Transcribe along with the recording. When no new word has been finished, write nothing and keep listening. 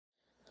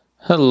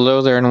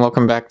Hello there and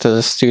welcome back to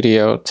the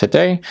studio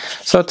today.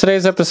 So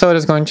today's episode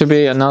is going to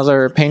be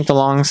another paint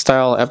along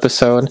style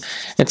episode.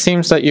 It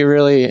seems that you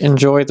really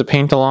enjoy the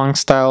paint along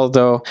style,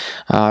 though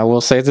I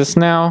will say this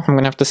now. I'm going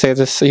to have to say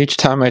this each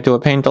time I do a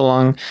paint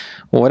along.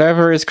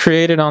 Whatever is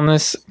created on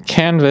this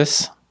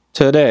canvas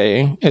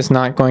today is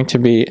not going to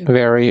be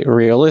very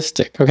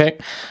realistic, okay?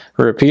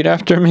 Repeat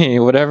after me.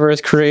 Whatever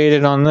is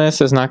created on this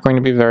is not going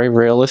to be very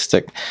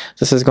realistic.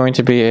 This is going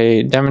to be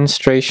a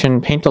demonstration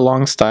paint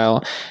along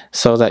style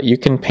so that you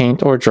can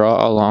paint or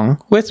draw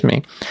along with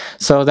me.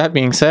 So that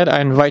being said, I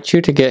invite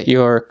you to get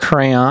your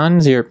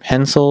crayons, your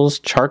pencils,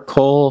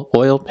 charcoal,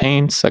 oil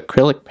paints,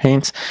 acrylic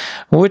paints,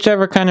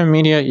 whichever kind of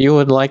media you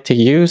would like to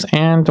use,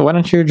 and why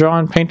don't you draw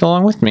and paint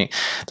along with me.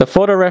 The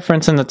photo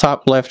reference in the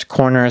top left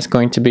corner is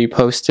going to be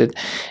posted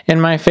in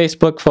my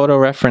Facebook photo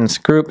reference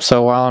group,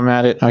 so while I'm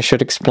at it, I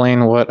should explain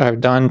what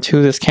I've done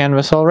to this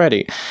canvas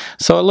already.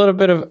 So a little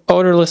bit of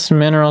odorless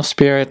mineral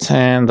spirits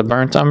and the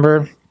burnt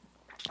umber,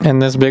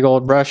 and this big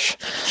old brush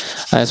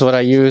is what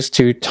I use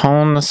to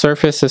tone the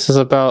surface. This is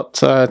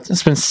about,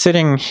 it's been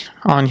sitting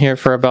on here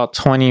for about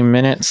 20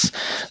 minutes.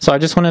 So I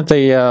just wanted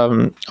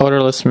the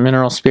odorless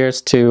mineral spirits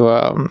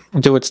to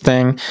do its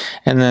thing,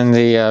 and then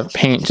the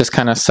paint just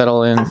kind of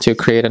settle in to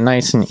create a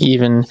nice and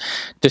even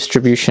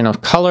distribution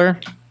of color.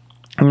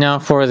 Now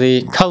for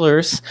the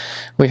colors,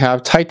 we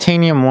have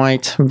titanium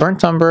white,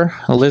 burnt umber,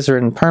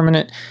 alizarin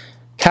permanent,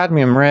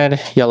 cadmium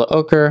red, yellow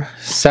ochre,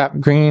 sap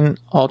green,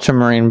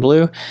 ultramarine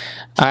blue,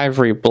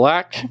 ivory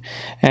black,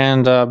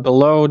 and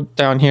below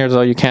down here,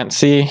 though you can't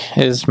see,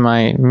 is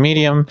my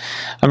medium.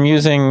 I'm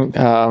using,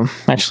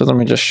 actually let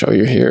me just show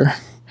you here.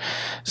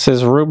 This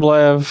is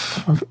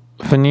Rublev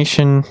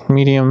Venetian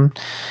medium.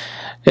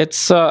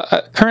 It's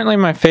currently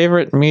my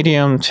favorite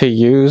medium to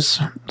use,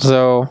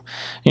 so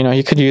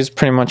you could use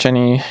pretty much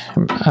any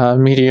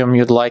medium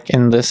you'd like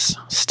in this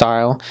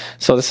style.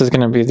 So this is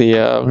going to be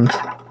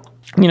the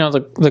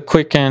the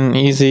quick and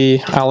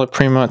easy alla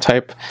prima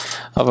type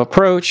of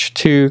approach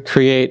to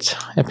create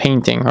a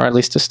painting, or at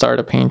least to start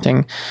a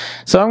painting.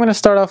 So I'm going to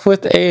start off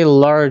with a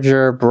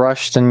larger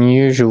brush than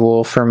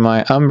usual for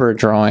my umber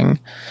drawing.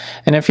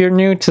 And if you're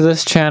new to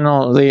this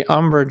channel, the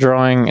umber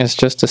drawing is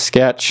just a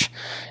sketch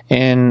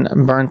in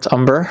burnt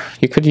umber.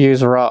 You could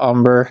use raw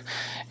umber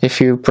if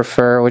you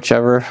prefer,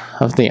 whichever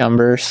of the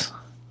umbers.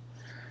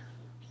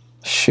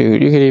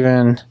 Shoot, you could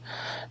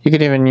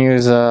even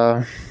use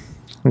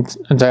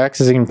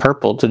dioxazine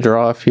purple to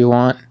draw if you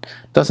want.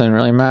 Doesn't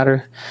really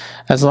matter,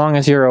 as long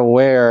as you're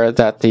aware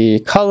that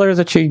the color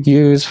that you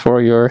use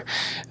for your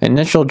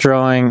initial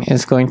drawing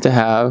is going to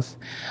have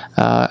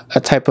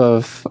a type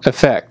of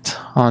effect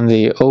on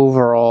the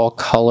overall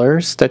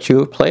colors that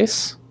you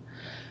place.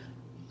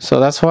 So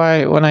that's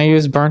why when I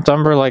use burnt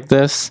umber like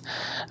this,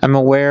 I'm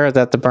aware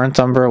that the burnt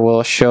umber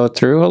will show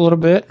through a little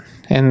bit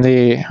in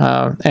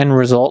the end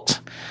result,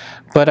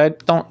 but I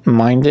don't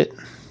mind it.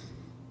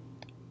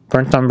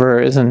 Burnt umber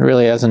isn't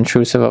really as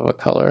intrusive of a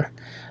color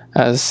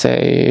as,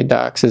 say,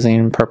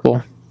 dioxazine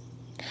purple.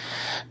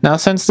 Now,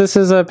 since this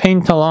is a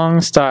paint along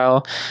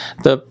style,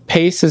 the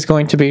pace is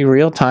going to be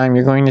real time.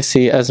 You're going to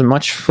see as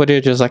much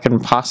footage as I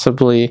can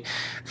possibly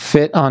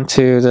fit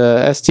onto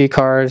the SD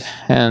card,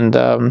 and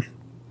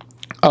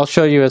I'll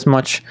show you as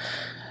much,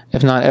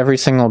 if not every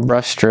single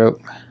brush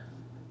stroke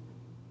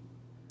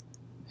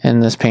in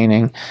this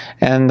painting.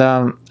 And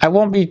I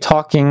won't be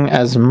talking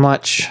as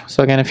much.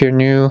 So again, if you're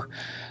new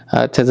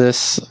to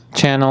this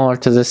channel or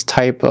to this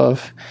type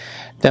of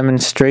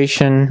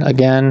demonstration,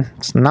 again,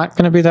 it's not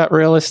going to be that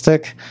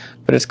realistic,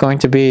 but it's going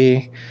to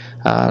be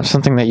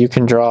something that you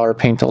can draw or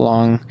paint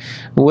along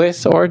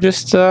with, or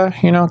just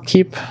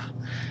keep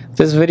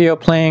this video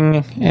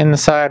playing in the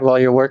side while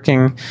you're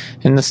working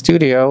in the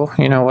studio,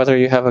 whether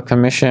you have a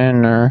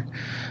commission or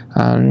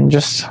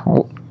just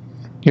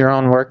your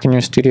own work in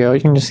your studio.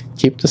 You can just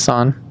keep this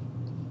on.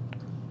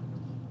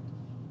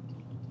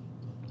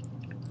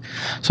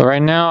 So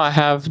right now I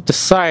have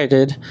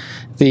decided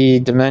the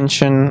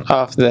dimension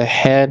of the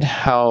head,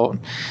 how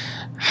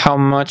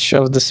much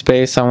of the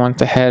space I want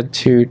the head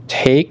to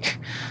take.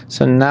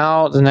 So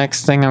now the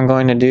next thing I'm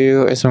going to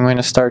do is I'm going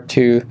to start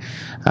to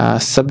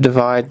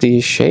subdivide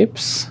these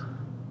shapes.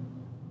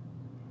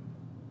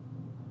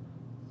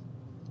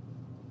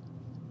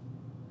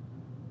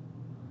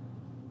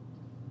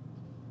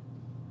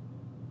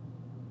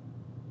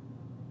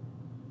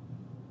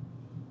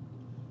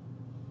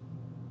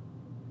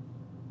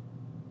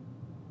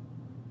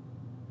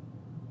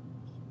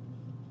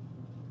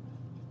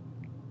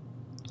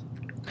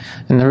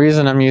 And the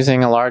reason I'm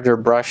using a larger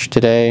brush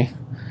today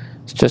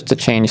is just to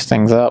change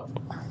things up.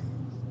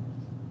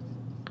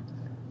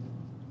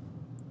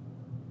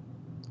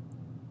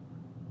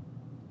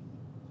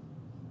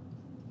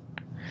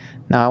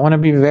 Now I want to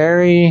be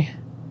very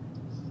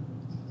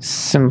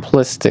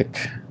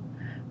simplistic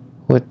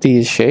with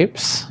these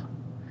shapes.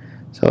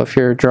 So if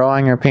you're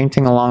drawing or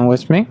painting along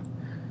with me,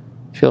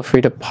 feel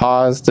free to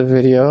pause the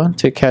video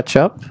to catch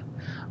up,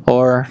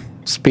 or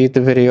speed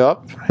the video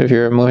up if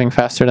you're moving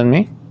faster than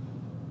me.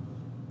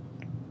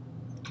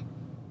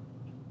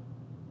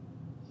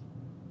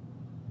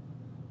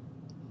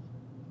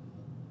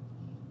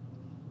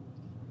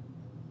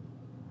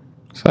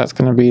 So that's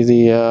going to be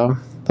the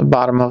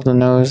bottom of the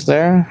nose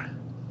there,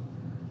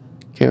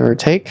 give or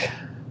take.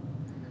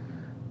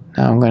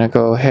 Now I'm going to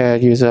go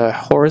ahead, use a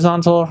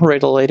horizontal,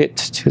 relate it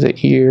to the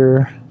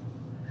ear.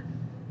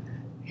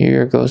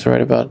 Ear goes right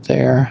about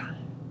there.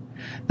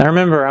 Now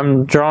remember,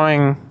 I'm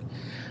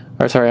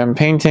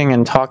painting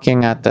and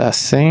talking at the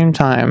same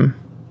time.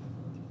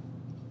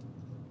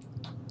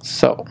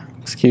 So,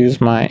 excuse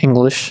my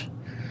English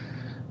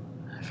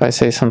if I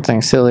say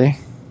something silly.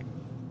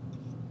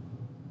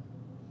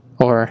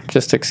 Or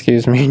just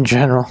excuse me in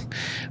general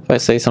if I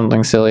say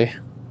something silly.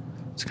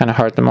 It's kind of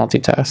hard to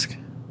multitask.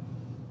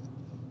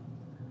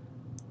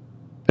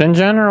 But in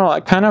general, I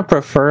kind of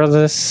prefer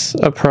this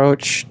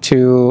approach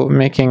to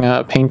making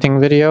a painting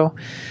video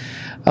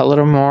a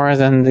little more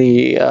than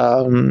the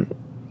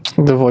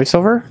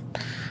voiceover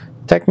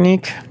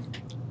technique.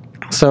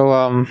 So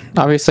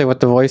obviously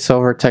with the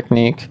voiceover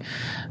technique,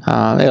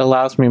 it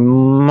allows me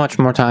much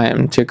more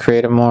time to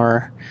create a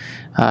more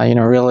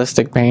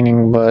realistic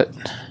painting, but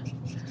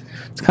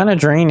it's kind of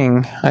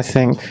draining, I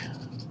think,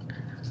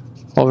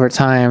 over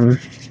time.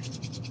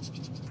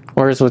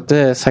 Whereas with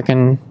this, I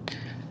can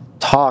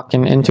talk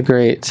and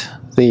integrate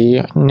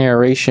the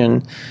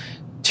narration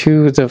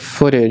to the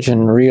footage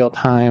in real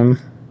time.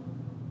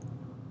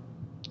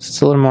 It's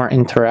a little more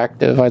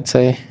interactive, I'd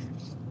say.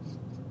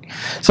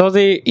 So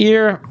the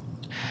ear,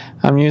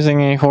 I'm using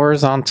a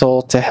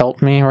horizontal to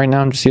help me. Right now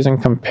I'm just using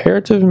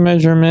comparative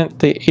measurement.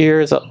 The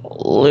ear is a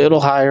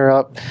little higher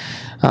up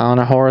on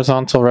a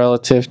horizontal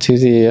relative to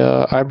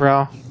the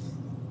eyebrow.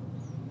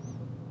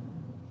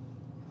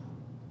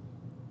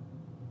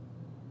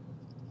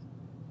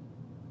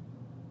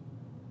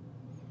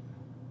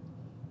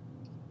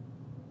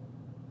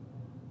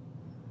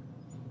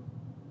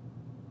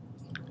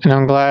 And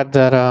I'm glad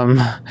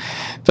that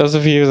those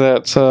of you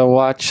that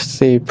watched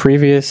the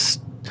previous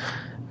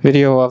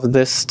video of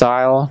this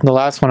style, the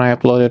last one I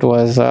uploaded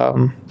was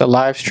the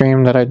live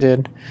stream that I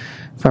did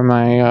for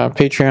my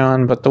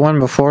Patreon, but the one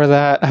before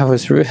that I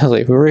was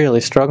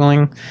really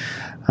struggling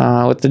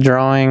with the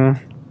drawing,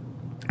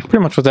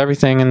 pretty much with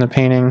everything in the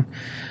painting,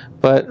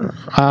 but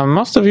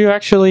most of you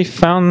actually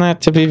found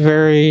that to be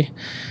very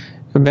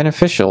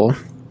beneficial.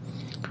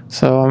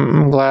 So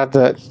I'm glad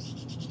that,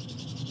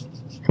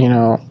 you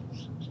know,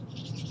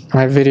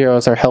 my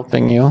videos are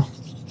helping you.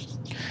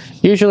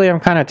 Usually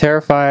I'm kind of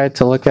terrified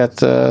to look at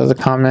the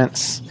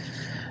comments.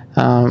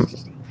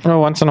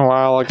 Once in a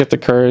while I'll get the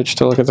courage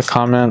to look at the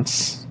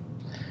comments.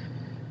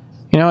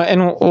 You know,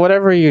 and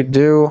whatever you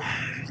do,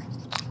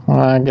 well,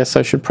 I guess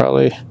I should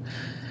probably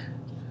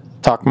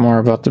talk more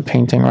about the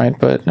painting, right?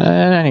 But in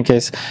any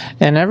case,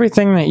 in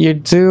everything that you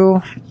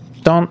do,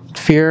 don't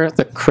fear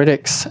the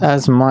critics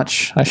as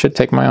much. I should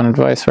take my own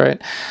advice,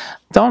 right?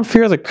 Don't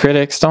fear the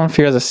critics, don't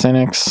fear the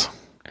cynics.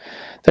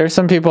 There's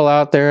some people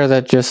out there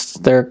that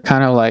they're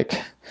kind of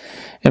like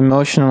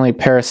emotionally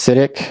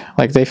parasitic.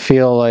 Like they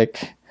feel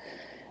like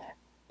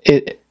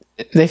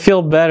they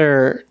feel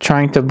better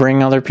trying to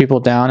bring other people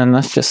down, and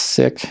that's just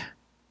sick.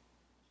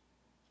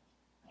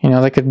 You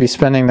know, they could be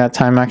spending that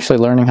time actually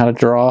learning how to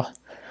draw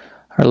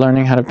or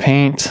learning how to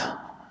paint,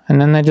 and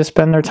then they just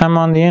spend their time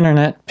on the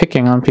internet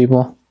picking on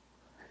people.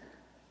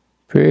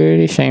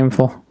 Pretty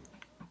shameful.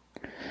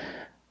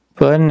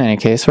 But in any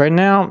case, right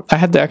now, I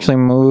had to actually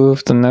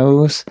move the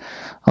nose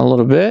a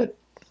little bit.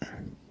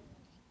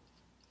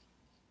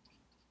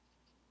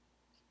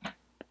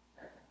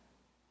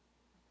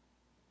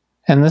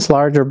 And this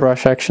larger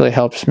brush actually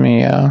helps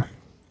me, I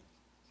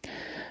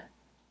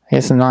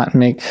guess, not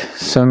make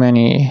so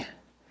many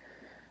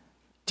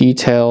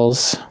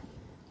details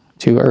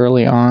too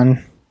early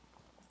on.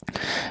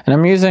 And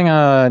I'm using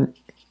a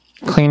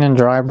clean and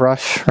dry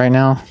brush right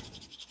now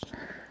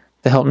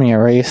to help me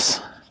erase.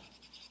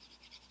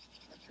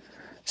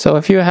 So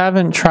if you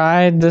haven't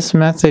tried this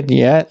method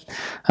yet,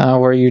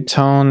 where you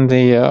tone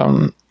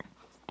the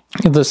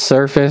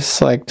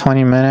surface like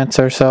 20 minutes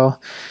or so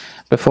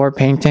before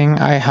painting,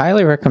 I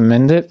highly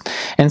recommend it.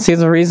 And see,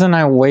 the reason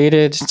I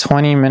waited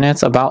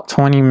about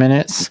 20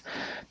 minutes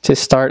to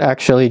start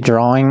actually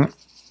drawing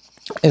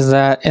is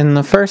that in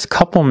the first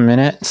couple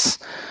minutes,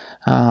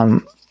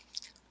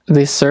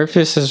 the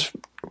surface is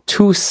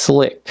too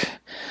slick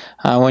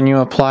when you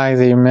apply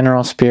the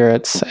mineral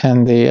spirits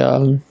and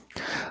the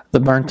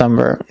burnt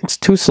umber. It's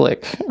too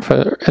slick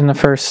in the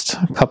first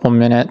couple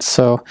minutes.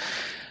 So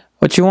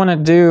what you want to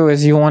do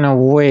is you want to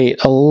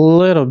wait a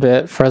little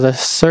bit for the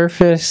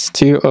surface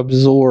to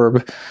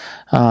absorb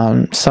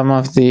some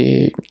of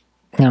the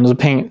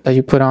paint that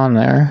you put on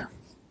there.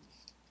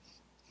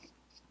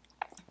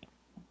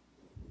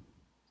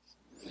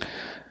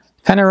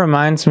 Kind of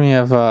reminds me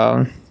of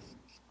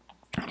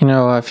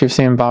if you've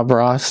seen Bob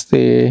Ross,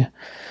 the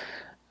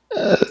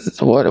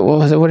what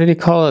was it? What did he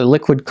call it?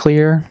 Liquid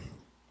clear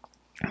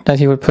that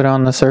he would put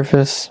on the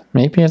surface.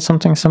 Maybe it's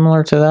something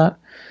similar to that.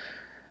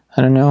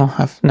 I don't know.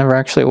 I've never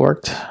actually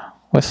worked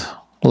with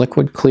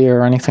liquid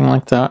clear or anything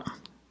like that.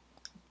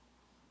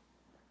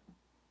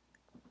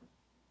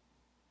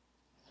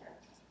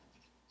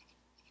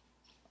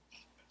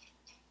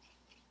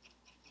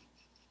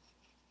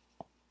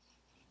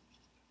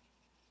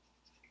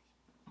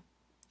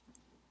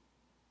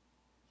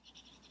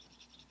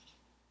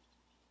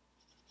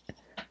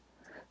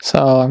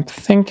 So I'm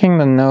thinking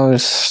the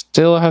nose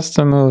still has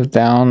to move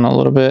down a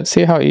little bit.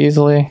 See how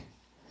easily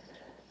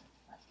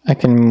I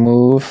can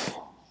move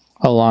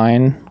a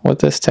line with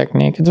this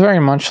technique? It's very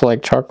much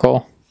like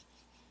charcoal.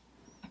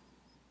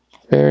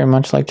 Very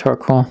much like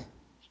charcoal.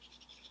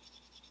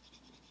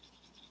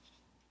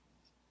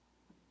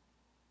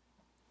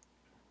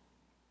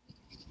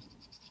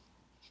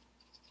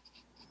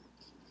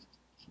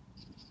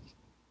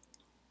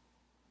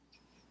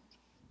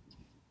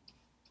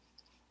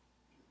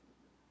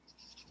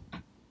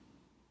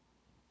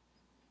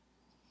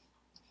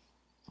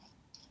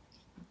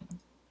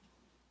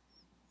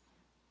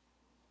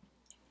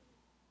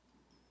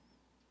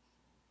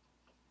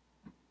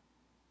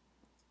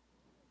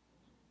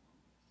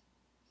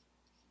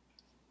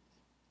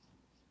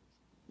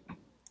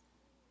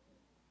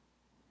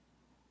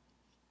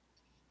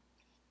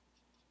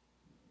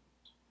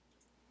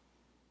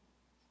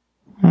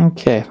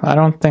 Okay, I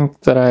don't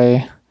think that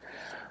I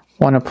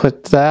want to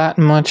put that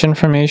much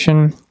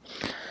information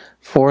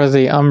for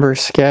the umber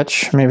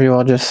sketch. Maybe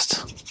I'll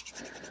just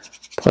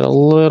put a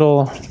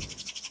little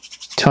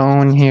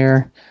tone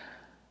here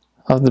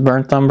of the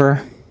burnt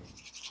umber.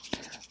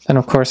 Then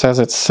of course as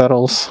it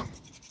settles,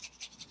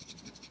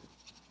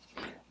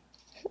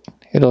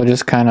 it'll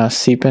just kind of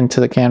seep into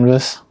the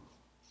canvas.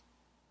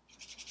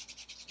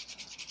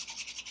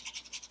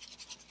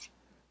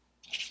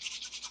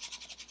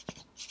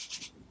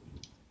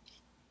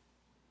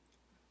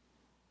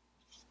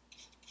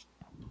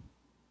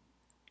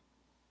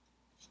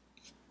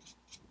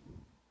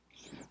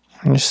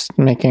 I'm just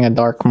making a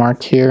dark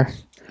mark here,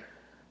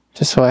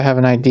 just so I have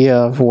an idea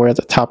of where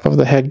the top of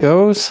the head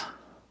goes.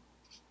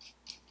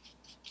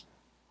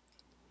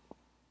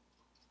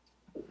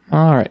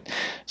 Alright,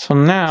 so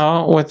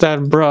now with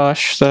that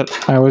brush that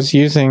I was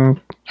using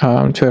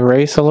to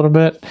erase a little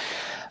bit,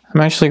 I'm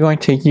actually going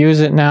to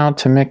use it now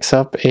to mix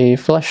up a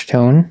flesh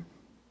tone.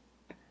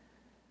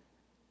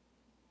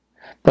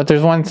 But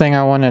there's one thing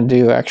I want to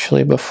do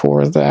actually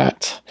before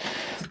that.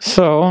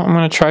 So I'm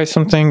going to try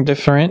something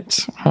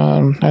different,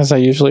 as I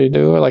usually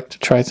do. I like to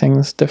try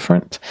things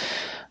differently.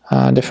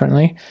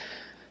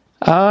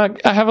 I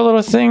have a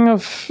little thing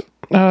of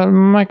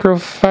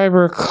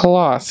microfiber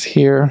cloth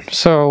here.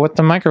 So with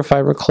the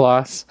microfiber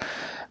cloth,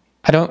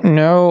 I don't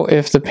know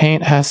if the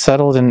paint has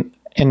settled in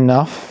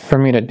enough for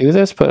me to do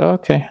this, but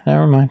okay,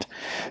 never mind.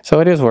 So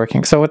it is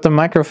working. So with the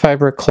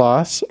microfiber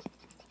cloth,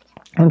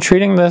 I'm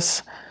treating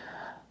this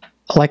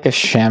like a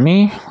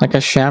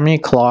chamois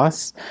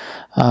cloth.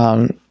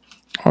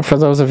 For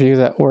those of you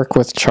that work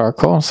with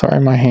charcoal,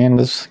 sorry, my hand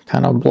is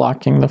kind of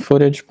blocking the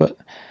footage, but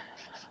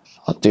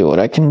I'll do what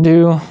I can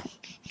do.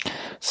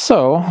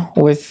 So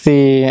with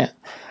the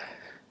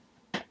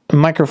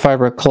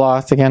microfiber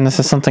cloth, again, this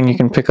is something you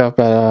can pick up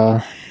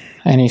at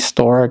any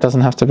store. It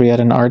doesn't have to be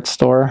at an art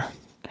store.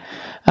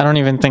 I don't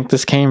even think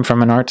this came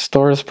from an art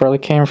store. This probably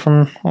came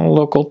from a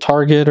local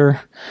Target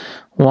or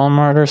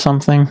Walmart or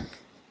something.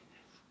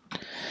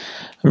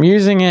 I'm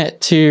using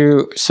it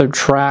to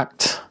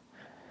subtract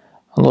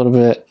a little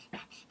bit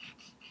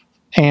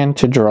and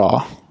to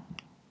draw.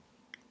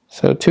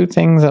 So two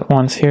things at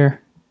once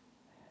here.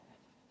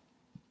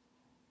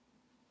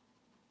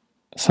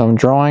 So I'm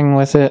drawing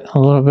with it a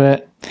little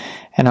bit,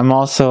 and I'm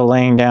also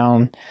laying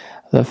down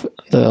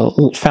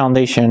the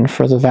foundation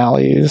for the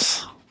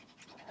values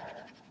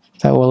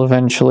that will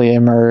eventually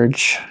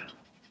emerge.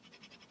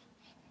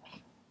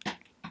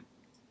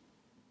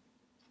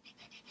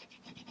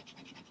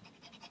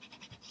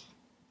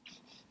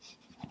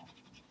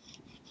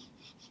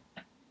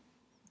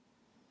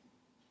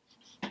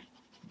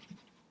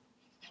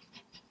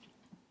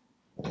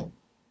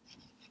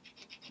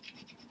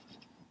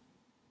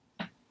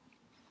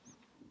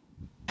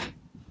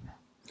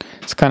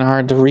 It's kind of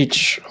hard to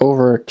reach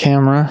over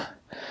camera.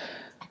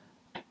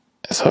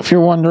 So if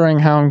you're wondering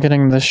how I'm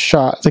getting this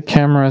shot, the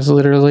camera is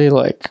literally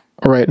like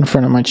right in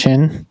front of my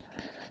chin.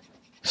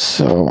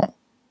 So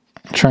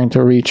I'm trying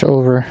to reach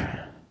over.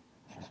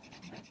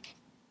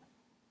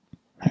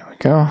 There we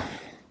go.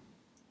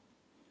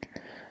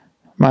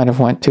 Might have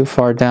went too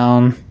far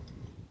down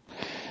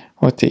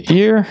with the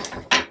ear.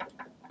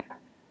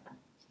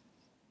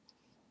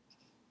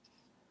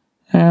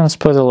 And let's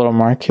put a little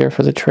mark here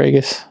for the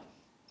tragus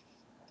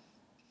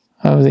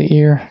of the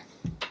ear.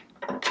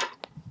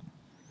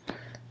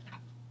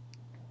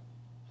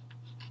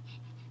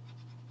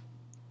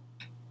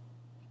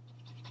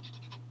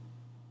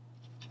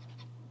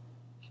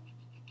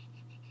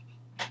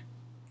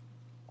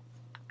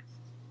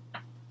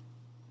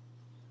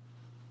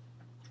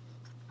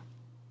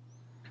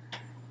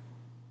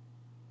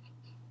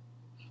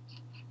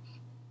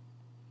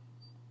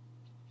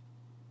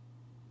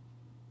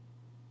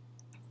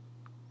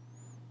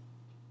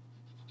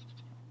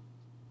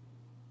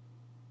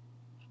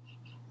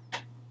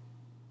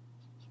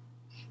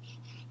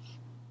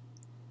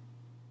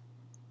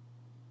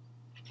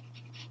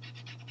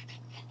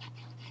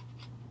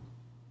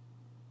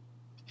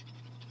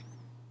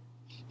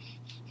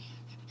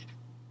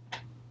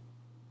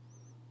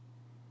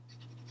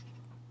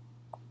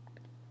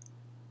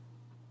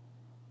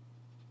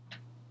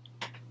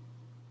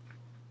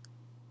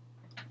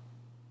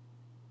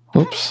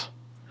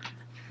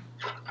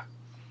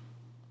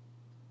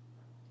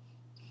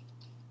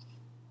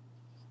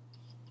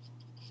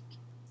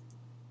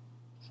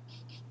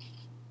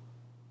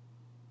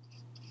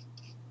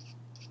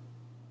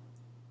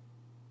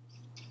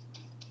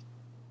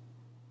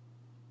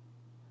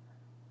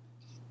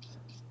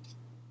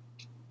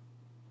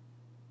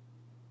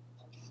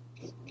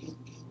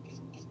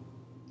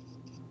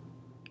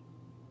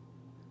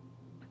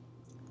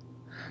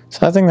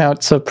 So I think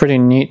that's a pretty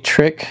neat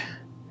trick,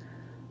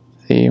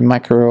 the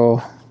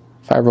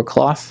microfiber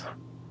cloth.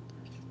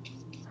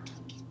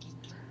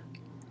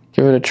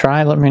 Give it a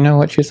try, let me know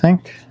what you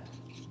think.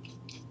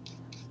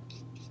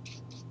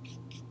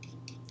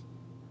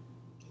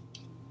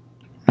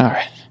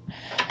 Alright,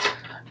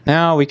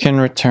 now we can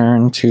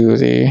return to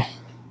the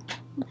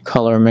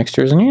color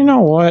mixtures, and you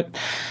know what?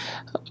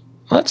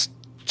 Let's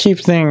keep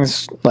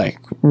things like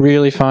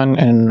really fun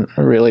and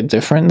really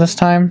different this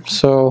time.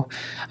 So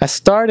I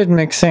started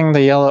mixing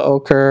the yellow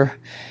ochre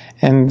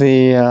and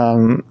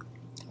the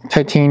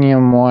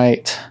titanium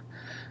white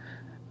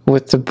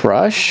with the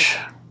brush,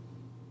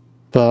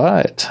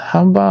 but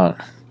how about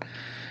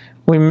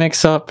we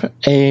mix up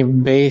a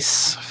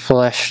base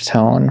flesh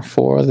tone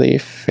for the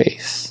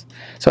face.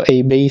 So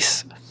a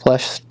base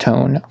flesh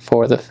tone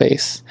for the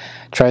face.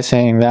 Try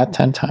saying that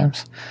 10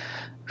 times.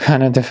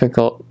 Kind of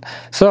difficult.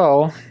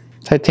 So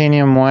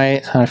titanium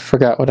white, I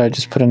forgot what I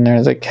just put in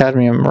there, the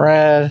cadmium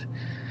red,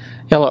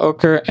 yellow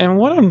ochre, and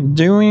what I'm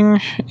doing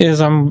is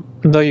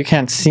though you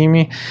can't see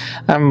me,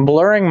 I'm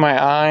blurring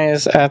my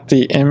eyes at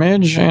the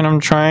image, and I'm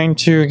trying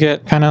to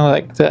get kind of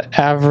like the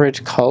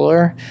average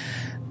color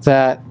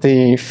that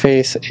the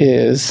face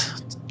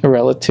is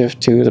relative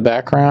to the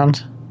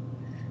background.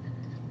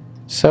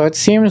 So it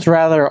seems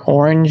rather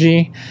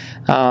orangey.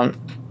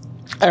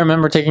 I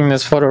remember taking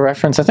this photo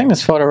reference. I think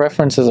this photo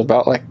reference is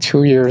about like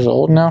 2 years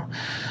old now.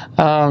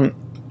 I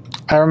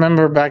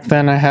remember back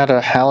then I had a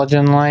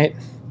halogen light,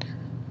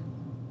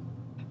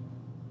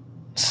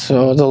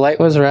 so the light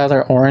was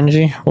rather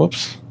orangey.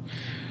 Whoops.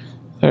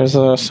 There's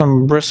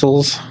some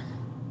bristles.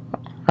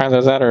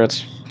 Either that or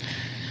it's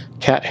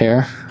cat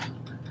hair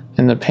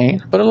in the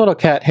paint. But a little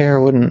cat hair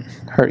wouldn't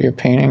hurt your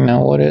painting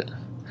now, would it?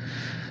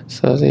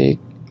 So the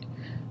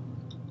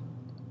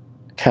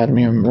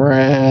cadmium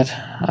red.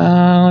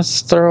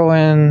 Let's throw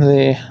in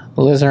the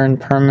alizarin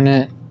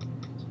permanent.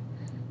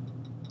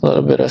 A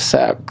little bit of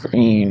sap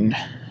green.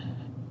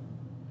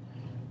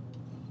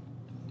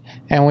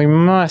 And we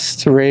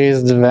must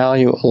raise the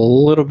value a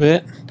little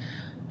bit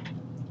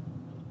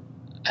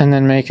and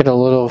then make it a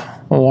little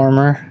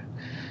warmer.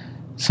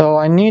 So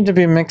I need to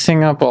be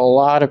mixing up a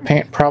lot of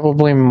paint,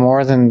 probably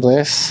more than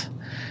this.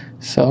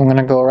 So I'm going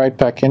to go right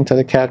back into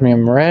the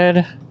cadmium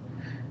red.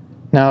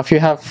 Now if you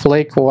have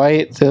flake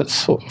white,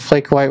 this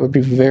flake white would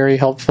be very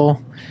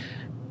helpful.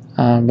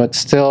 But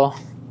still,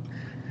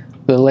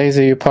 the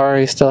lazy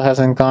Yupari still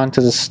hasn't gone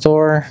to the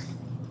store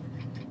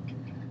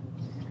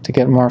to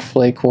get more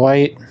flake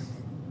white.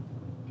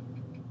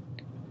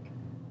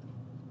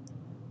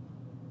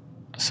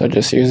 So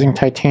just using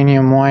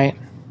titanium white.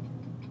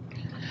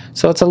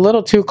 So it's a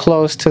little too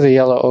close to the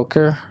yellow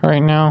ochre right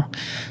now.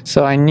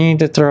 So I need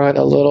to throw it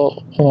a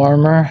little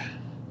warmer.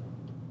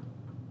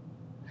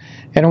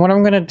 And what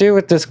I'm going to do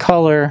with this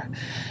color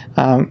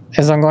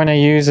is I'm going to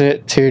use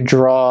it to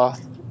draw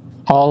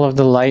all of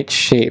the light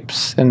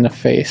shapes in the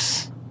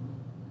face.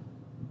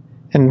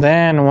 And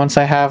then once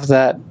I have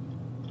that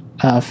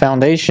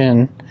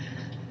foundation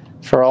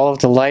for all of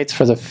the lights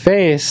for the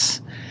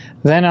face,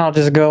 then I'll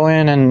just go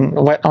in and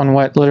wet on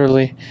wet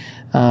literally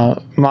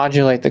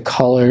modulate the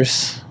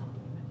colors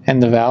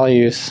and the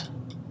values.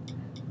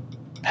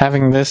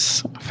 Having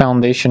this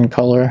foundation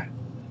color.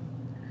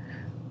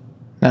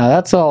 Now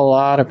that's a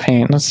lot of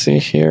paint. Let's see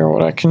here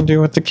what I can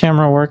do with the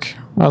camera work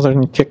other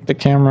than kick the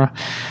camera.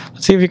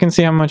 Let's see if you can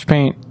see how much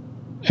paint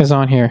is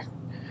on here.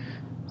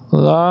 A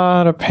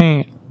lot of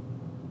paint.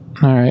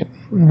 Alright,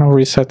 I'll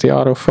reset the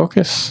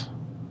autofocus.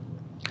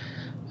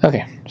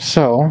 Okay,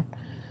 so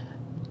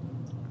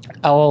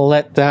I will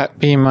let that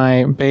be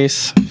my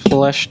base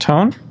flesh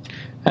tone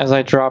as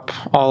I drop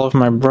all of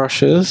my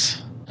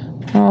brushes.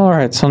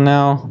 Alright, so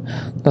now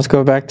let's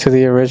go back to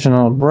the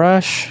original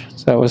brush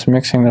that was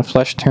mixing the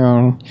flesh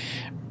tone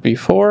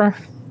before.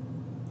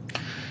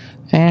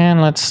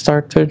 And let's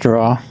start to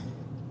draw.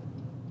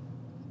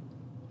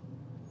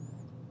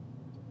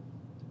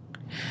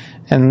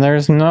 And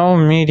there's no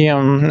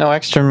medium, no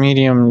extra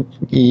medium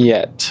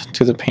yet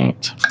to the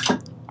paint.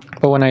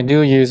 But when I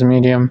do use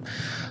medium,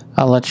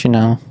 I'll let you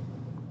know.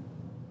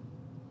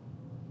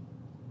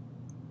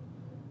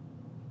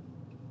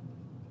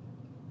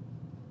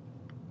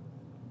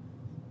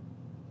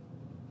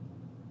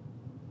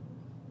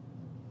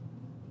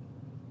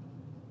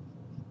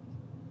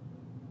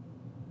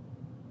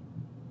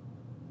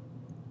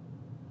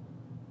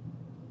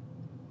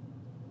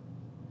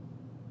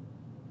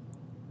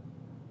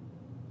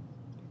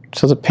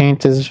 So the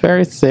paint is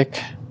very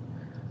thick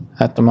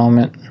at the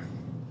moment.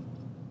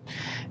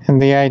 And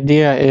the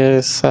idea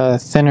is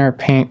thinner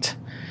paint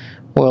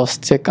will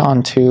stick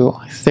onto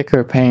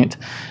thicker paint.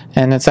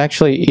 And it's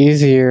actually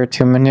easier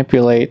to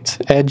manipulate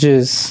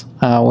edges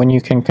when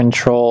you can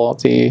control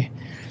the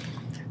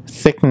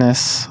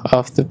thickness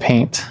of the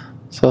paint.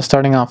 So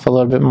starting off a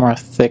little bit more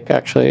thick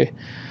actually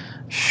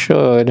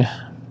should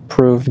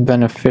prove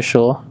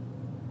beneficial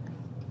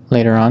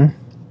later on.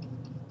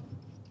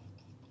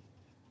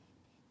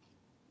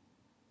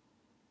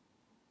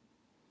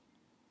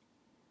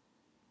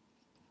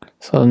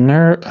 So So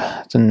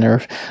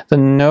the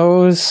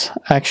nose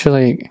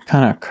actually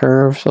kind of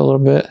curves a little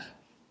bit.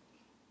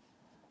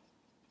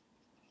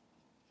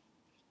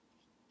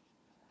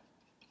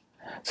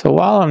 So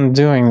while I'm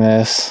doing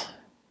this,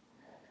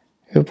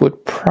 it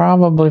would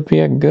probably be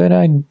a good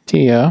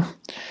idea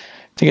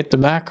to get the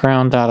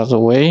background out of the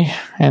way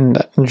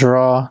and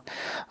draw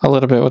a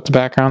little bit with the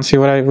background. See,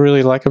 what I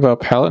really like about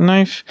palette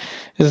knife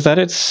is that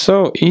it's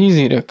so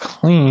easy to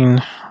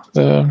clean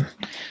the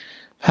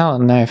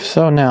palette knife.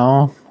 So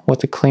now with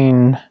the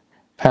clean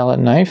palette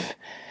knife,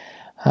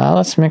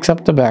 let's mix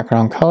up the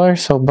background color.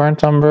 So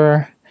burnt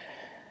umber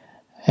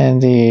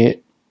and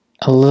the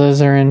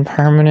alizarin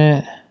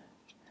permanent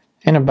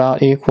in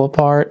about equal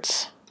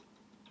parts.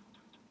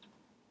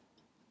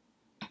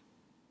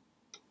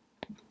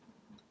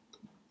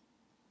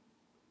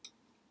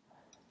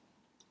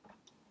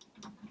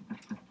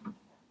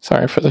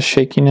 Sorry for the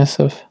shakiness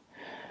of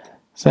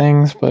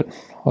things, but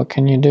what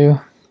can you do?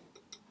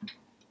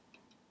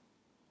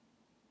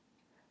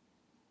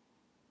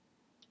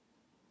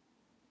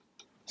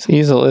 This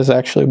easel is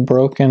actually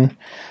broken.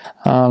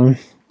 I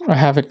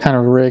have it kind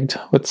of rigged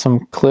with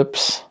some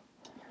clips,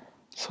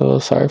 so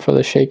sorry for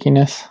the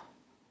shakiness.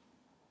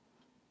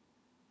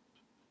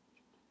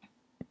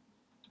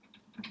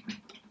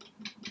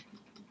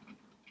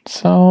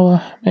 So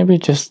maybe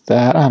just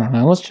that, I don't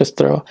know, let's just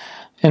throw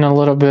in a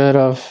little bit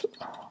of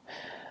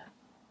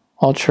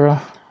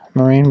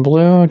ultramarine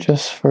blue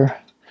just for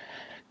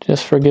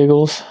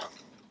giggles.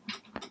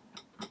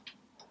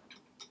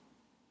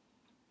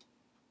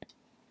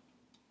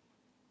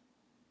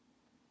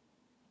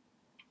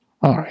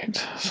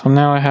 Alright, so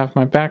now I have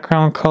my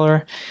background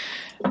color,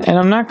 and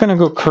I'm not going to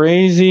go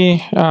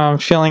crazy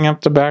filling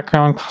up the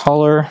background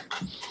color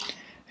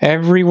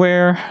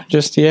everywhere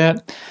just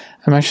yet.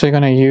 I'm actually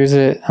going to use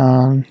it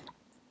to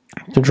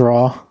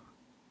draw.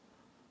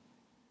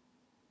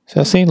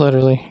 So see,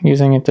 literally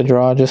using it to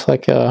draw just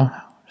like an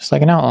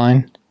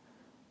outline.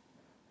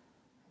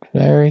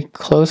 Very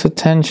close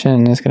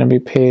attention is going to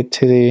be paid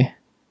to the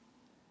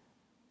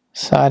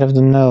side of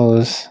the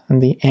nose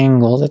and the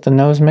angle that the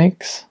nose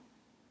makes.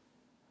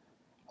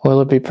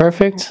 Will it be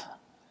perfect?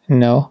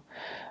 No.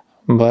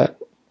 But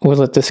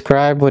will it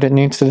describe what it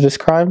needs to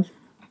describe?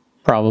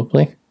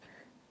 Probably.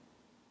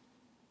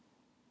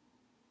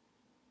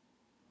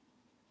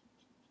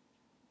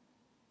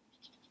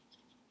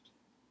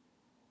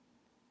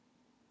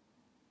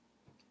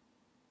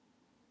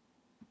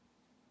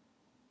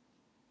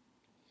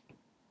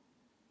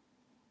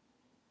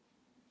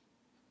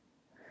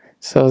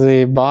 So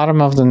the bottom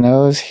of the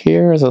nose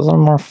here is a little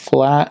more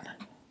flat.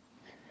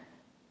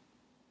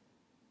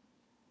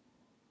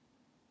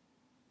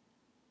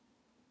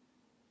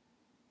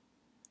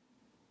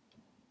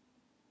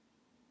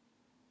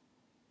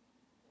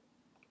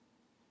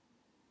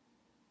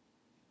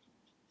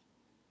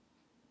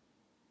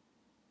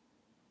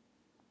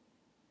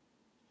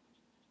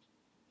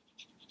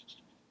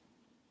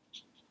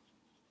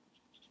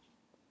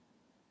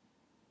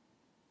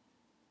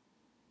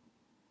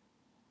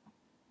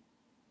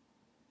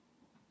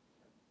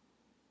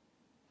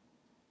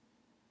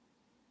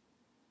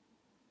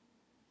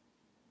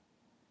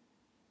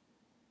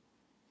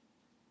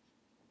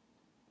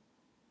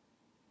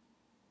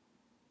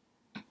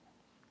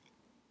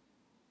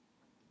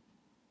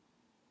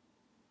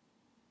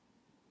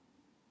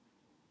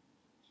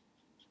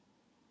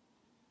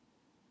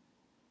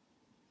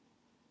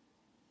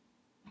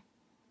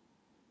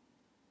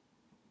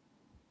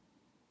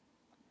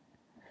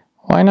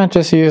 Why not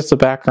just use the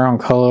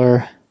background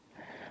color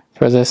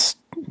for this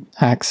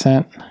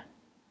accent?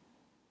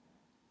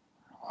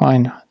 Why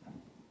not?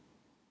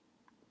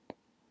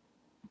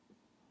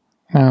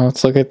 Now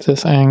let's look at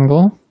this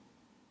angle.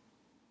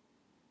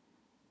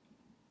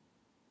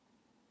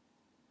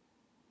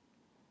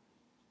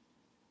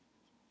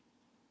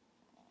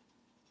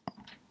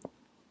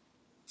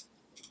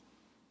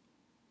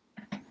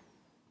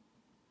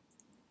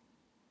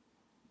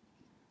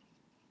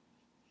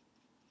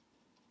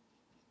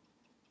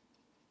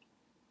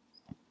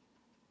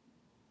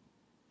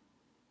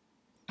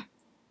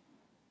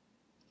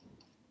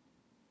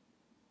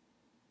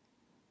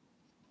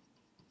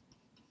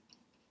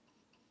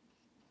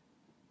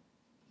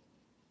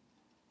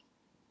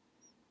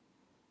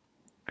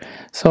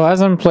 So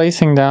as I'm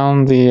placing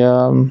down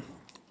the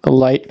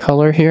light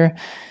color here,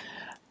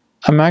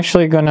 I'm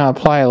actually going to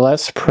apply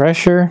less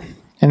pressure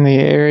in the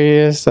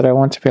areas that I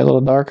want to be a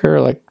little darker,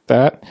 like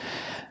that.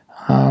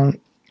 A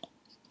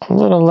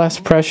little less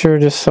pressure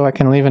just so I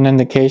can leave an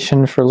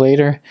indication for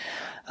later,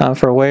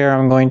 for where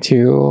I'm going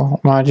to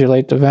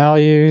modulate the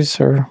values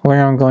or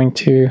where I'm going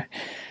to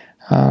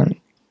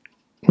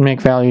make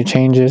value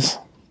changes.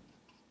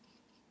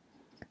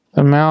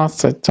 The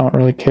mouth, I don't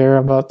really care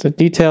about the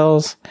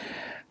details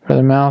for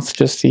the mouth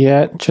just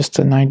yet. Just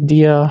an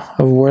idea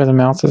of where the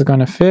mouth is going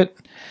to fit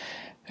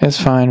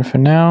is fine for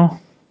now.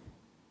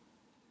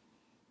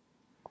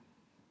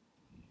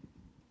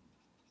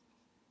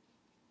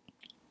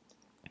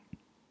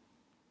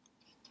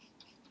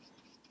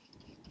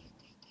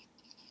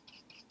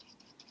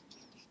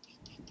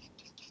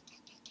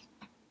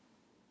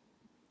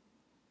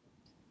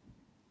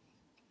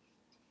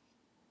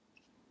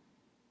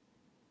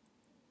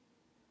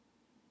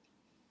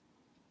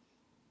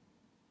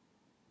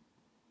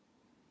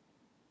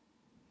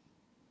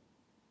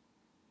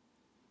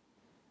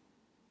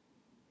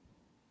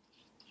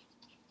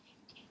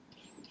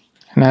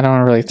 And I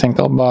don't really think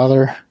I'll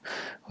bother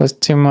with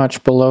too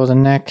much below the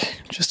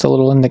neck. Just a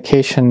little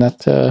indication that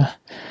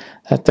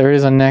that there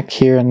is a neck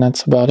here, and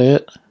that's about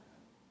it.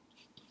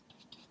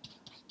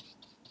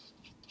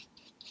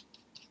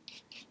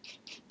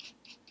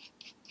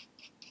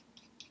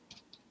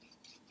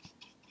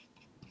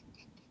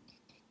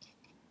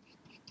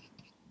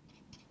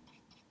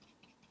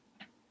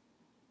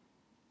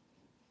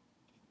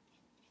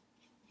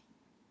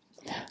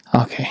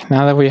 Okay,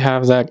 now that we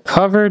have that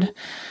covered,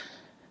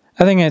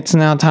 I think it's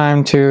now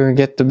time to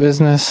get to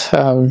business,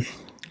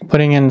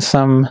 putting in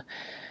some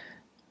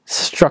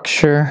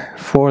structure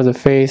for the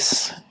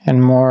face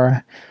and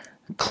more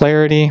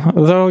clarity.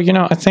 Though, you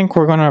know, I think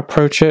we're going to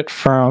approach it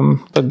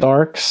from the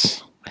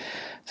darks.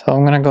 So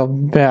I'm going to go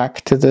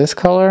back to this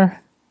color,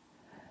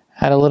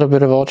 add a little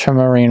bit of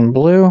ultramarine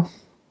blue.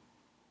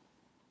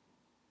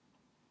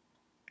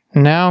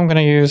 Now I'm going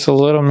to use a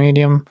little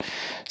medium.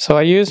 So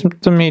I use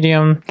the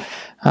medium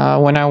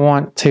when I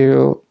want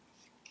to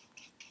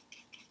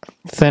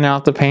thin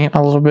out the paint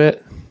a little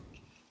bit,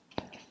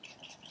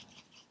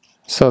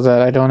 so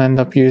that I don't end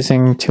up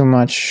using too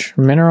much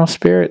mineral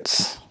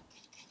spirits.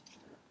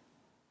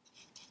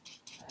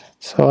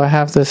 So I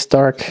have this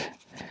dark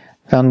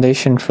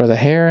foundation for the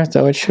hair,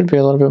 though it should be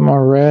a little bit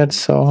more red,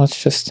 so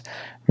let's just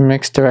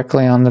mix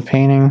directly on the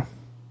painting.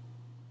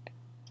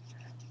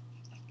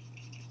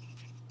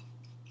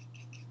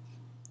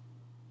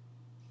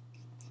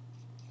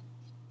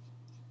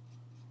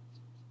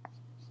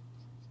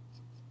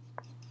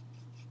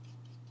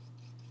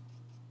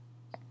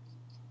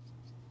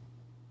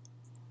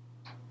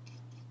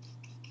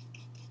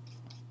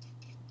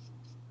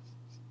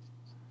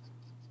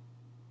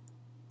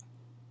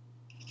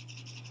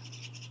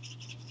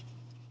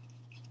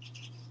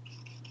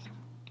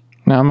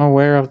 Now I'm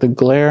aware of the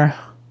glare,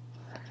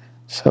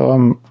 so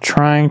I'm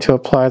trying to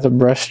apply the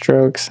brush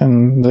strokes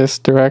in this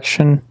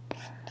direction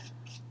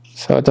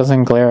so it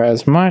doesn't glare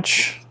as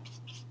much.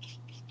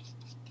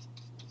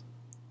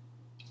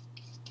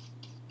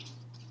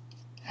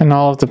 And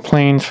all of the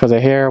planes for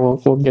the hair,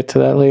 we'll get to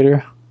that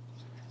later.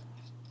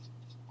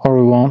 Or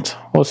we won't,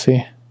 we'll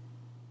see.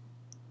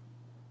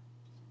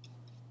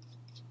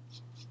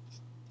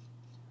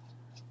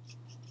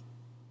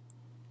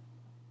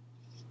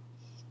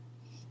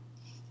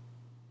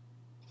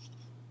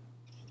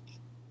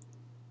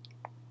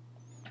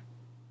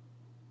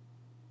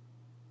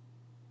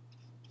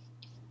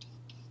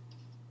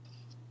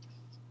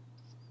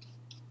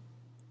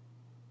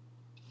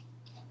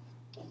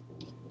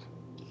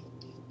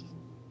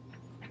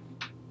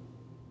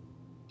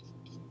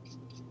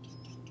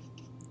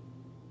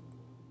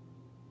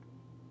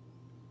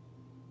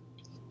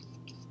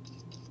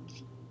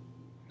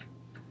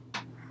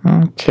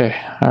 Okay,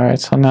 alright,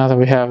 so now that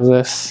we have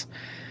this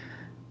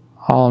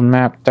all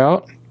mapped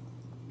out,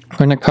 I'm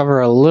going to cover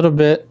a little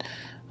bit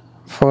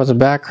for the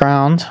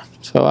background.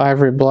 So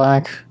ivory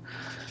black,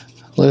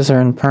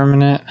 alizarin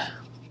permanent,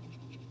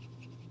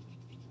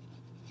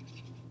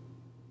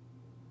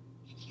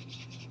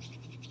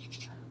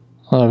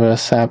 a little bit of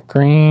sap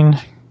green,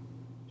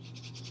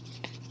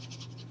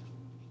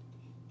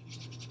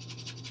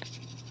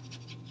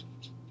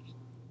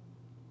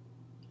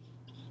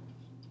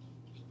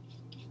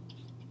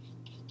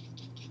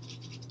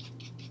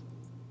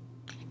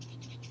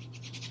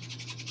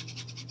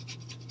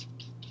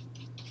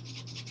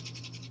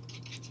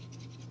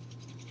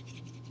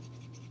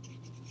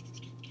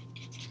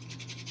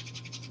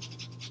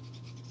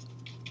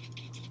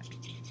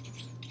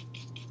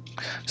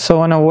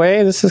 so in a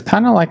way this is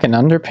kind of like an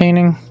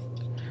underpainting,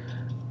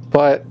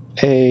 but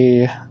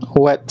a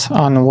wet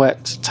on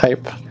wet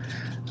type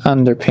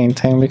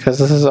underpainting, because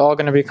this is all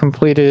going to be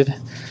completed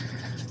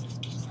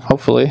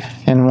hopefully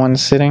in one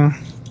sitting.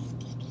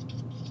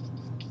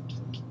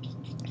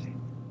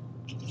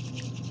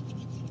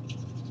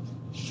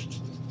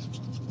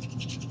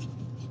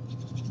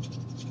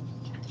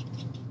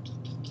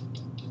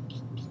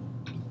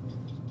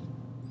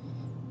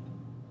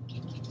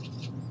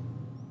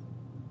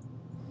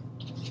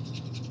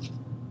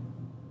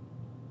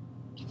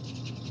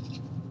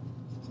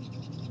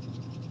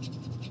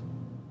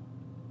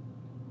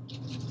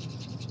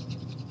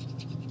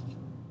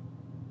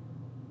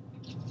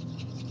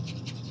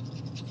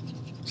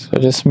 So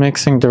just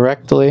mixing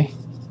directly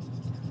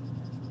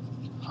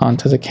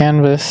onto the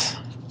canvas.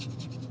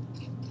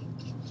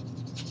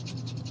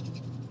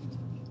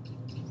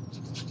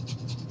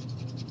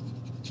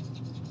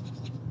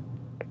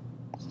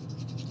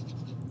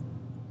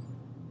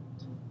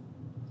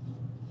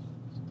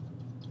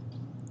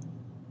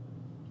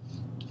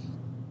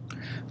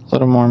 A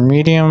little more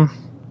medium.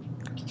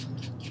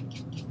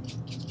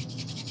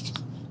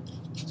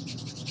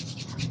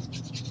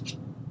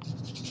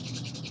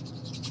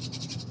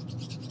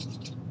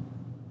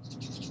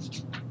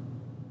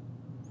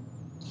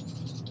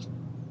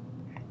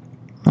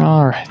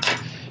 Alright,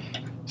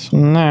 so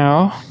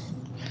now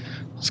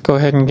let's go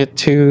ahead and get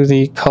to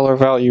the color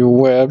value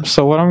web.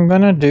 So what I'm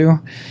going to do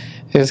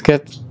is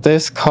get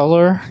this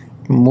color,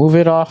 move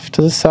it off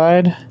to the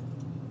side.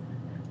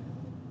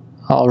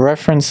 I'll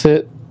reference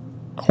it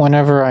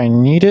whenever I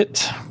need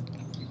it.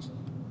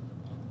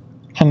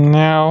 And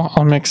now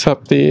I'll mix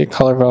up the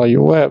color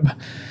value web.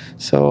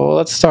 So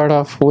let's start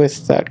off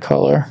with that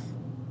color.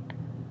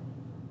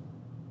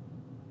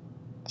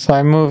 So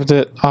I moved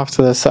it off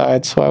to the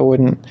side so I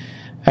wouldn't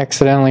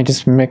accidentally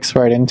just mix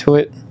right into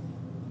it.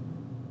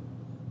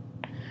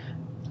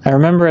 I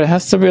remember it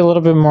has to be a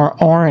little bit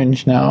more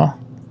orange now.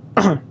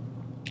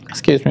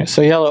 Excuse me.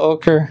 So yellow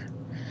ochre,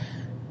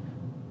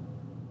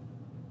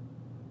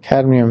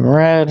 cadmium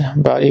red,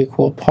 about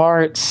equal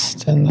parts,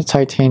 then the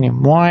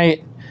titanium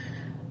white.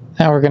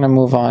 Now we're going to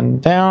move on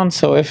down.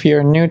 So if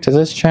you're new to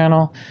this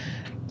channel,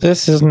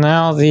 this is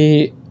now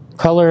the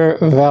color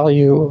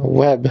value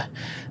web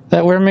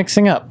that we're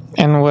mixing up.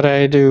 And what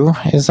I do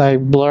is I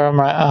blur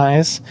my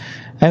eyes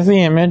as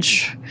the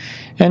image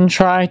and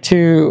try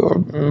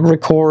to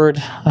record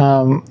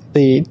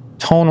the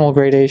tonal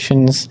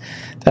gradations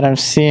that I'm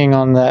seeing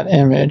on that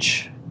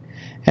image,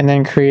 and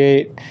then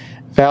create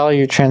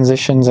value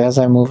transitions as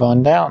I move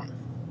on down.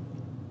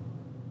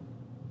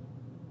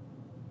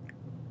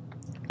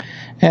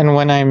 And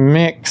when I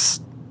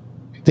mix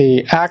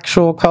the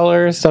actual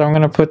colors that I'm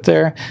going to put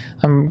there,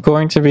 I'm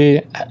going to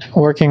be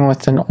working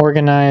with an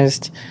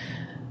organized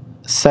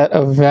set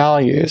of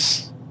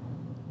values.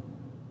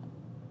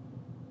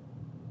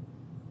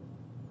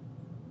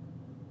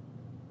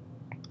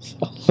 So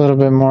a little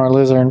bit more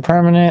alizarin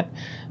permanent,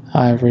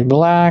 ivory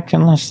black,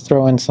 and let's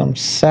throw in some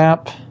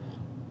sap.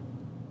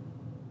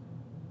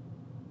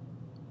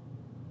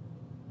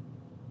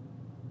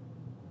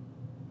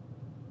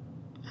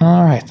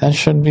 Alright, that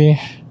should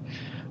be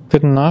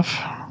good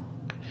enough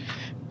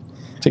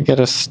to get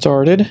us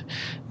started.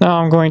 Now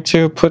I'm going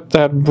to put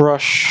that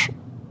brush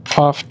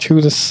off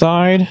to the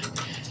side,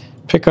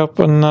 pick up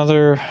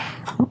another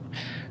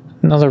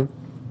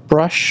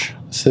brush.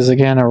 This is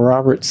again a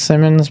Robert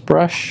Simmons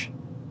brush.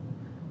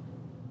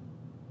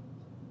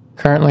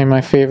 Currently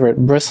my favorite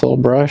bristle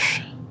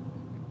brush,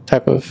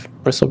 type of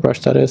bristle brush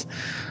that is.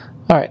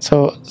 Alright,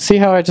 so see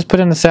how I just put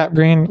in the sap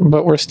green,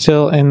 but we're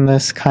still in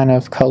this kind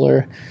of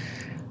color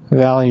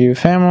value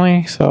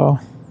family. So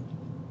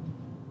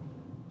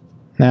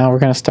now we're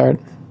going to start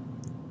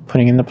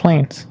putting in the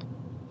planes.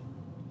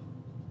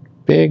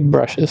 Big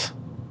brushes.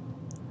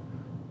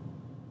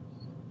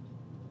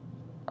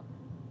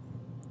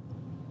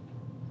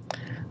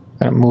 I'm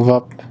going to move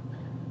up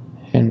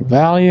in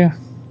value.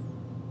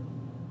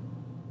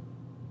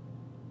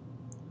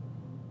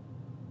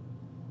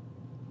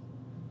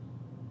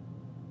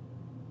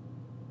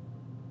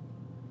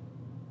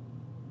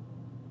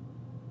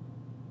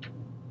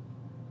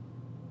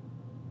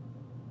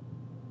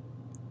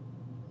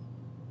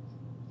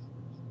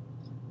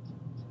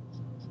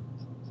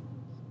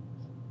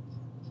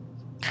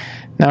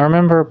 Now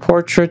remember,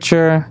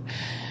 portraiture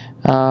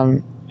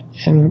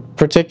in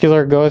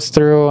particular goes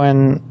through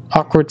an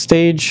awkward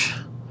stage,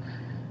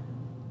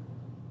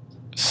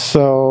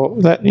 so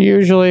that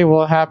usually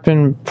will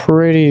happen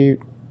pretty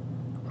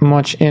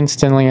much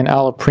instantly in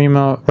alla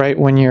prima, right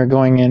when you're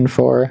going in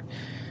for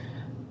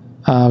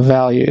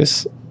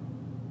values.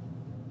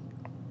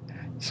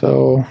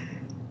 So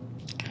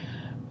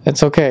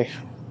it's okay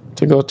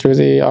to go through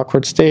the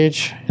awkward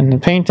stage in the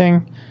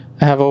painting.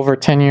 I have over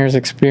 10 years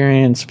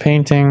experience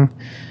painting,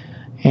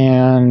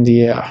 and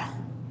yeah,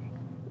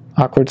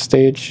 awkward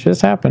stage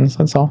just happens,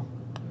 that's all.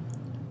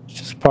 It's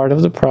just part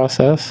of the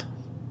process.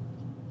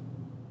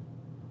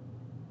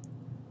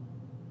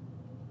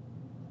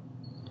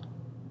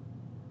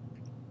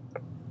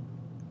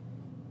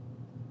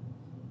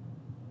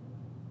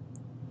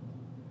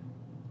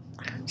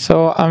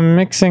 So I'm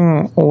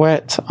mixing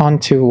wet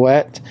onto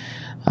wet.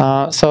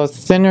 So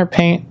thinner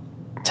paint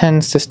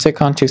tends to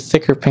stick onto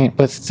thicker paint,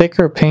 but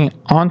thicker paint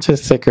onto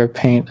thicker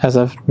paint, as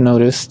I've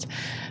noticed,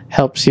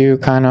 helps you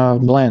kind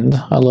of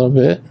blend a little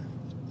bit.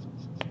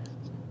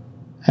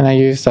 And I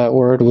use that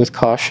word with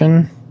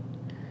caution.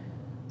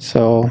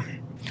 So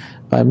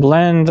by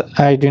blend,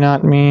 I do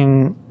not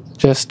mean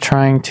just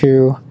trying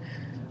to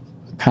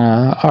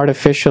kind of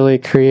artificially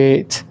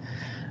create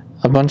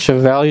a bunch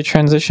of value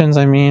transitions.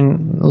 I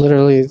mean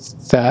literally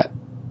that,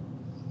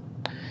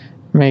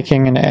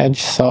 making an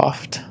edge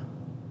soft.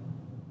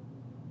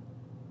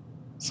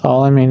 That's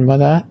all I mean by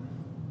that.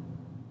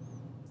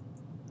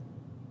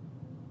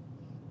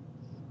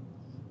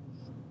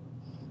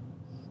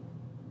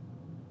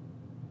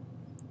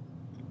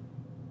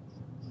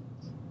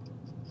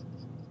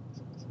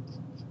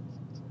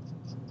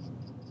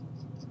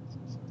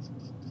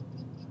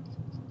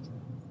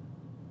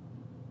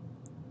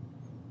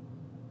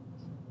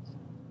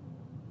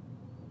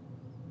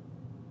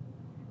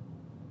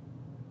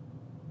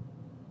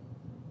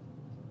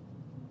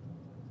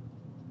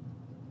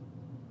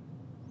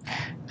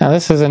 Now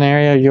this is an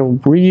area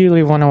you'll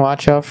really want to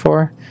watch out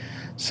for,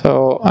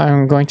 so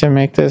I'm going to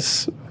make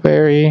this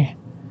very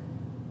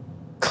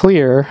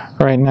clear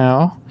right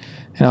now,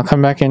 and I'll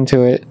come back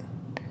into it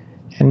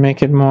and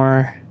make it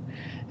more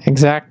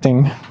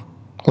exacting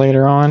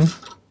later on,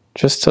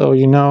 just so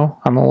you know,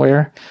 I'm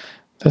aware.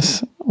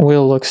 This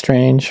will look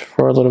strange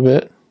for a little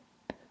bit.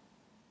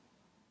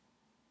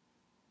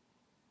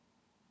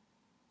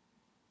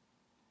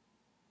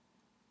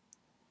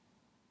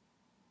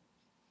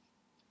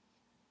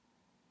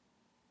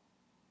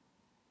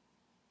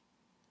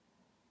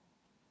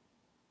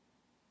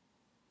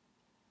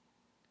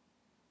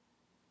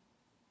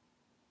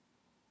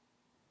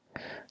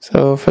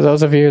 So for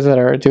those of you that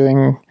are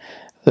doing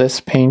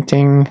this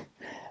painting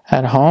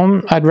at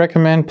home, I'd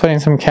recommend putting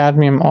some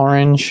cadmium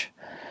orange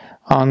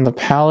on the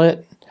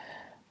palette,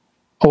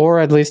 or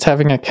at least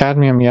having a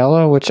cadmium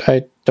yellow, which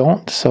I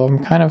don't, so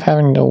I'm kind of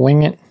having to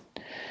wing it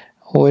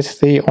with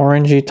the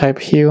orangey type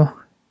hue.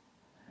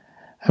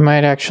 I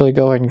might actually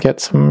go ahead and get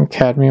some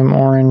cadmium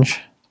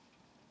orange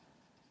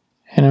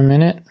in a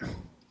minute.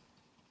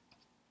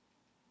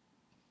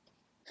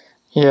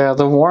 Yeah,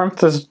 the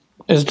warmth is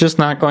just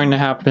not going to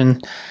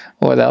happen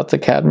without the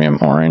cadmium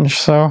orange,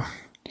 so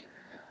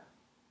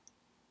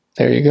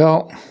there you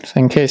go. So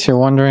in case you're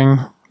wondering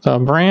the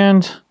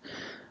brand,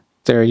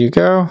 there you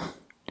go.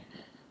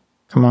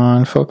 Come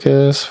on,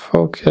 focus,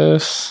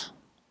 focus.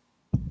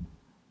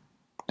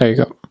 There you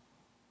go.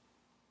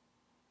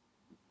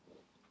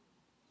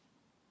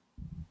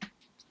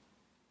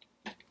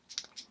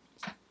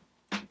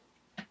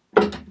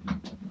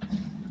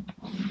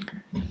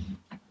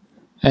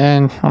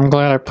 And I'm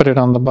glad I put it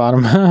on the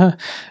bottom.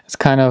 It's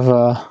kind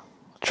of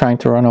trying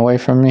to run away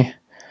from me.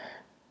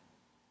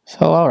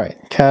 So alright,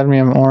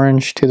 cadmium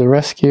orange to the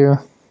rescue.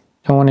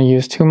 Don't want to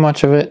use too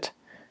much of it.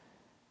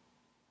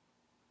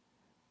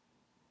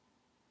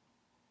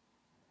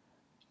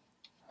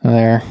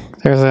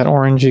 There's that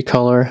orangey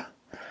color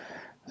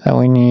that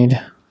we need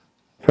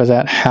for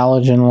that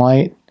halogen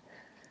light.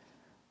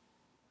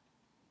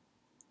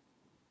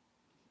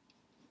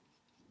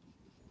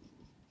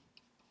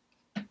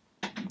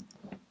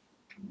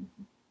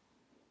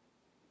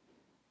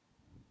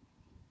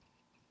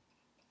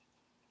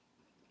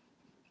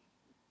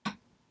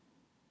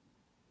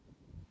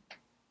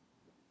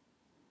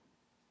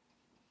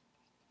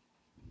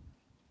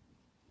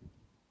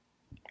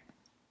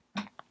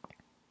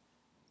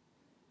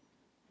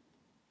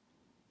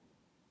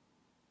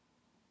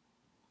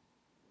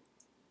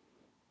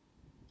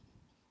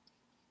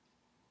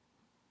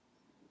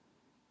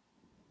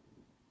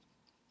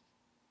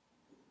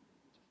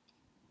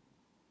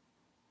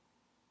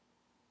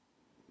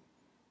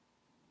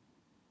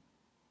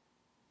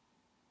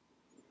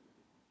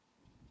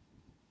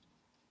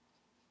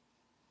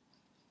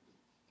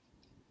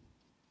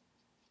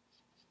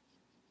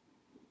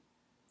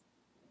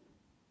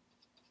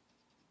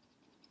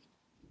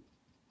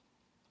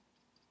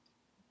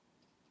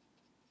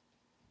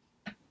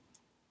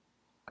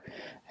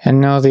 And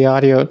no, the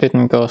audio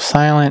didn't go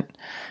silent.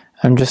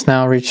 I'm just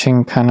now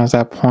reaching kind of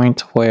that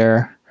point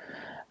where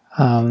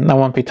I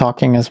won't be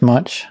talking as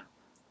much.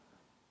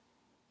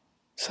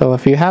 So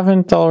if you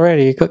haven't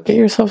already, go get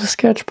yourself a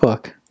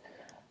sketchbook.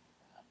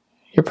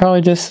 You're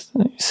probably just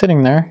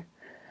sitting there.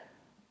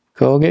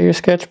 Go get your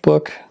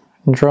sketchbook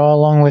and draw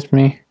along with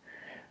me.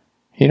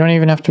 You don't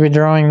even have to be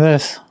drawing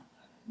this.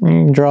 You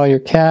can draw your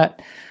cat,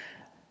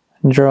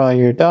 draw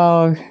your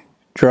dog,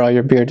 draw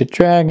your bearded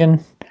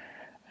dragon,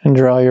 and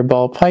draw your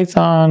ball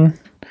python.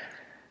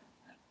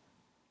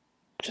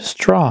 Just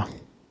draw.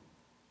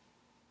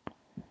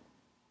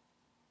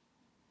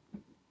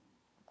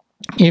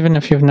 Even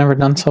if you've never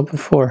done so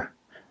before.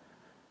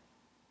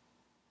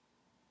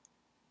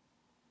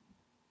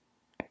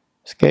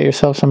 Just get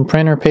yourself some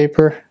printer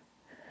paper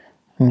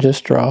and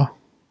just draw.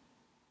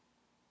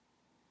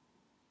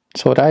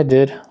 That's what I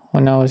did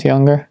when I was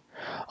younger.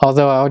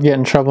 Although I would get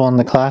in trouble in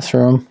the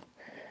classroom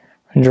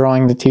for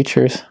drawing the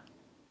teachers.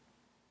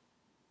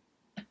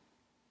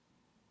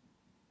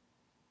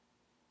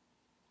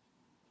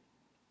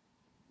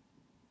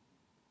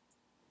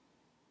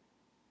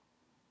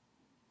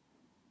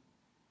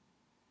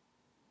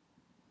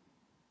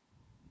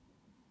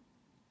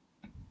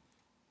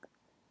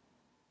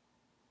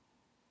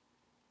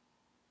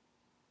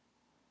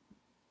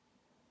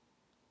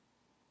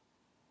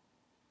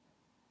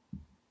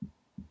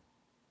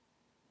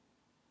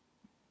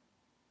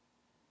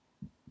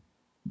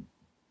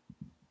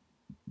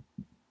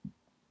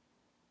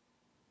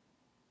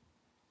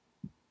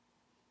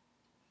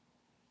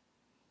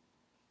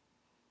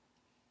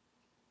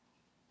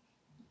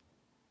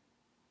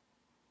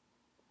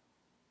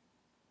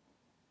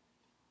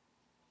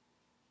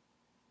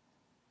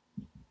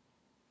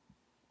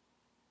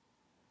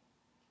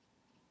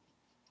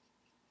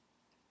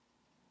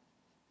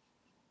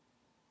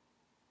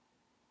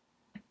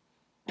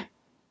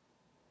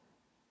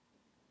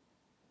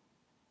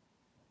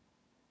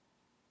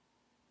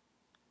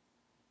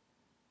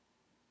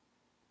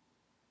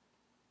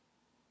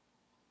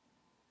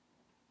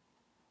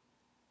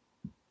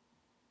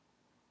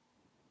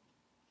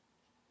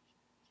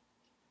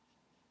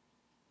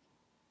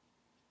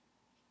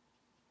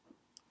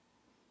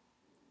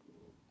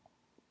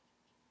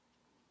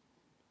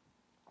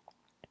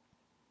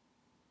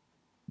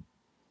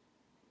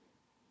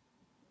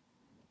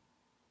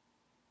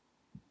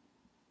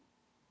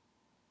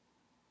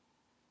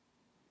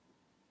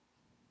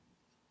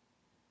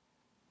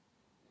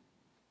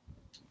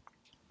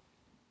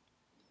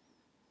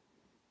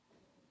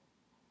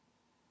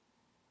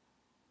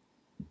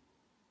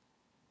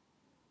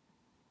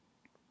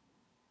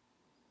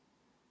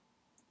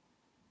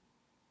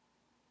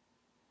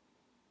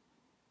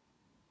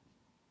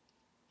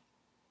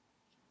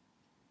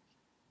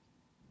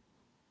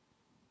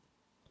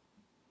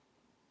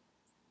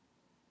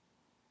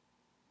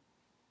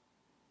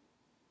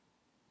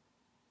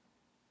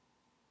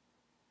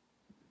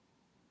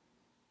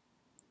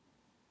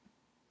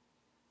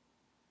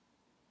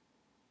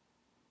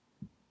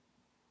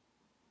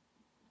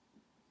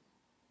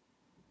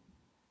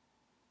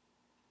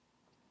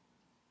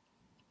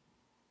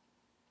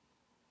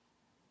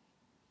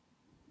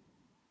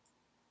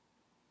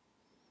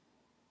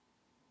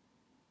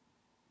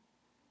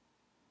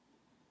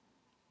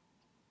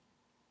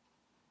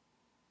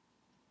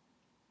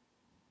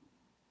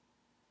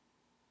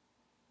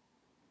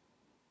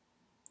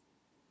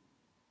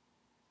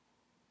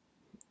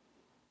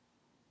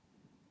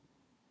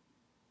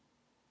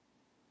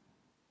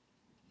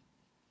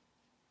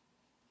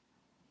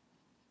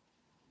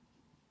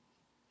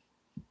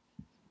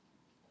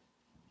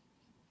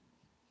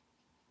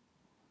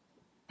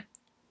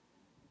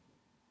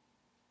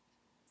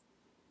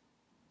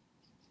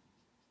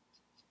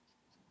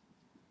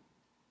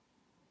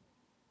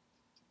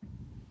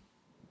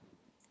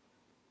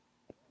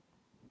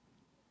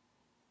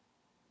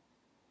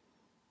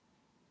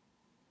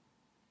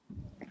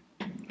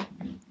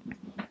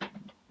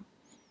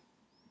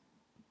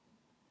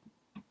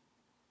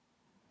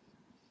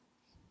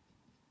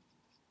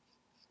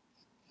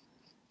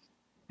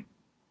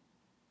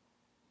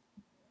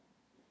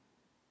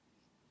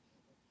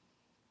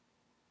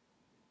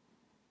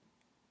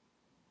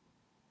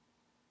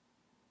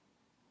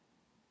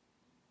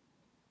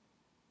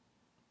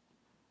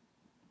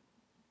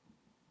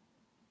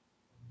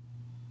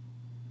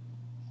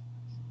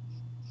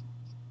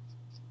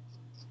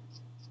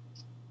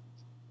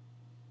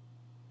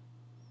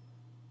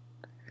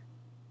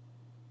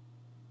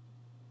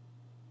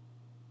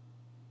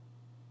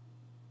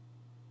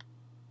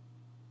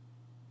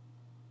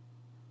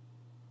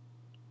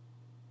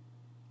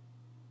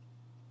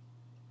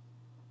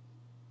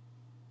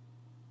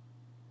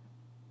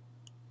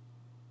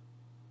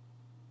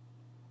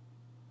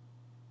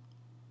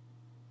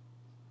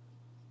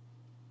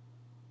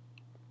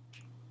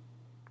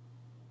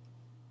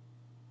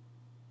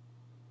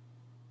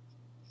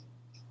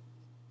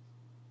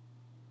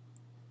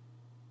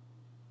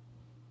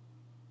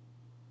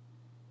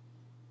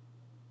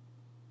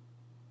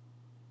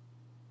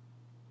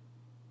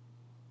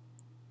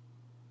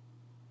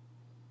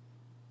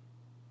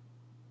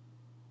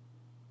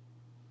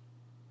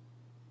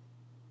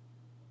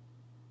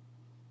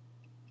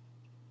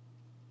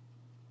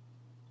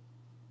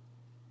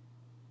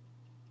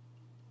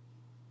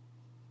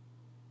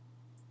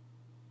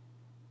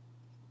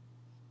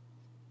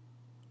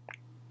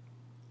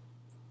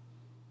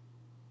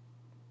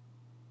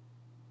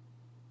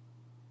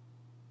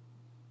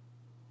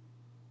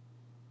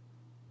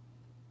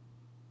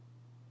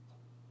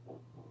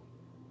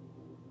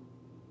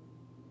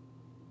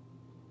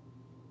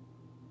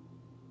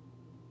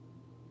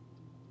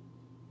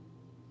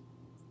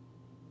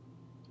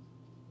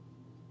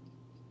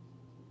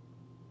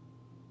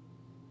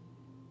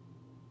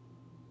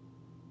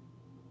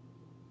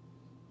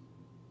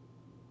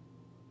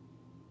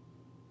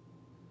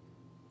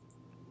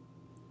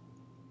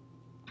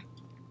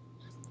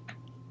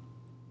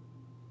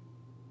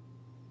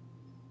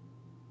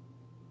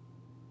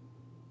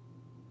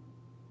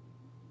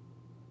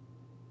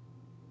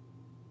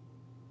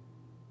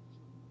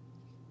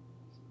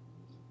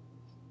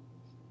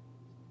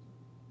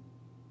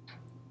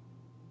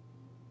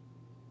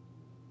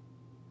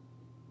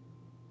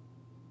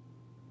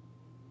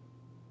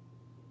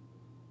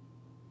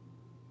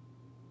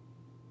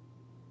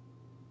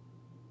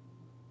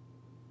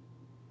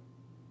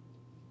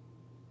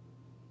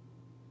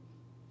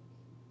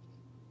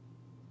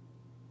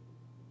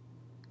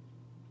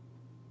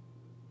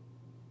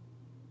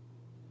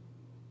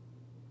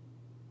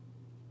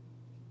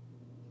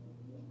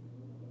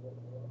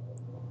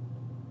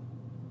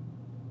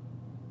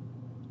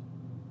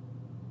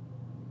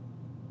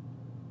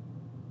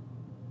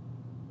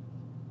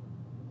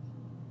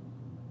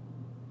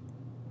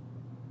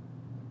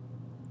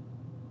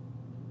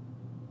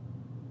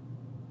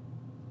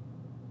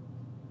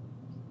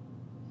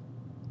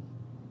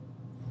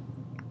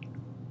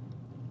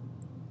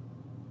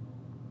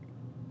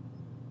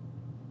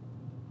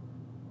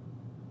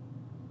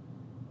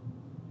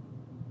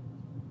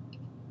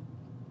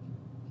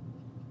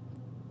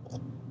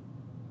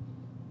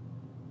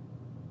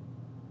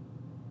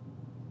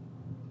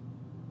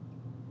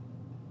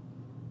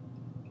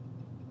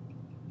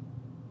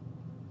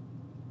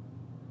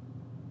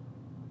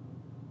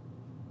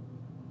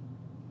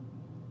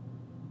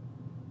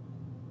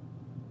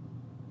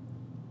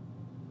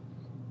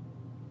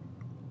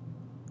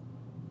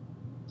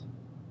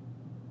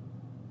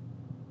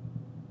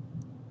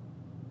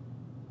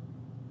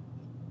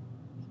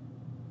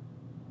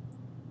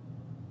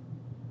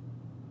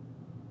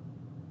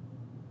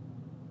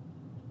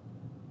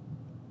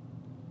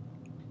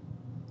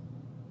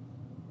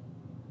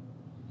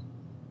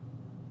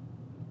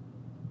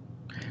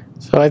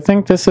 So I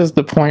think this is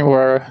the point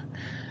where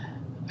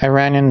I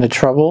ran into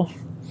trouble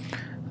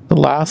the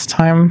last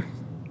time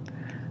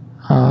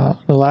I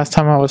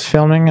was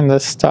filming in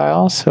this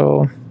style.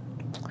 So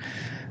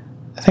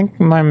I think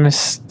my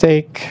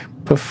mistake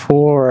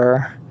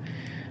before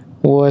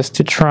was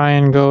to try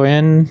and go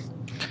in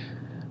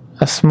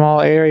a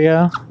small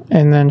area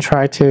and then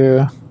try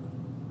to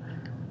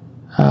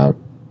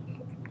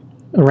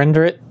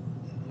render it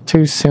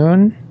too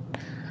soon.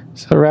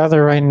 So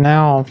rather, right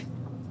now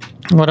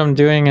what I'm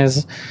doing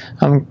is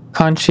I'm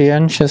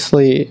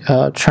conscientiously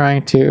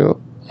trying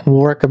to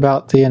work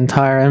about the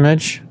entire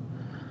image,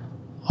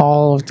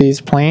 all of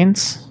these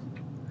planes,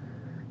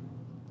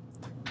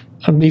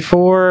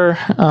 before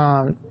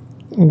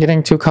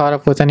getting too caught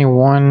up with any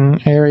one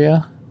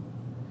area,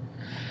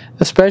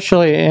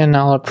 especially in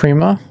alla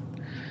prima.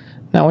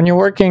 Now when you're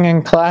working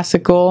in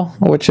classical,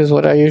 which is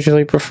what I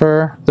usually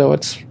prefer, though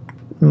it's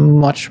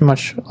much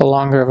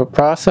longer of a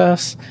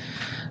process,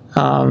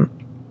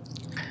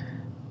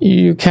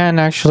 you can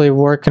actually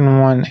work in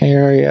one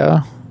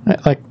area,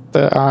 like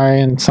the eye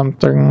and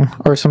something,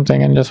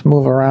 and just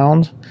move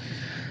around.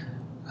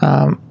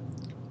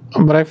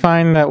 But I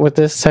find that with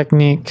this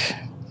technique,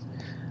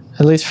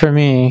 at least for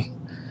me,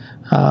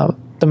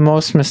 the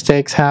most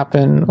mistakes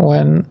happen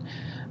when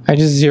I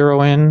just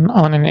zero in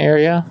on an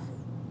area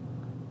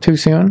too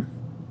soon.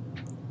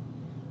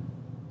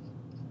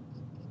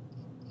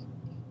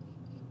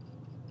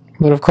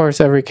 But of course,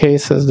 every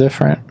case is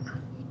different.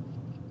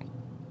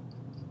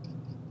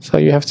 So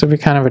you have to be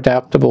kind of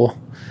adaptable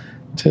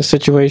to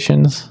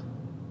situations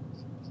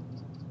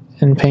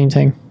in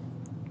painting.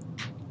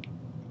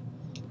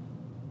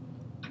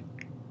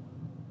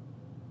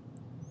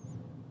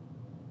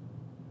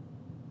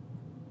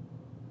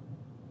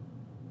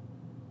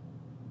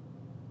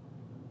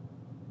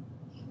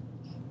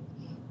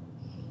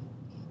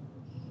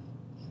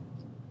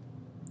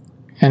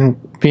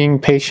 And being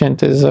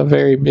patient is a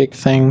very big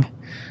thing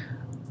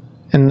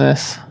in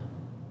this.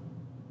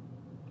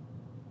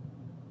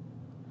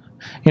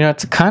 You know,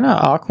 it's kind of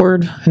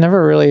awkward. I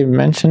never really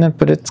mentioned it,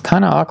 but it's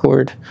kind of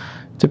awkward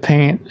to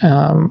paint.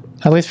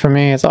 At least for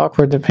me, it's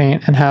awkward to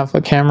paint and have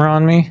a camera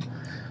on me,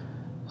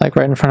 like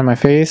right in front of my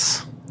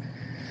face.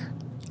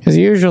 Because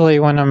usually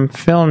when I'm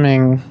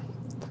filming,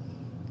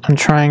 I'm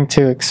trying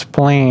to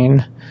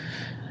explain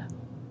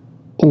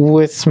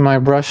with my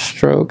brush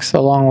strokes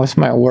along with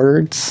my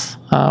words,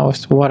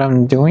 with what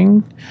I'm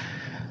doing.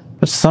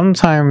 But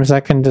sometimes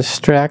that can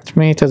distract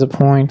me to the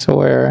point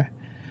where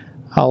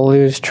I'll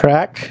lose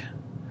track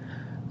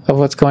of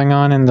what's going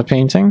on in the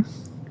painting.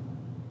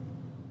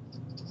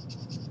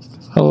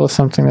 A little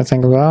something to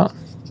think about.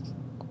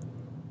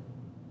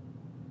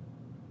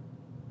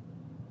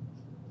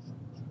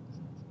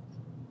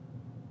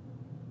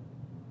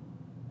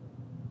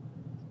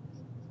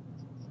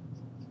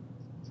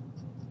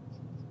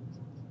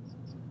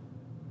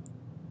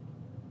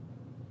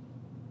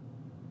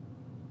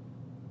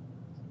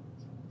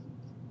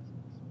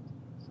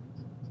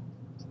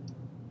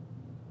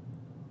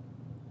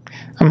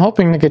 I'm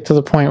hoping to get to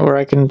the point where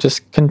I can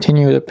just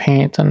continue to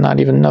paint and not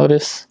even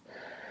notice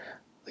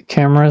the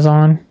camera's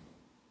on.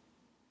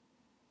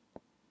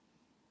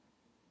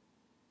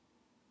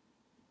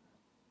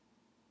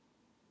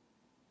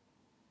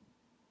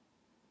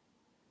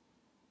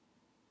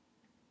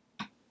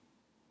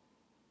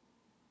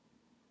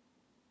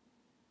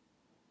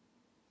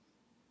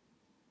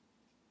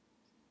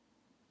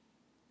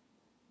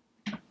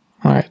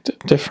 Alright,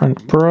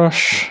 different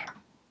brush.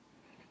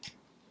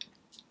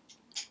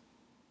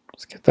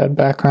 Let's get that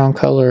background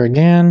color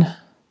again.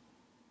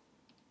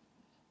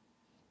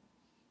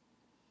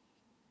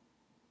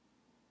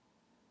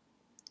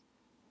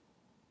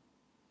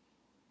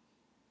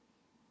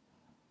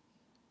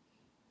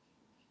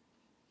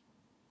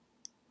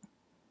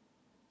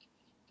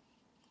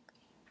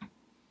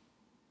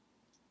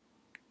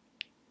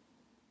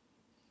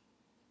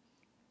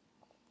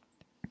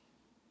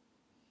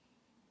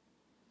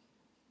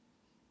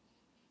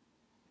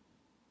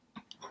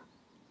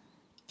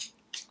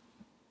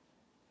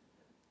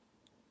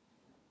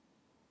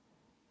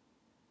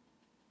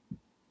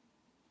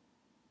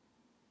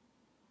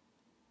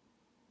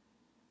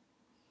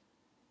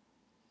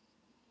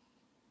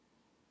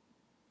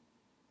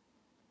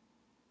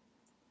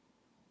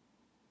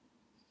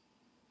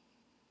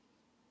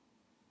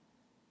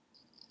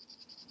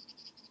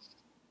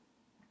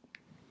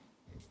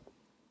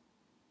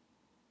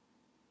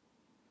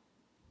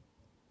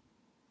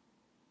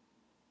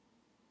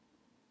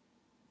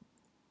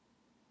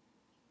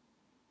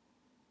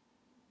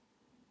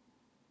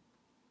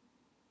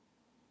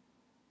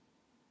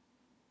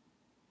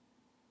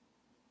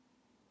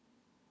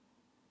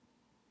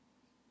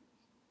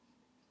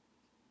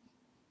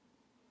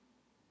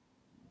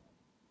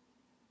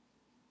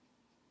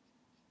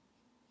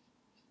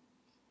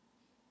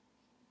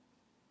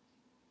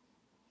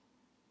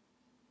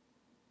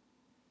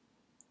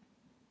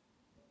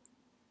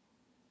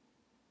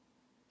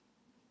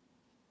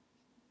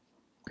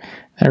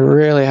 I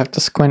really have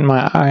to squint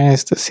my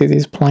eyes to see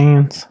these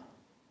planes.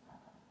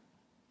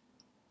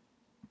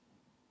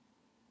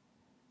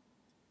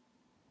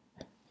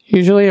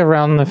 usually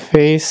around the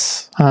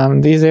face,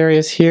 these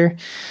areas here.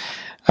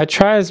 I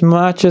try as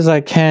much as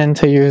I can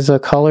to use a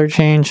color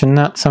change and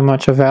not so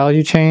much a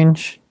value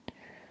change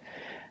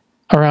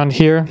around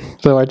here,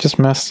 though I just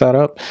messed that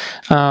up.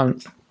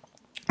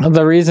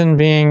 The reason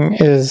being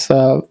is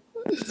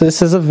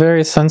this is a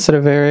very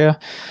sensitive area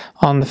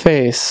on the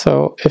face,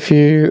 so if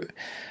you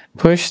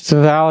push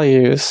the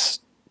values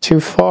too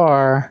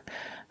far,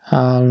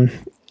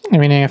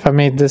 meaning if I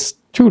made this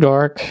too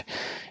dark,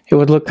 it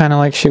would look kind of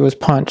like she was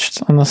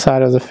punched on the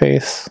side of the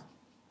face.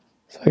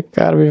 So I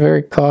gotta be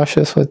very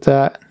cautious with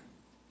that.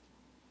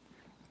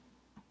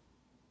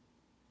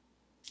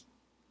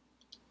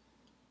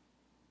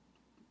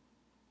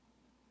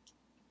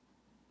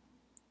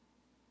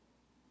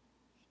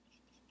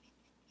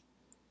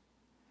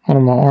 A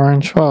little more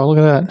orange. Wow, look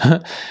at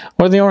that.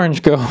 Where'd the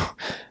orange go?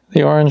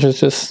 The orange is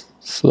just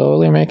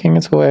slowly making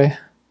its way.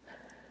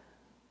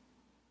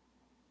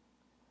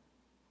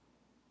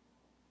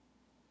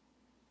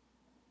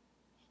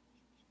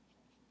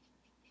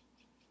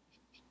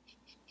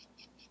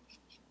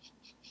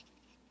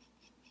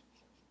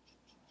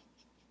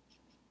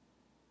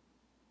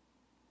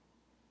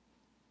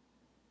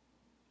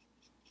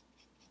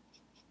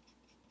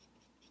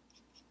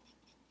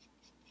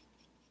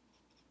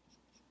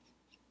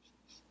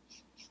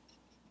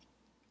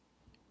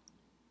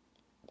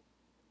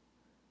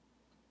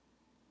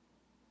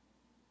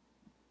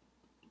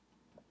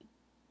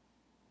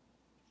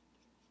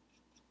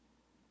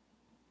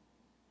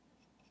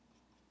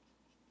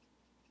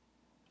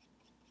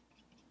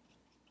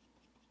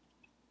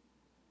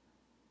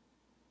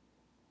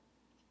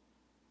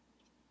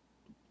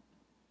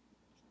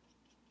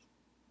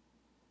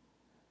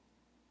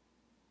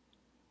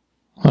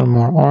 A little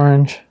more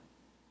orange.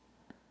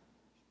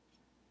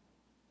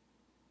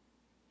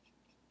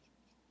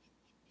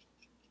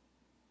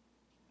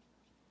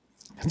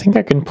 I think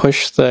I can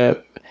push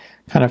the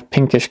kind of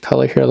pinkish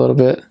color here a little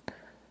bit.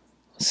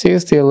 Let's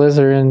use the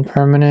alizarin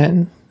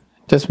permanent.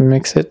 Just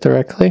mix it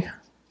directly.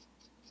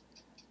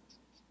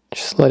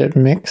 Just let it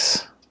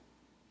mix.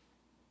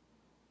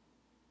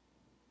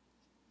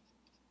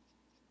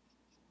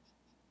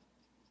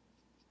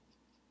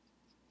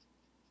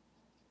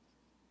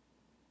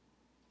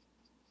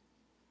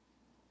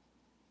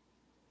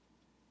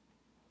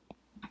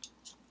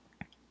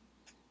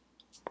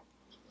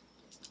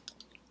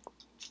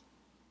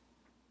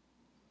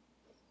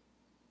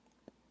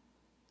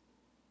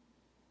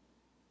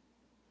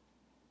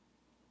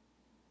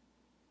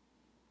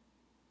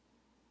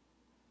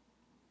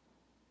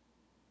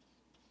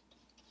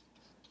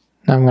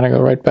 Now I'm going to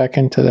go right back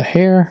into the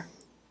hair.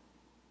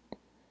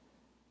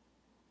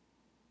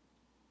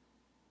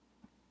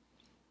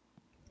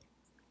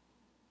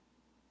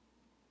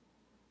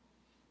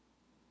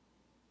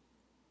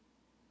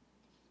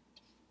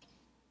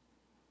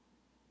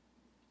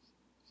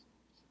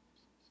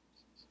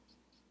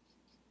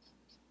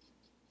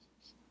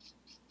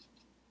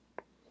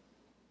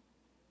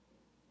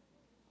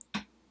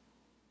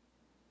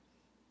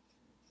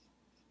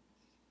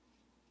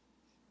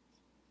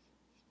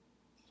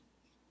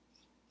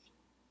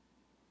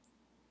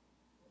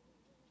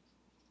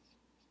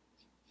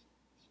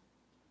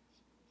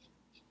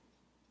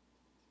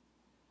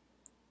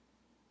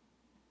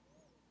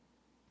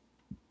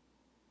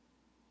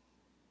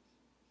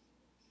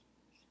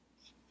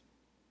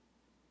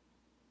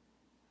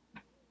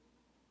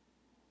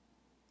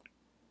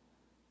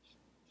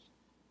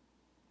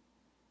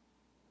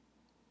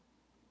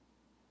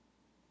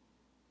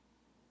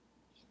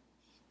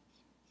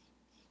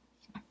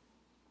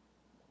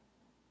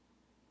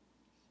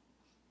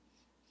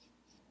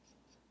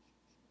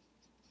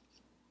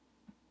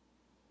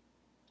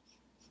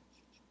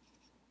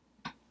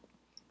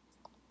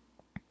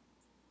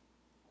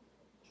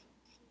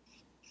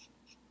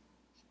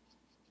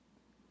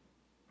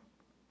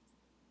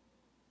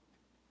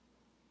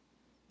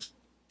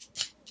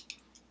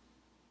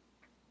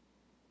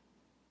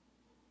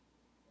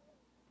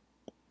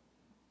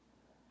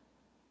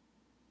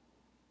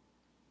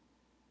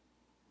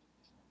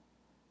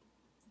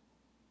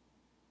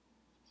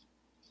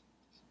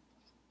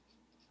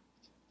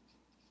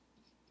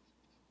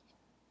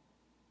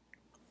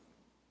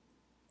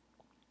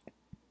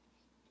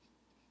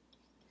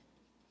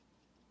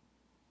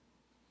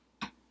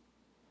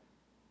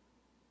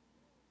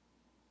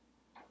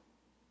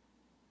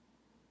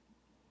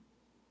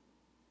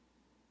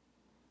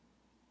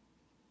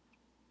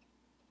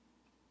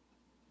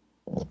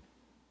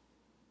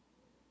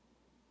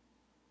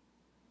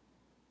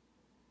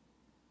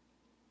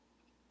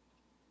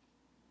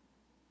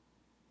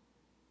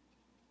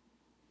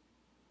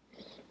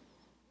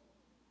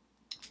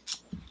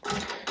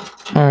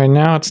 Alright,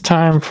 now it's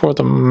time for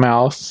the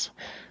mouth.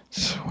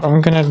 So what I'm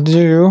gonna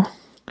do,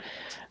 I'm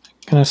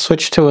gonna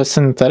switch to a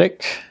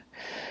synthetic.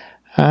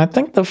 I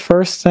think the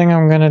first thing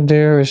I'm gonna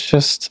do is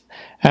just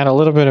add a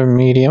little bit of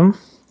medium.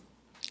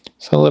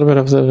 So a little bit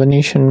of the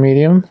Venetian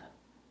medium.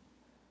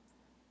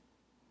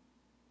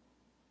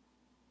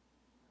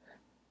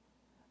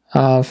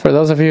 For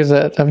those of you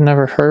that have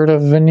never heard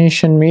of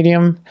Venetian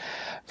medium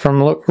from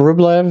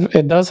Rublev,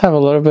 it does have a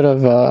little bit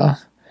of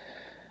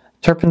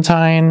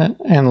turpentine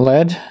and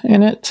lead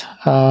in it,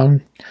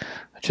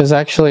 which is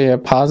actually a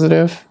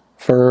positive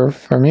for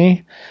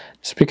me,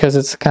 just because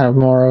it's kind of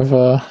more of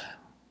a,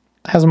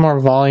 has more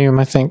volume,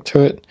 I think,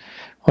 to it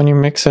when you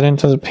mix it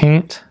into the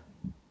paint.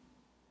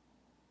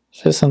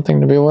 It's just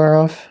something to be aware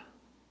of.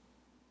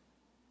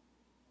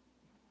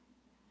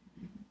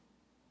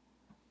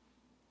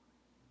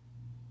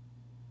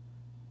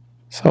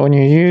 So when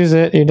you use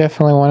it, you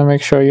definitely want to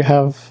make sure you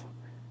have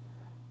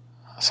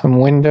some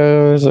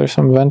windows or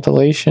some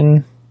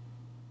ventilation.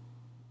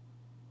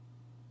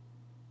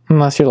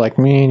 Unless you're like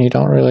me and you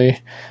don't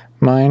really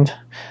mind.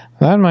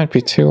 That might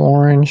be too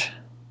orange.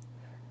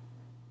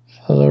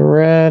 So the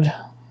red,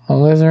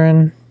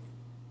 alizarin.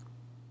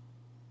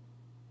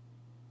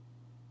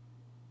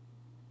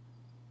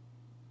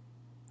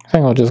 I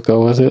think I'll just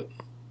go with it.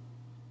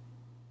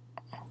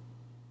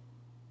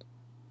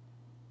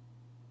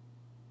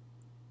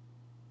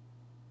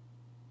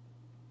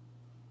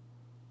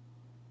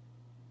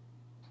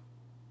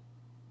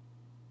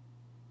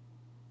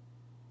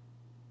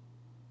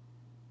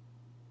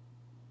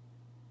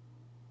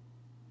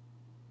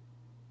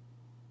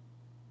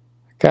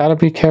 Gotta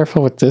be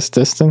careful with this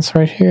distance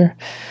right here.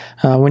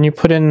 When you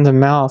put it in the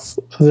mouth,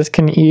 this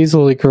can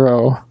easily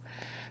grow.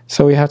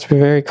 So we have to be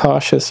very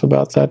cautious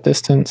about that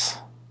distance.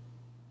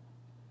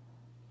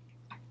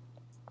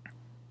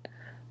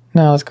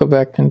 Now let's go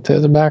back into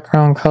the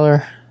background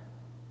color.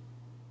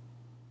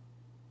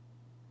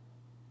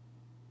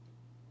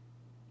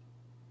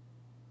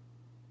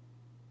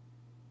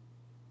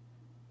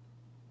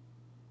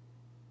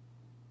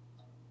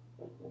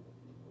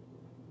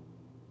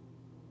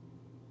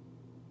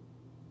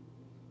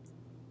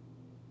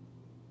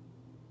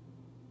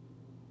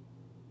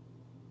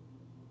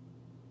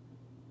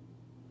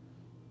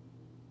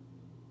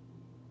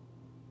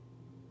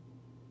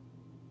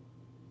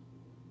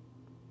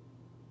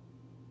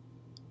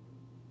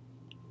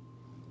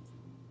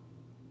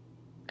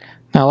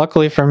 Now,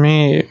 luckily for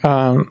me,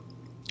 I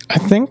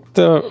think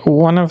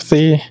one of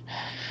the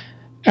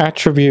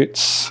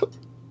attributes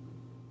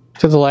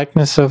to the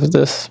likeness of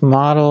this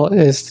model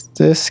is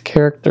this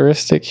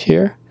characteristic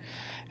here.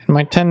 And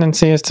my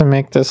tendency is to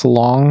make this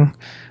long,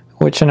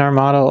 which in our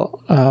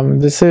model,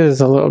 this is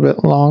a little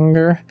bit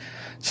longer.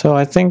 So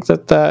I think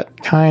that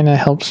kind of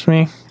helps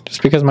me,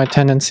 just because my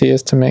tendency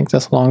is to make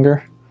this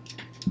longer.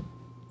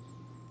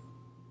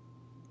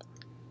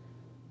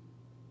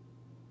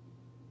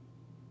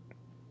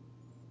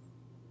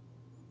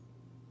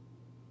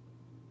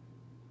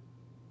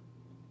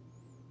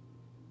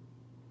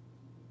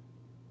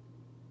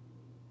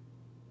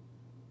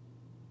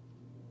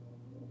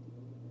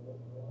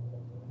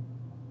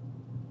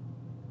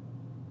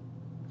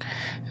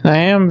 And I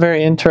am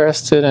very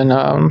interested in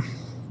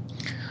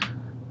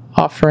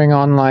offering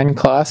online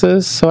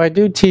classes. So I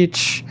do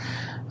teach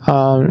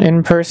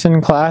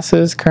in-person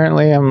classes.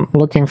 Currently I'm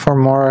looking for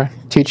more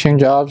teaching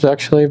jobs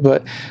actually,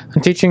 but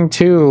I'm teaching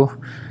 2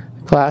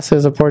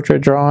 classes, a portrait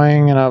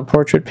drawing and a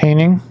portrait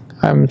painting.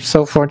 I'm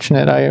so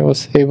fortunate I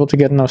was able to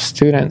get enough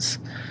students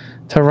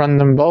to run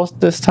them both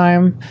this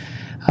time.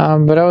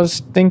 But I was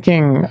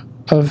thinking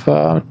of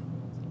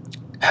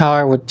how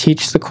I would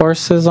teach the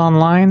courses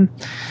online.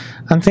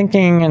 I'm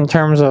thinking in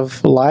terms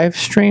of live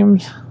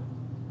streams.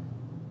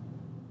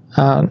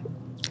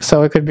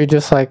 So it could be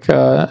just like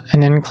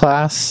an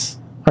in-class,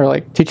 or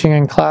like teaching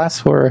in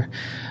class, where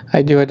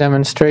I do a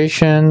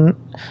demonstration,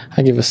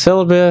 I give a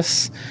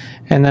syllabus,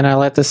 and then I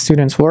let the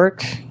students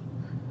work.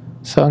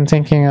 So I'm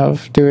thinking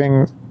of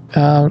doing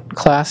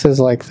classes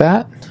like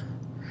that.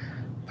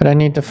 But I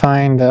need to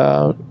find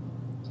a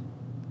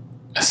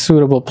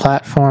suitable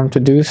platform to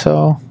do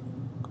so.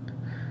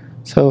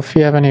 So if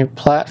you have any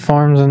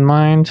platforms in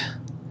mind,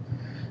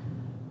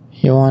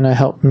 you want to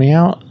help me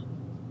out,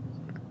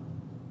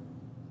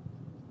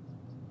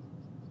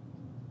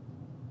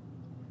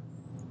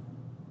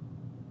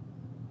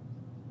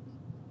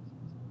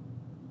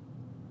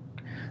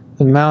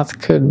 the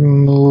mouth could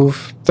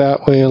move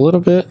that way a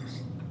little bit.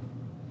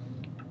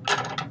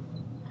 I'm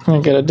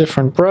going to get a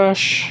different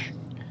brush,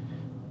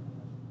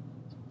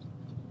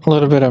 a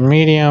little bit of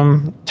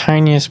medium,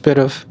 tiniest bit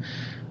of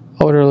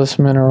odorless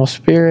mineral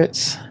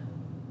spirits.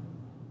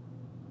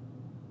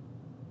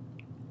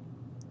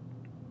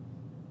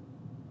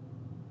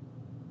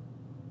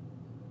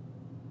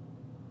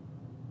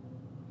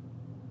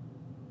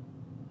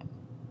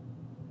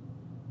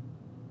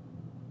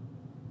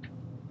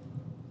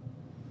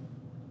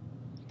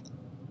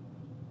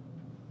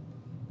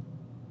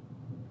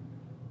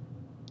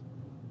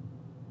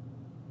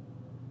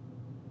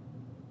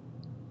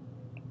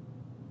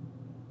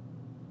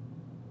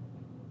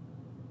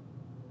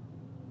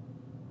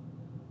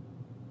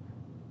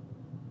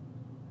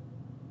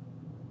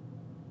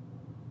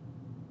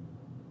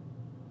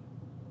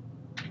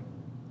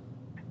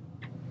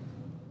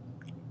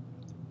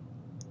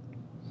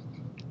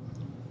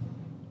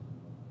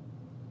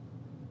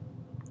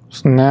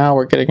 So now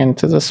we're getting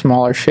into the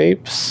smaller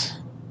shapes.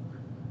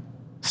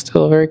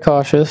 Still very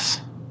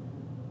cautious.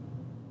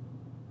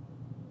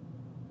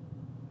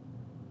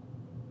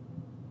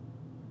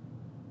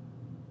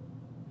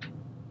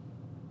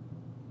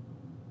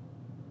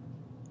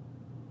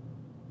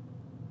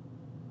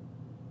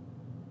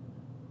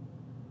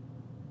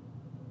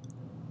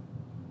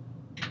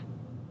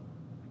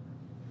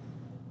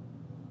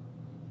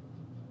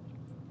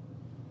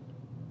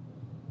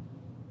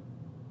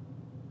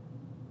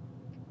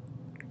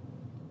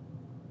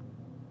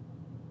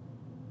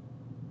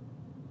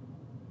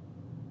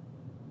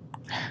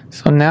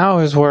 So now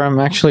is where I'm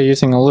actually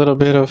using a little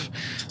bit of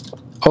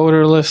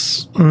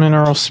odorless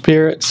mineral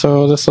spirit.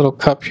 So this little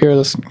cup here,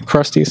 this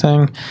crusty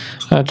thing,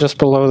 just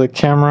below the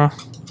camera.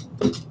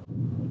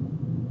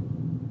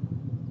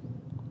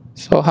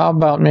 So how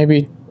about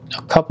maybe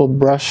a couple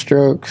brush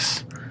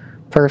strokes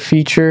per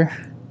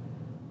feature,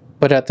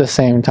 but at the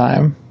same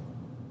time.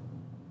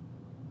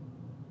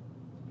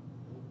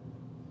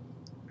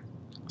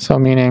 So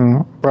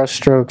meaning brush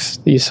strokes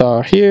you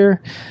saw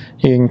here,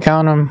 you can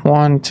count them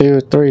 1,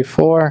 2, 3,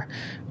 4.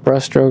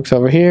 Brush strokes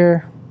over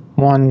here,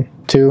 1,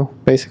 2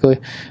 basically.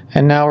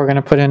 And now we're going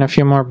to put in a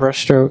few more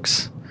brush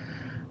strokes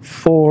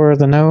for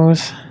the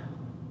nose.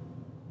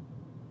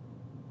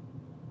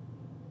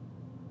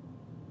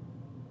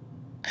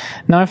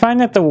 Now I find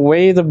that the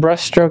way the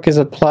brush stroke is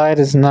applied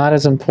is not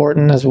as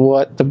important as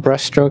what the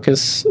brush stroke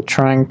is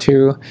trying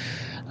to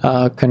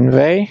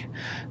convey.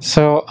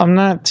 So I'm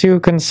not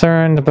too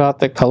concerned about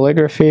the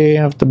calligraphy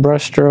of the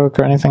brush stroke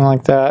or anything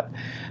like that.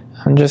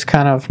 I'm just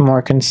kind of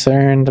more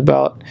concerned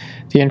about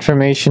the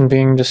information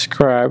being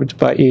described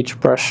by each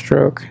brush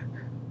stroke.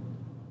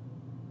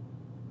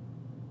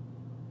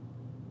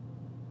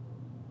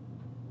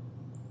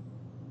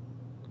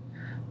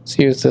 Let's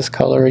use this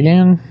color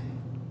again.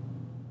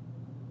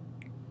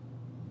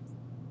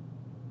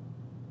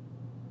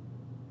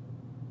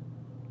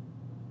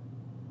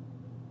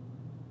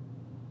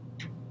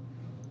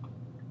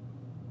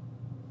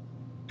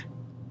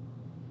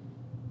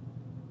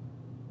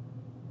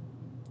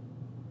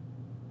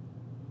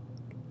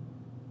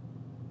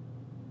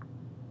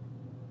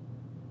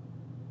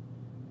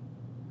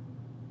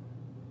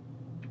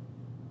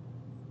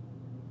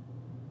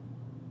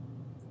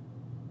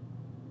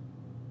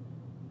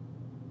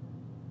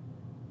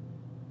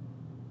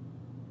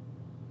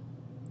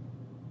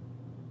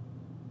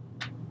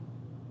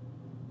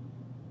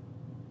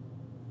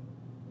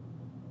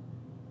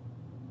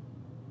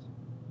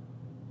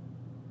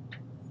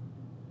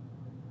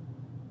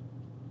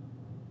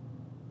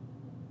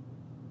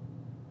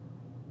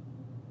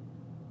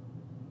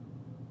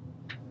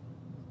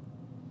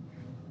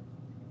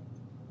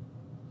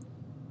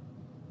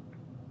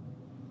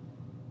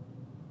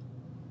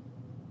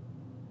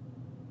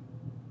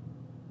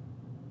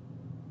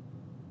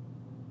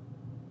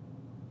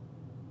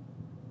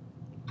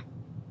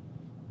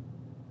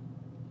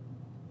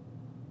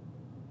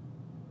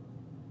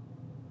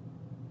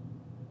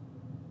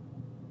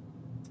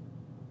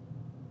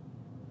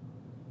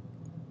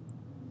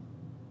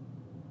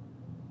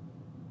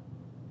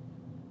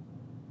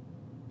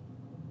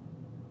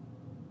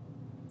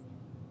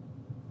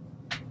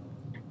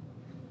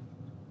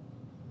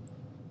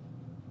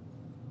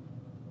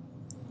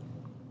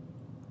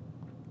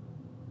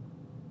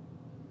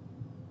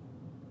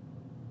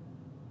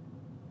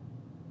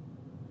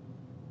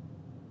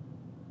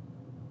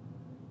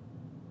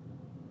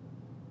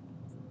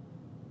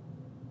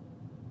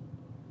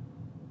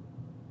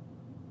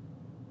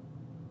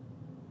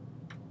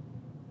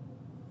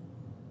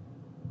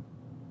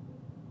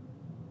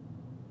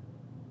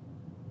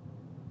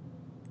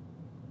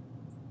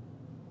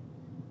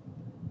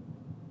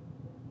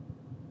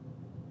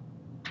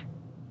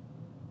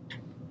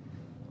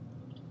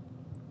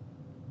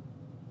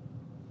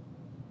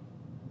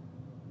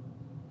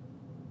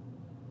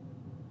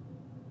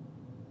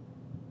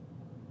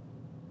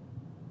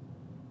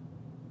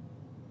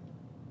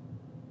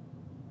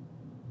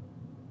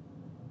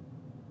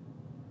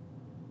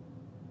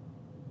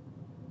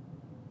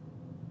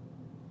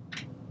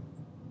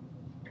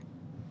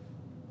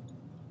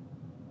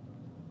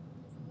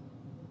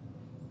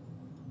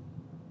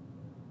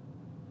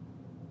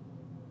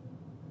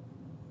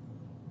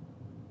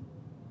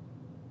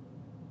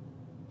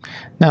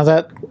 Now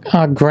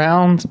that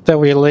ground that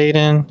we laid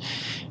in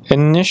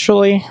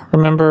initially,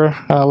 remember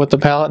with the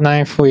palette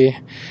knife we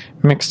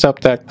mixed up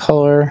that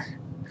color.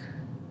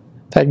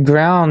 That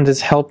ground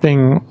is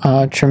helping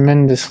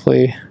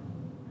tremendously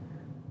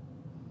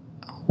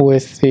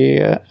with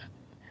the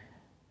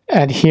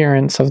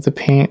adherence of the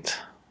paint.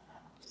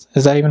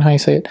 Is that even how you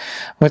say it?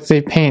 With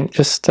the paint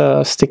just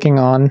sticking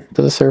on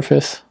to the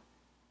surface.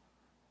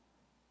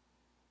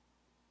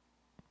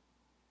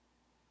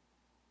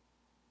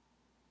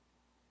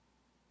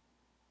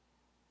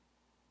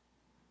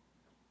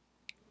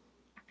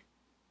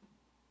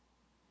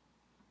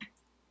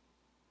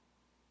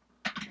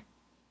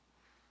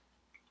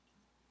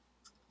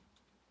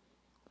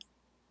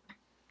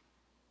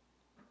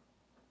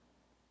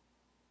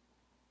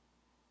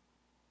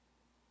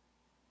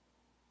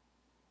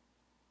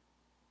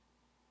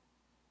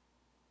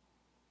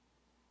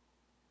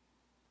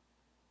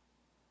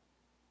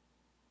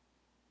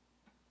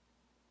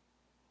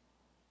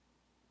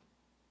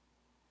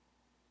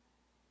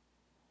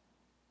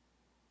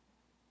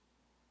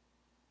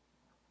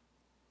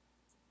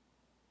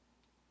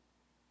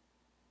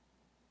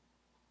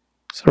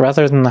 So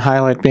rather than the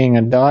highlight being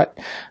a dot,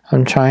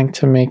 I'm trying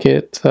to make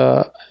it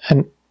a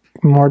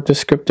more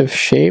descriptive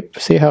shape.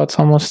 See how it's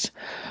almost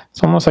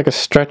like a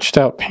stretched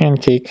out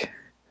pancake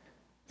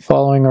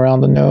following around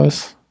the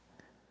nose.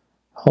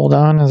 Hold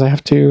on, as I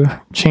have to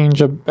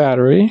change a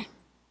battery.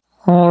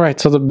 Alright,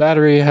 so the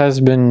battery has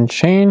been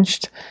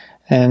changed,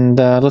 and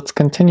let's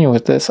continue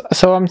with this.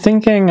 So I'm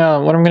thinking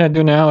what I'm going to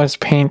do now is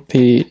paint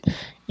the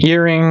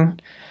earring,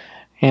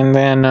 and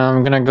then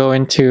I'm going to go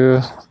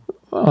into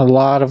a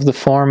lot of the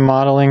form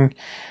modeling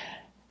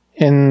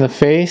in the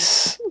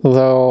face,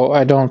 though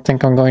I don't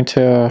think I'm going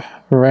to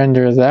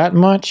render that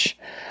much.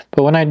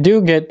 But when I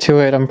do get to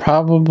it, I'm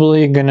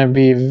probably going to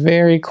be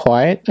very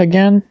quiet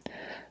again.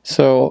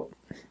 So,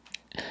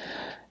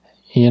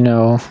 you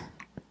know,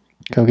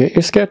 go get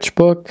your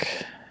sketchbook.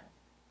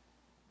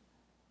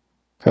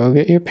 Go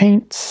get your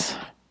paints.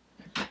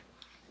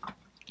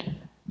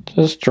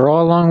 Just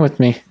draw along with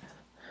me.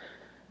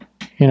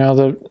 You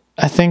know,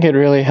 I think it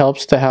really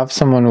helps to have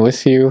someone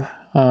with you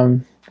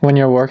when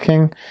you're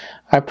working.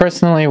 I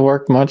personally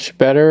work much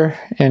better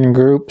in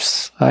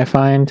groups, I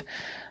find.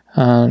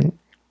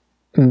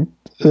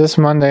 This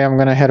Monday I'm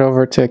going to head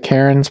over to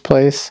Karen's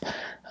place.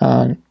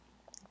 The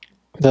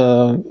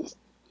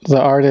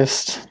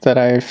artist that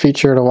I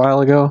featured a while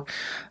ago.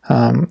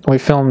 We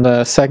filmed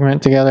a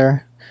segment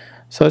together.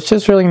 So it's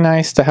just really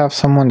nice to have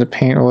someone to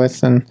paint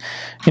with. And,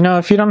 you know,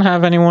 if you don't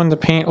have anyone to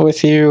paint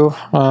with you,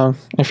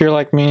 if you're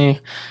like me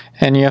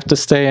and you have to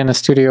stay in a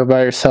studio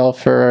by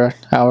yourself for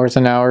hours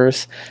and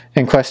hours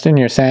and question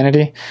your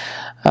sanity,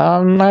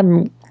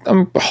 I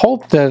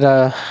hope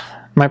that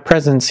my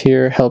presence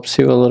here helps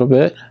you a little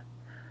bit.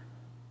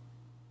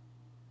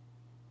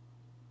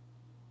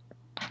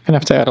 I'm gonna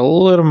have to add a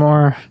little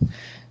more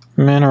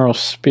mineral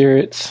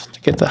spirits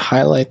to get the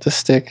highlight to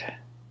stick.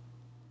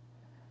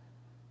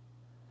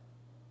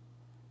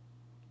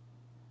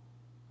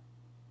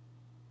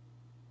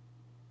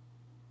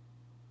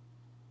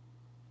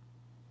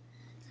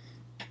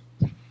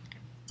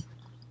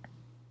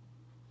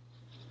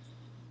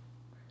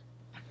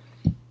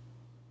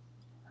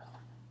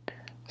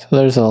 So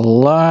there's a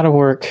lot of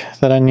work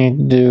that I need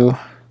to do,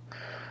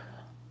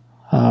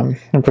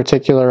 in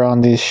particular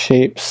on these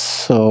shapes.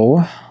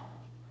 So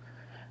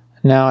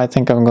now I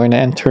think I'm going to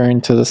enter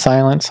into the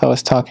silence I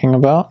was talking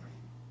about.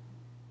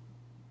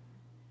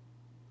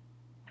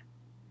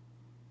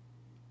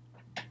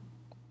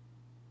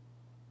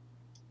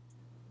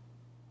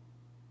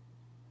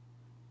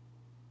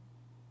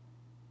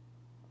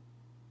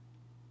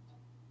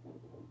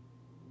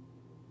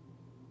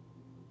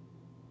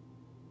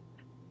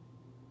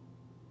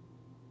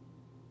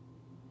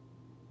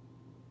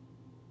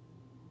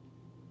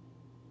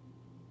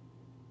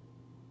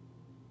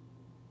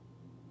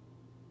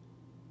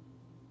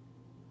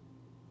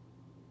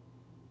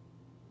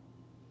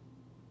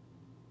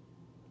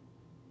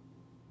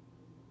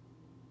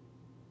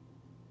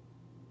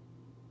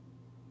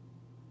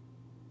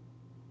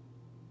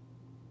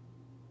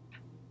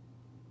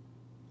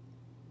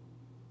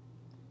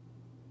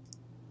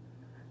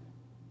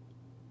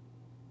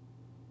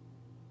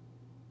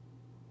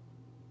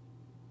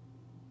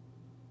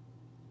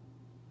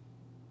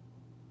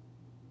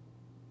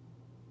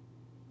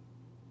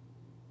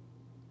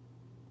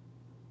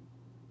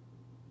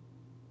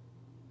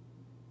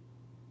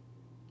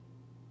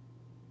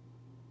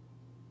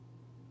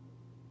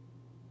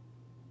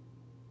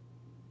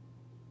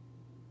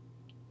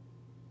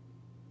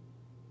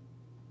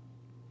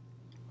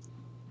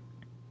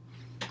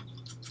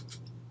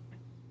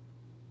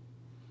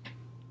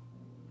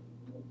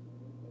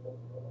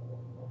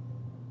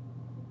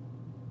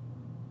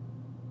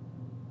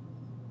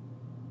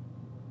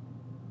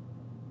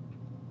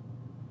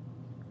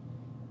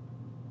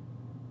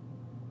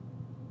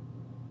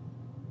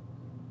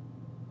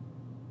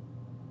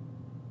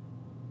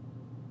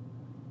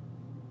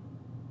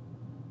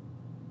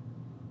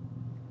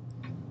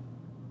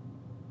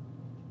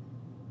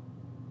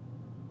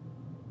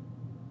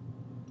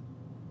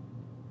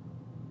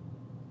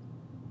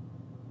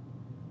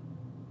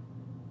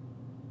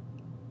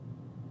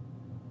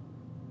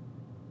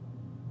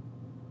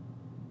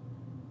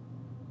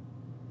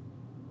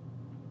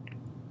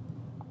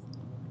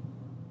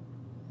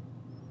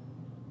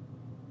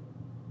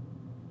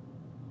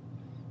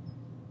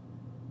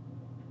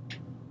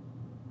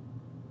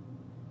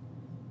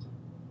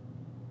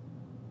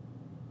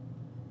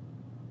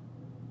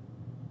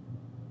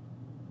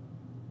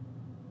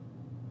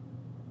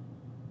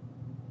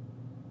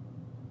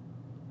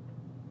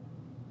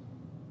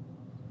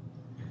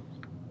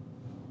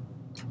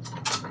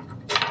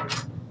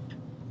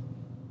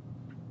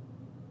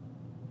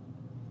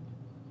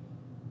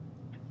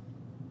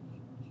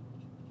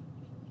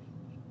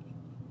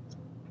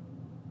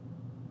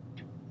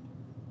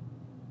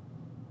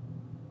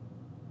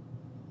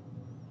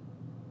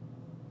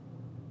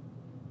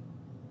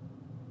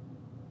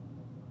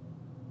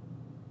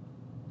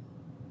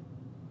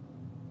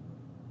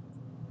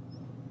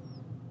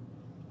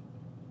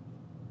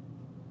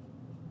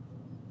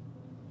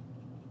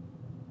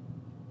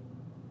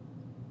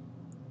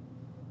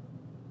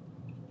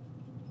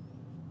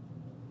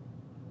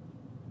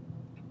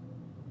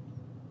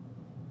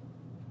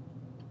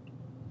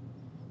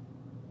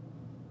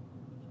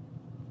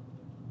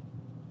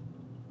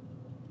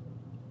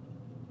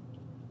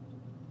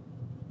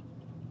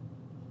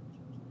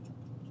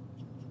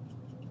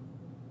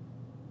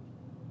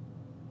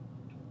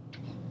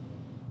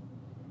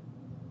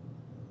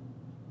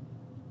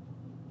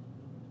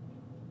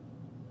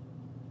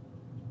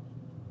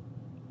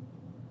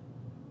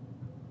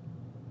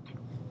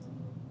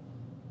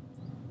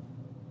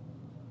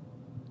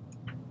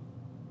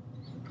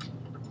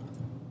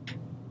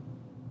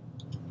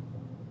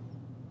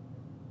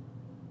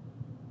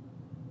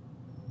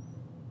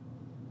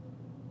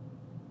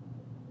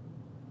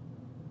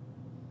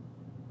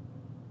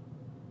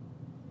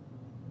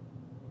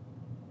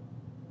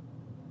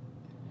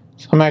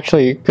 So I'm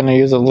actually going to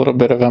use a little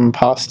bit of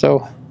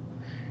impasto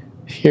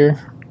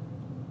here.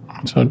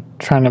 So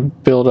trying to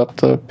build up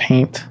the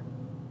paint.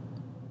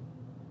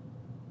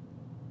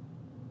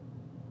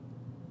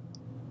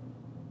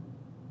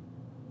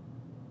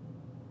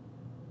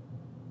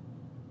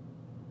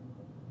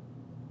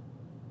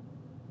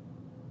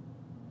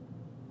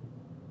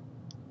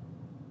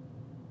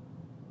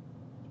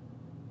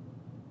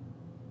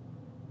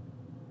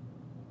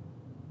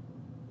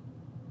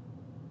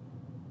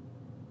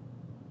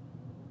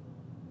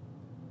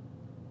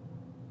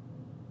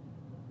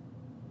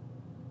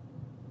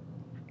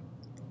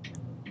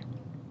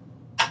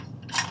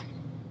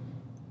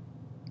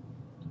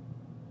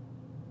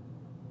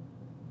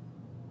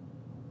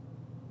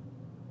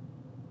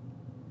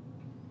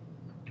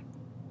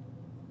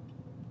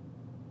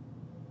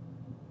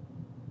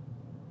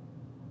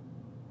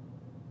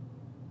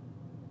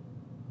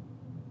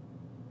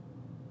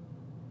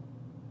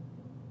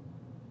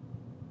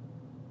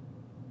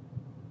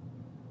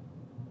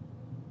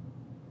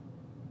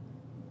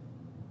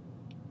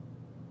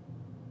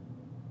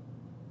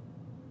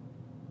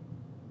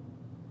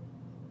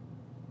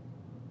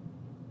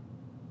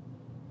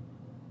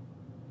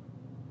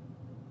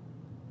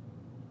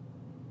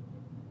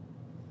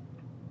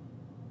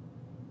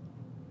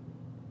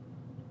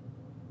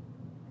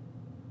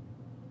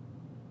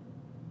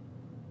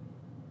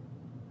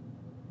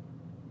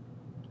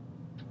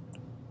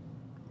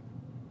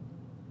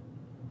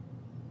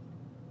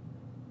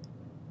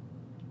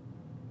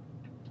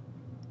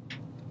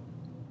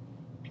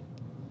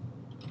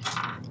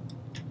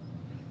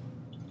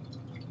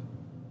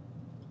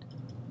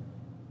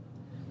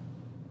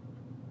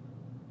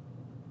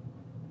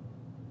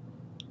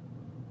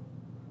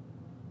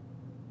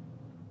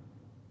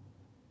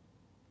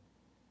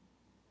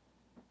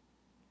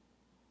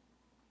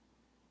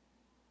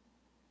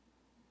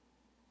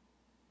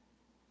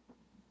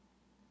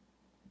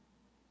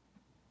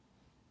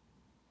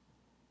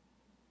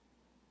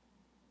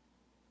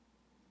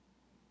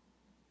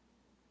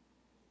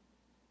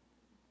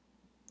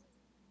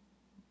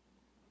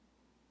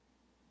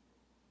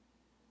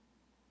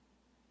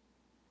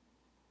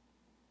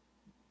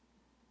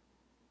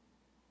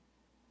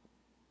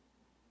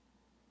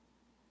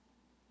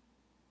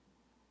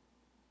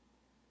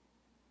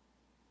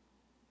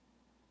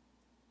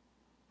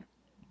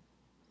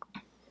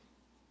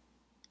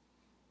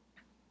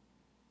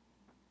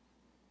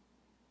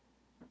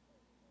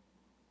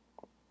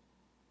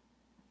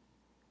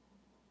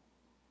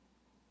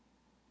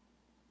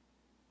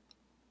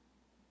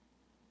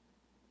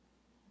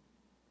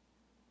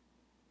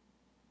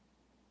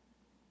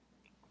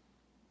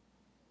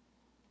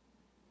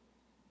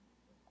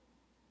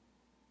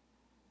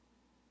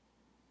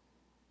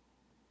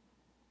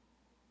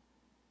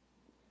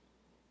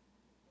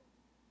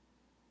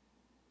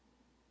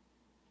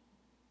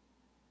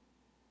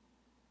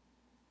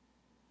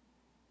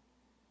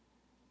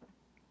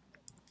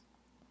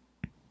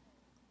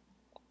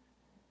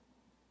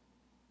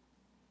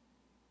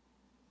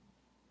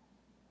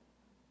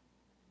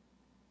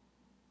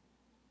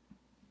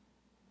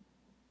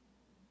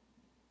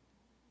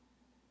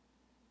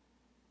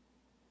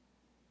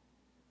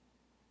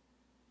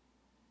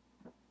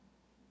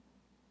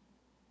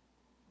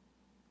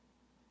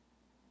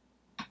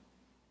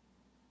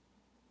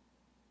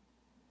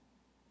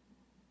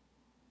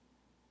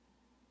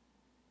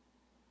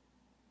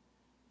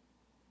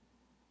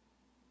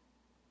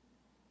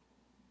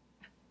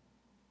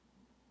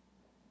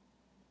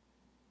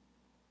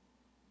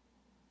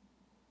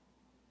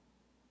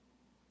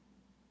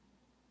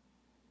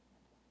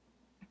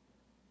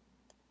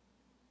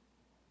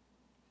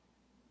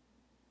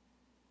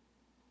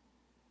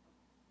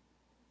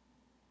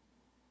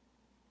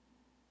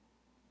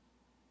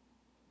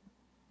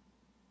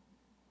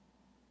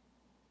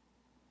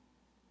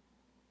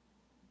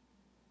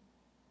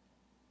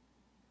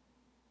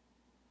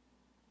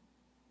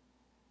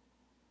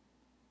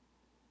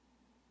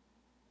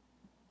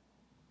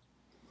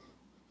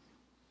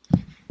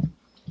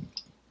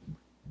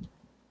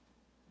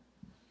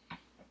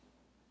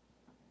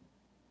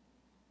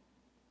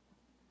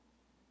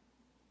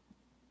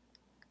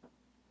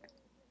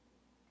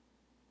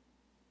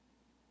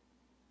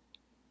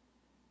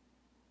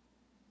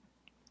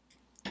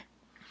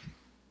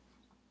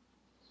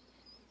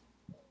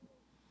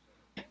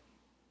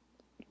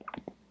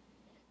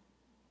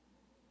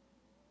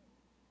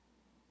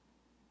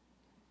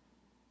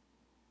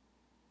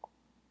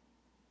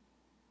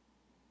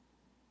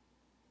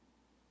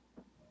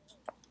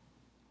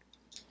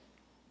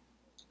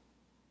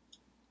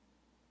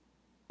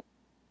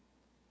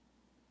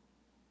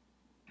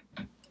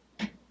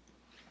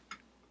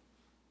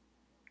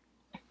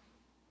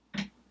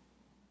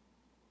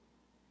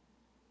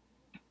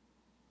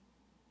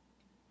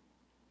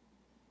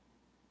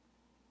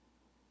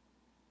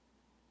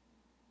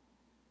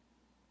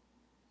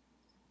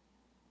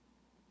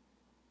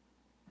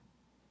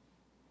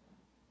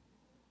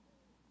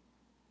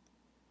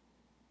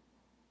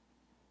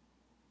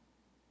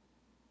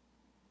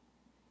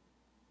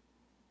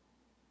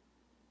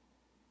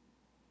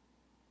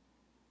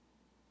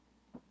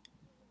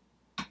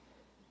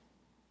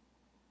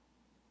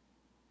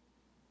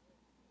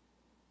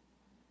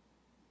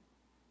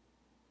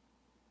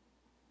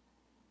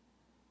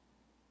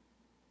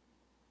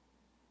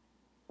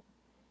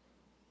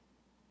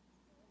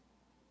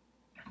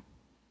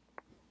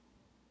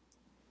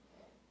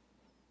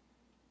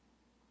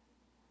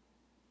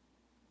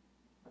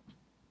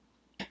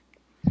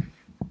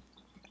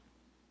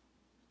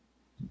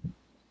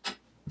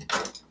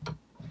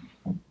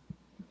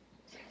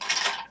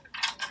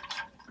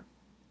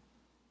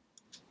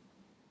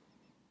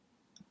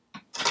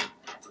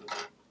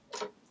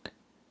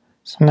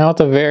 Now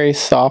with a very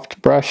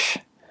soft brush,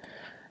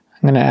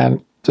 I'm going to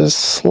add the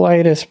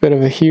slightest bit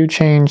of a hue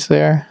change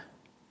there.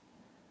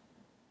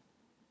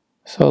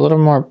 So a little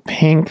more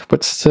pink,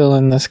 but still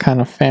in this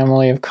kind of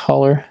family of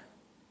color.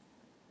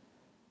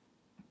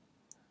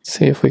 Let's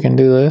see if we can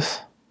do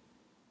this.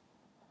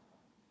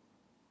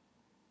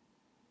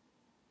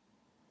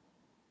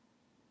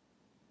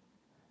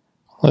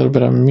 A little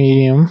bit of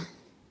medium.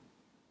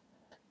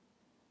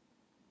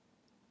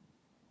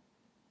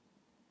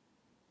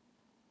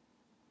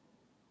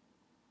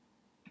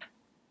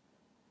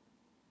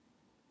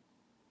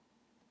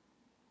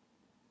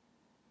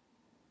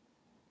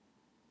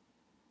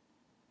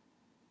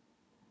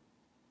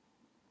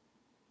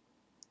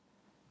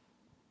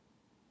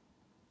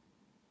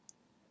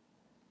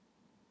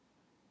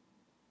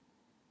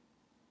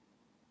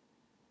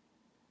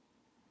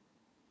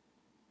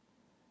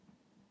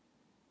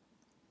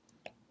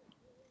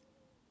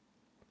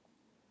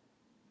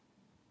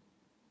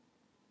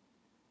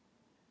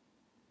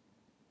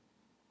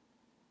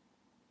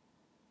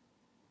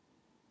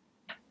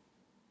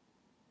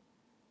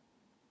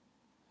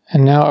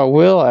 And now I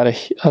will add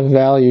a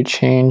value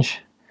change,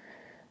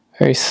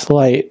 very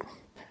slight,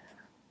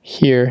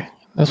 here,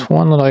 this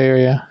one little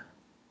area,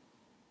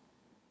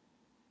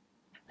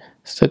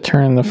 just to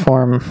turn the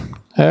form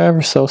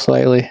ever so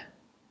slightly.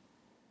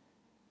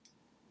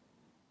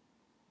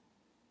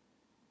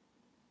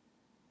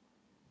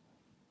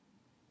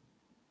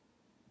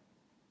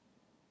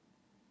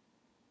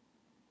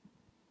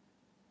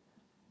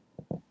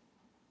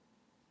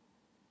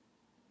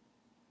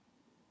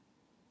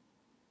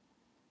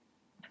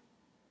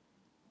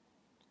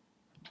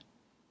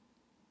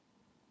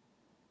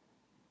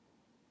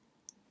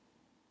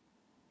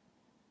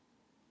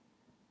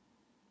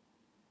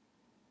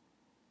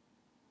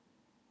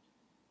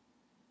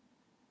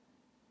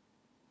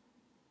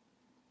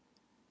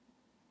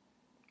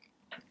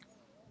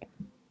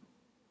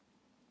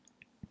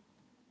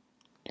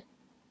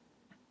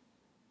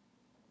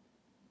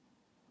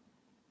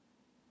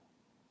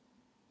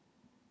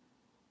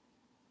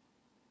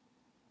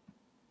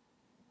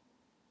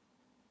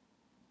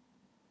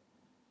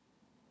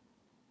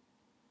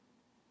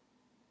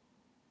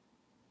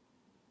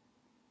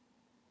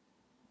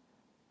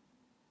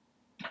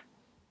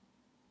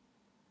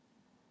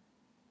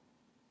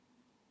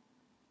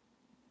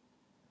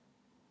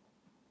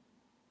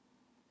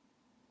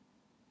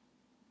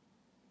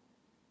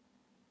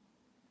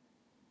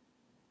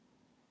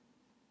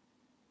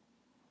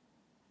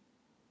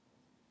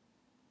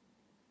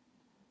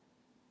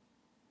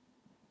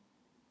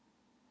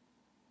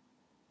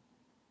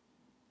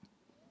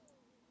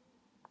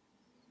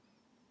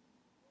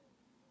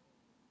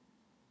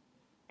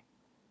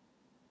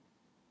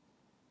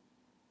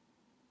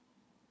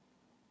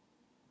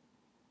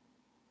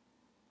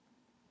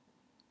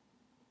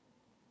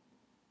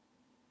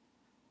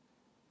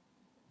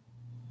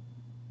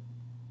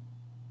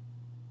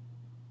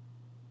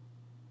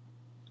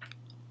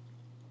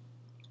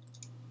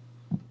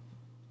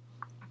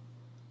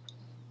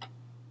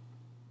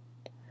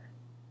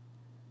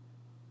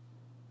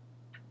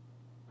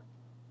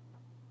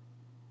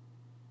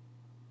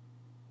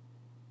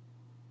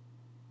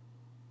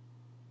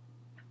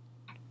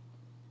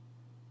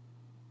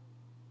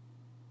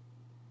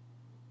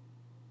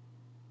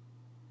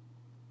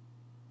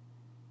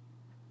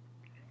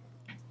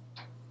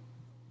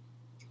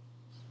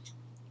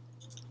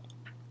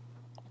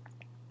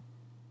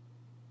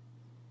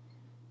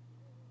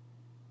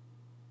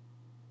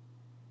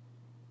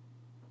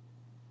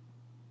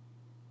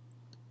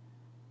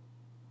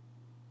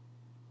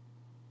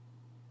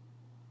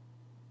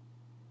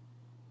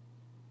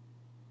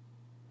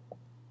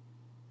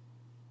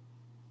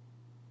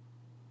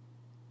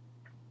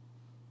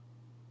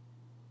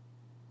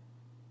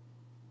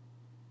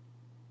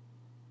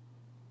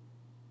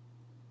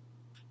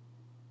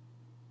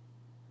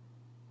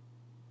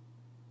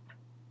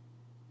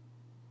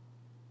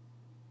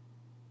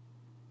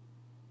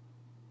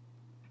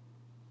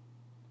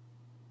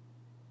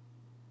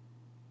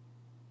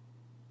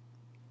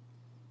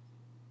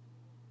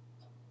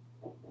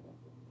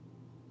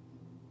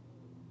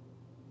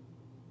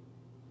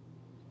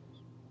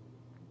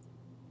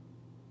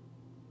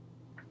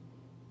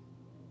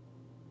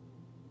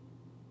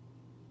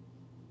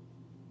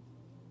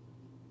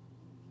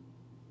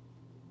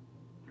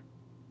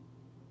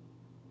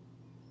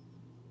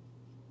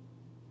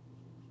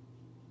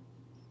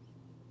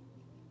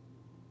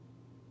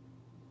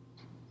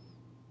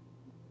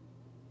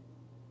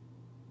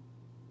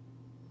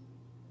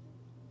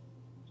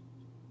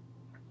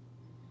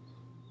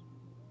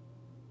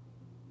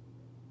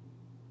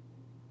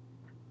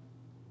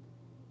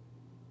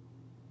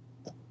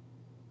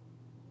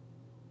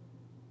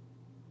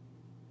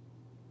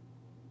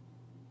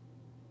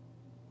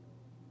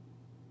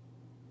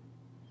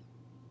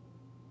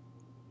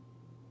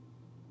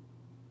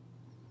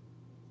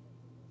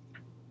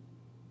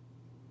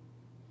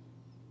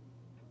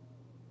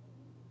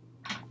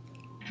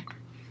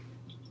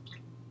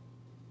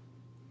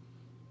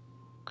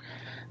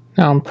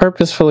 Now I'm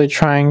purposefully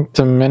trying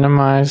to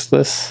minimize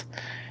this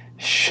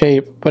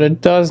shape, but it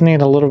does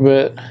need a little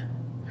bit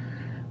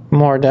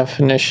more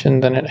definition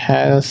than it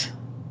has.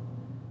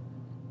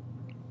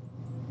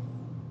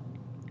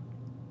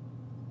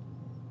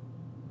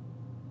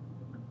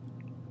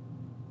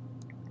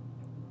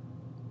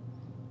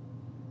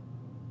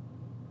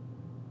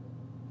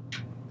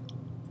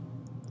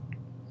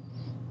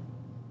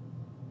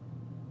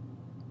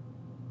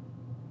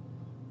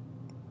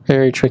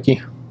 Very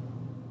tricky.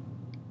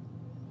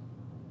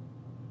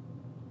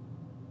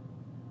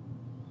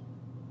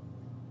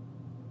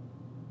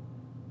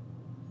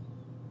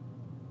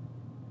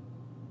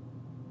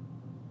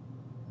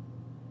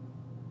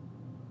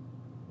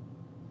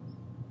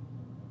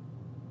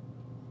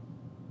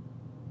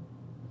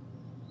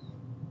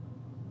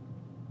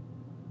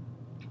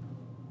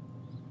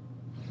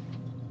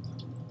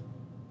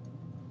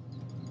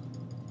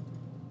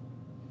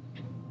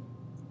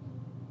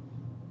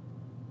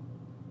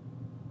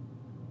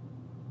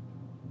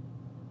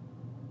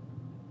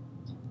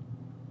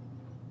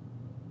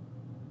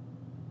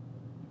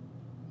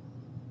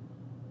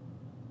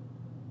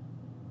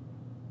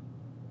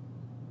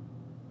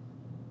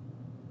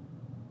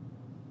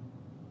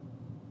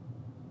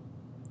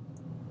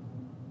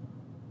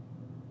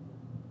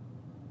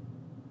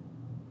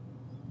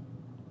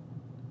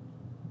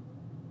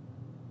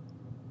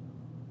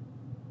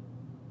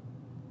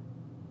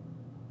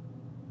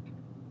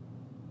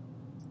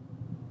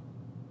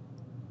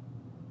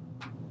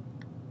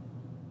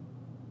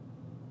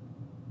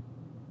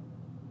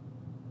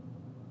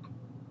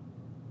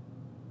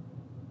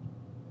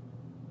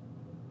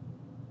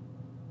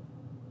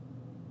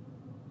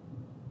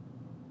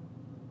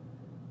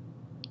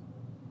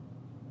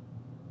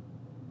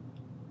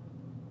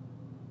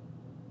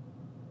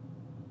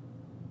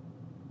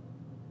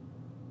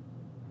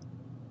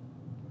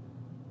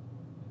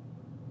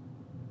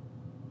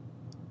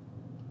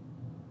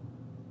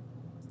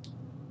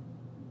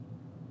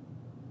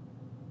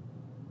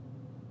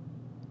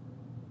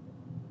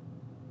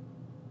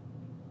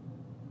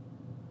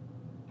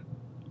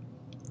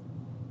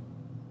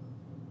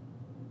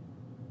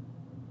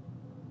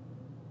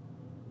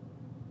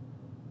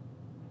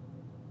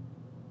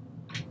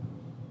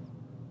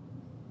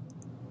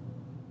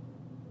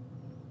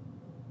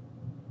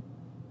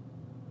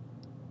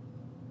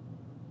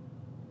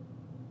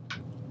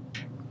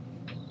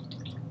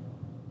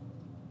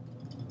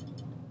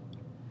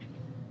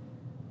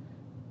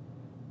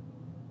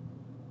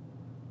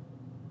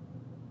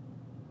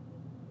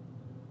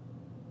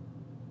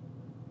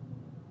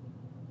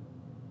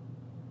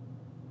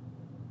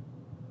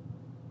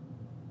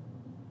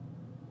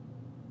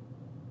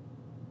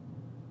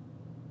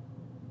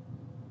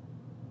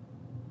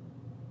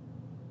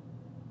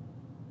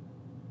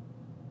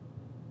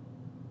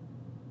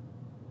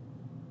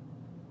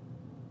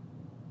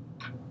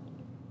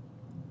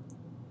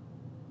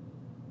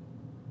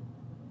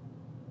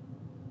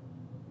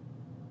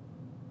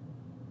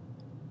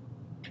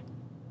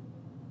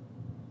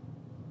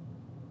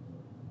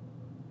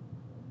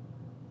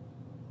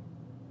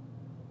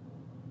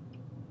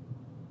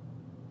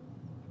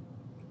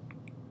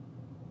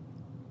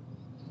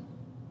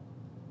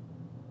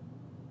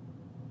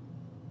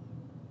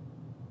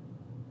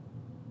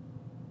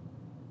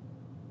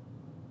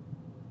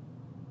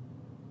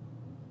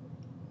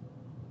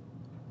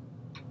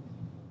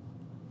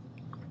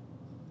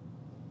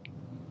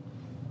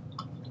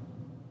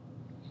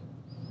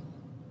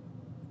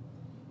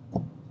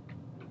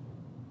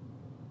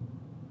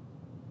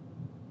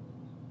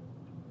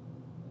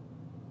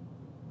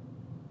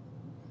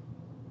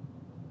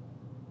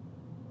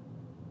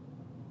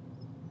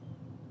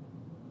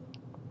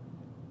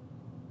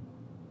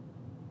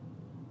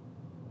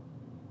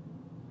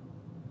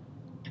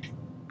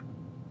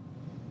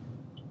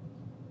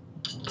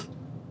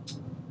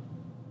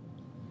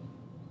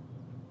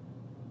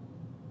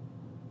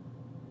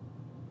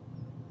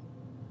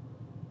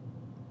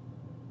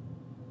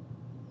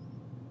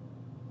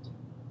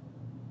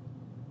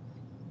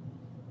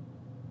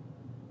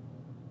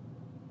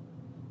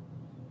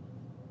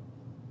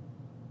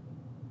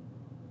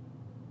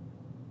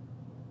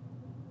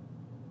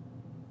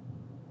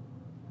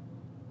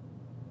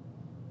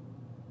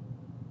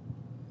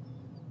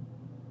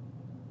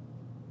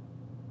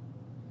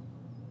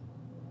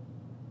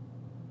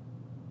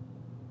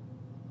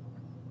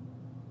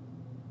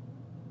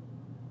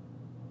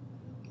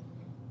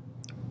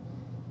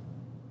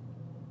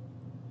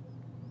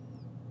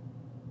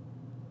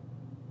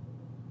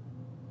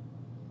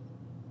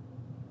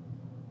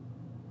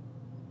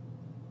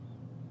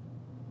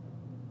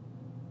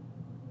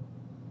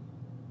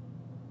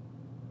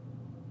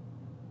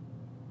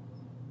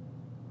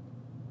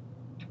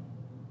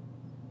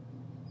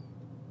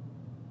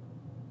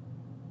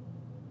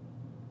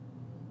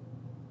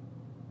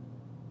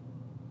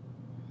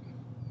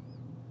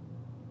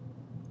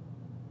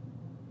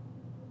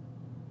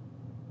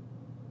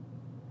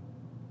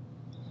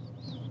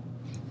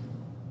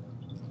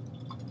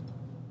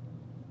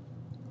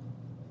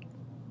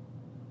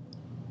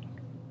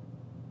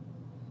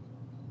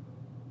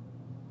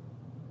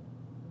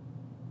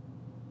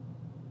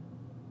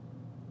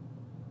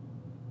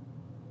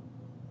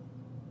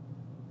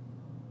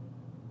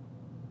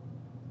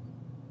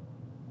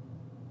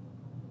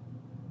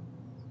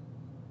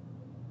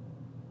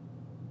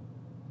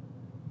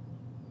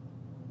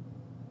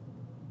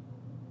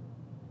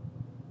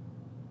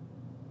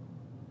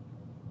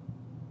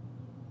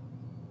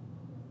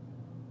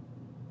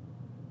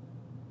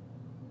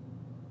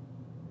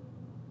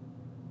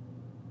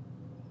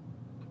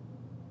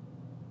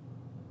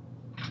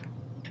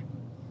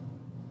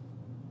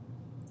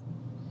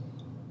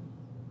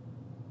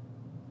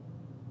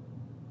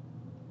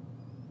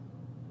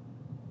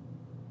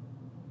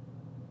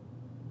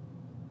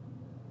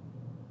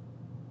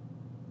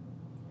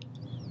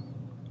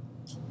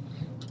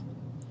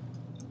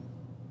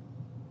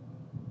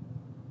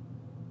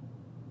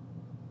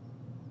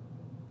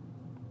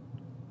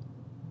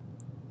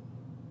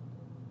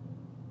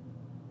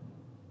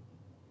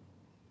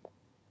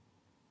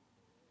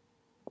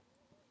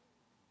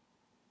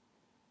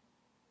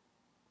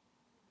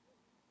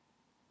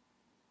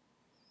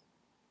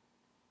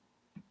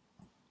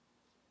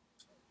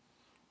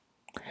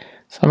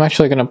 So I'm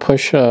actually going to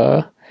push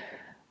a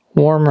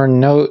warmer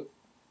note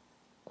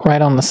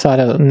right on the side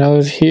of the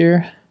nose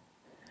here.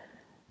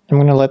 I'm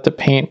going to let the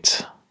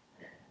paint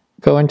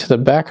go into the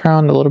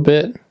background a little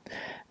bit.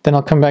 Then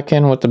I'll come back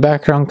in with the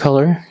background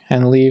color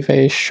and leave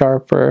a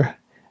sharper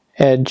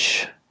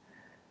edge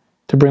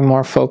to bring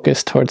more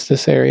focus towards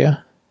this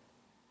area.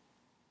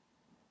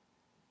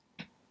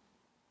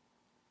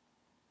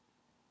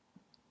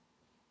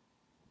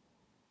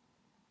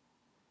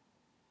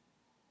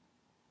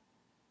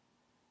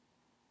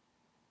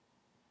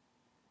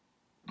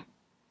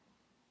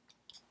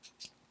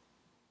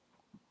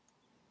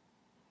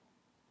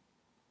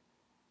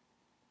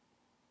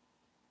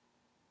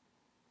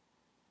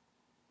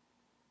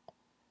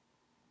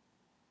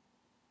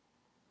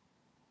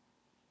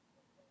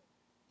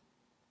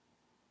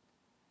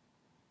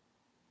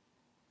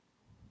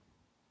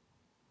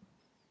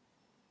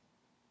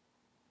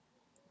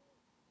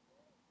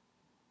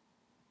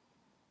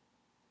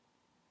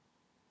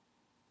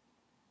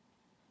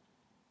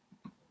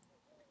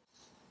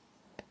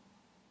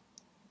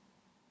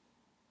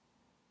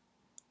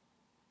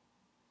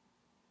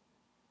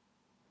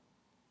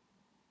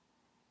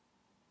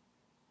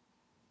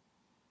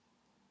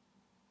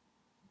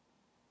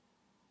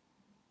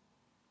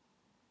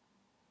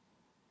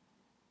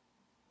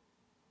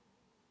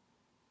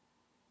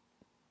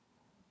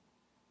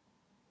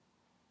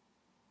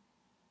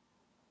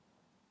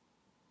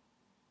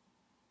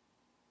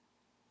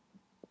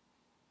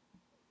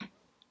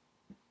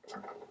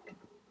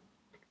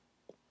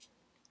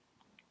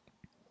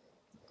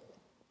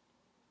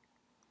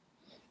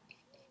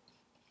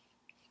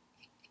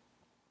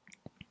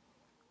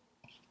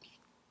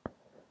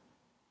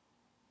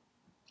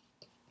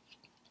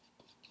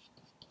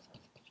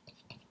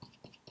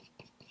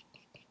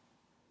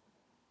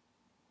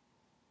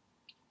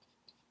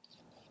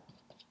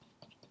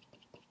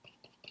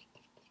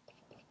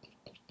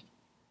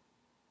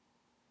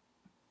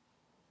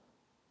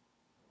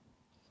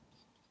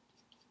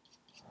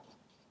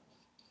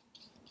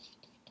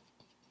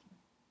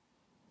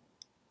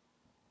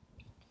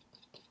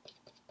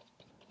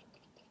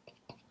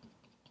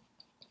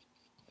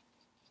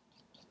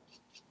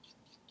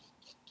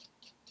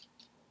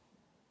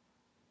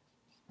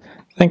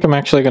 I think I'm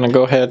actually going to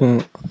go ahead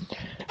and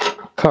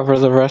cover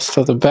the rest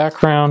of the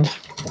background.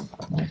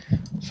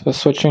 So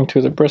switching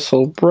to the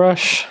bristle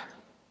brush,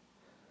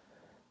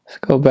 let's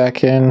go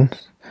back in.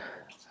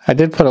 I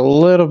did put a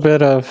little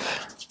bit of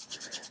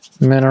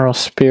mineral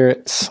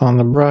spirits on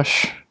the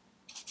brush.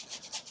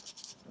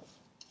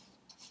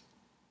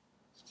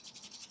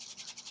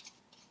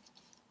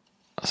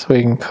 So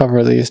we can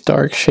cover these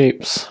dark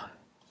shapes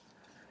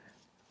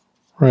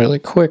really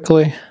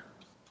quickly.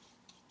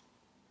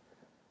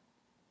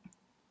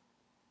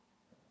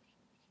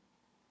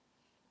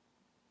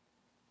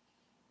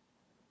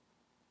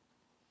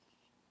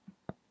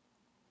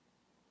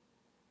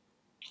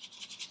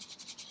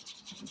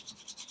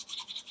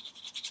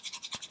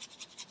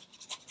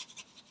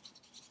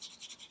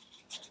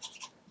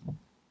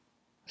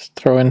 Just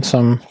throw in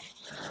some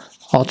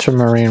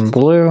ultramarine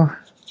blue.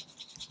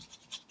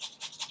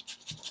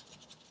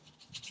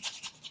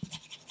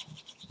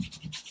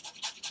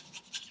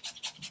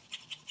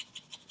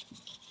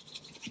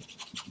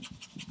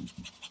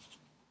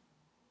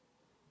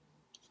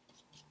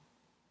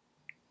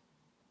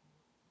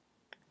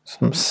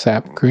 Some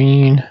sap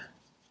green.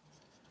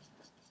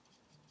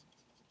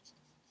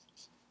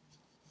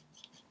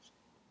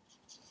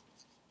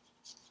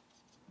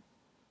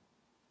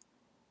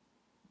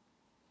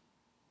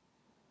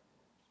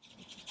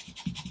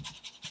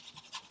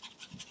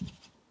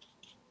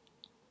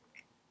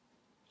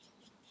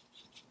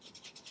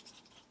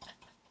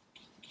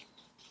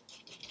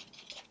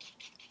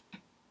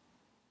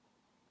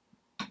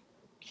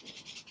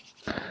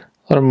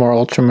 A little more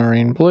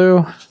ultramarine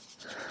blue.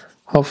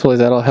 Hopefully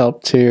that'll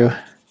help to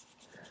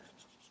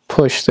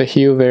push the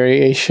hue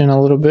variation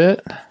a little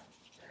bit.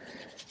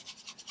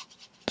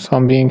 So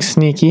I'm being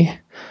sneaky.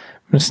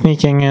 I'm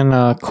sneaking in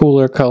a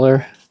cooler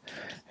color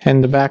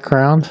in the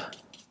background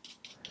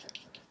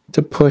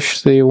to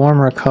push the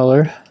warmer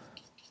color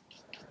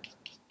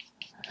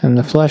in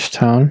the flesh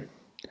tone.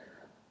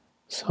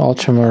 So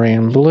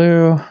ultramarine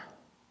blue,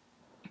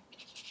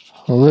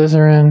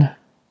 alizarin,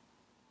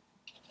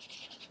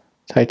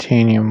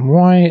 titanium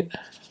white,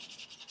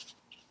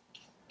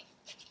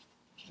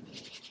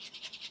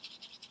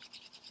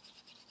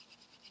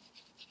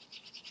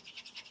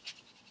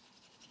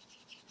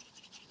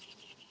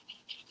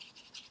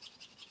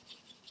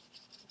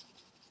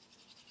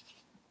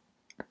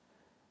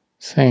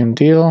 same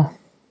deal.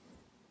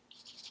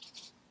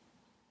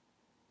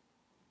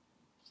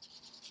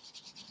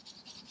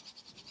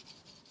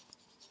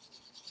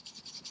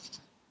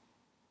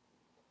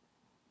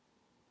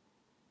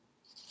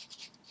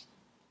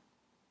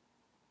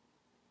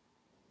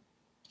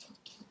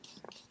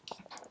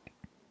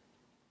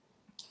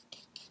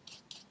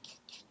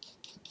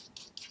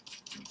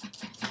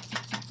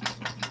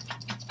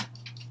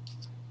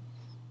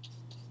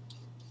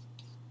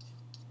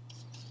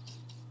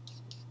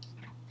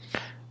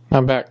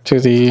 Now back to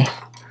the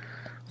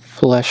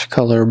flesh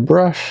color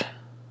brush.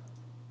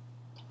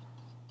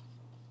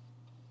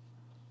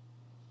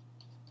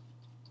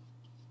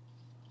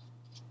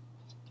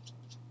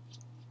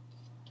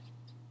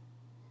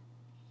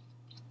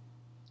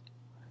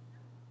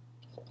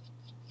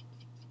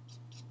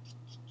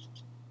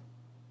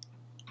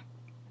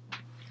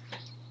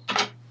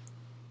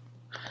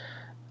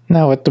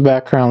 Now with the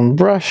background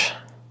brush,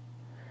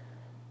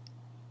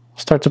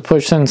 start to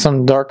push in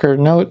some darker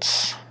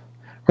notes,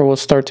 or we'll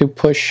start to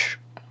push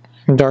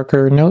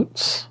darker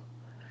notes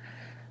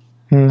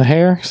in the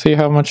hair. See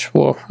how much,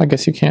 well, I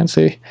guess you can't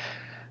see.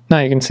 Now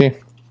you can see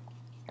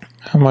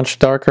how much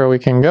darker we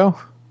can go.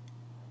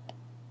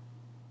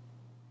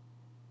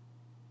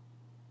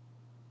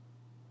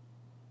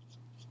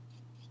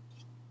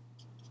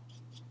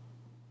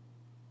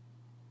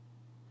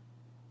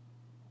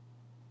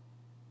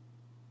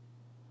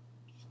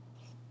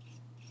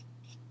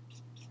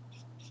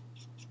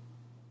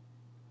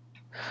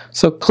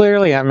 So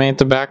clearly I made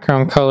the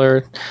background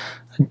color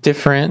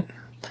different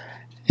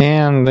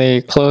and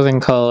the clothing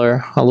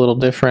color a little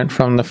different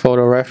from the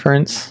photo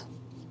reference,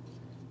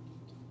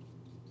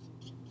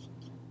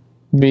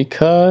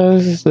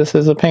 because this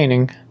is a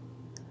painting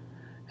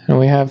and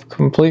we have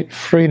complete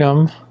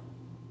freedom to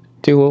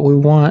do what we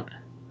want.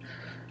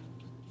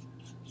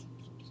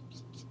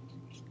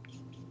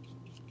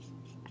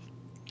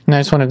 And I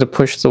just wanted to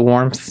push the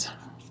warmth.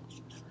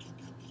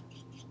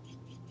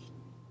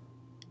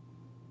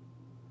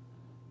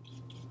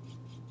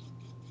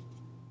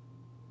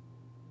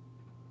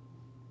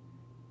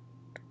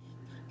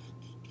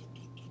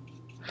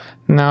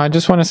 Now I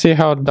just want to see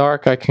how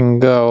dark I can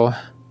go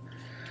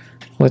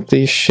with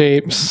these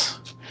shapes.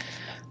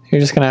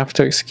 You're just going to have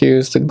to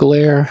excuse the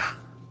glare.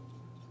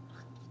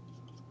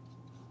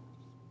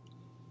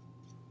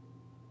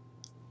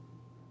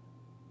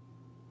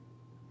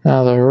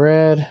 Now the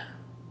red,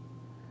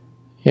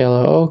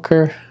 yellow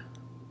ochre.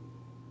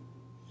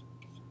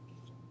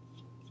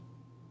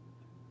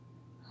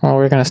 Oh,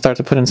 we're going to start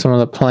to put in some of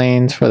the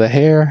planes for the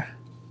hair.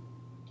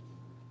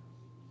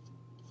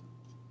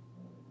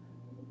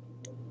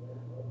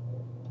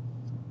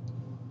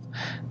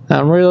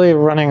 I'm really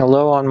running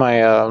low on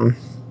my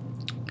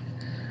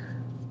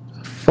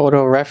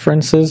photo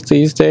references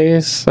these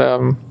days.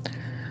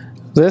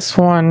 This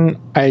one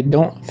I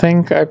don't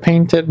think I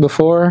painted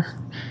before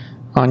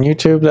on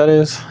YouTube, that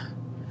is.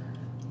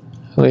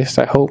 At least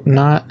I hope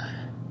not.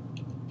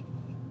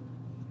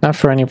 Not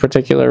for any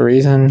particular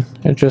reason.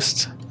 It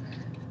just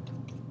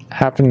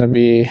happened to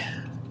be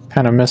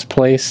kind of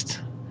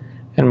misplaced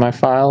in my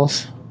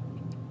files.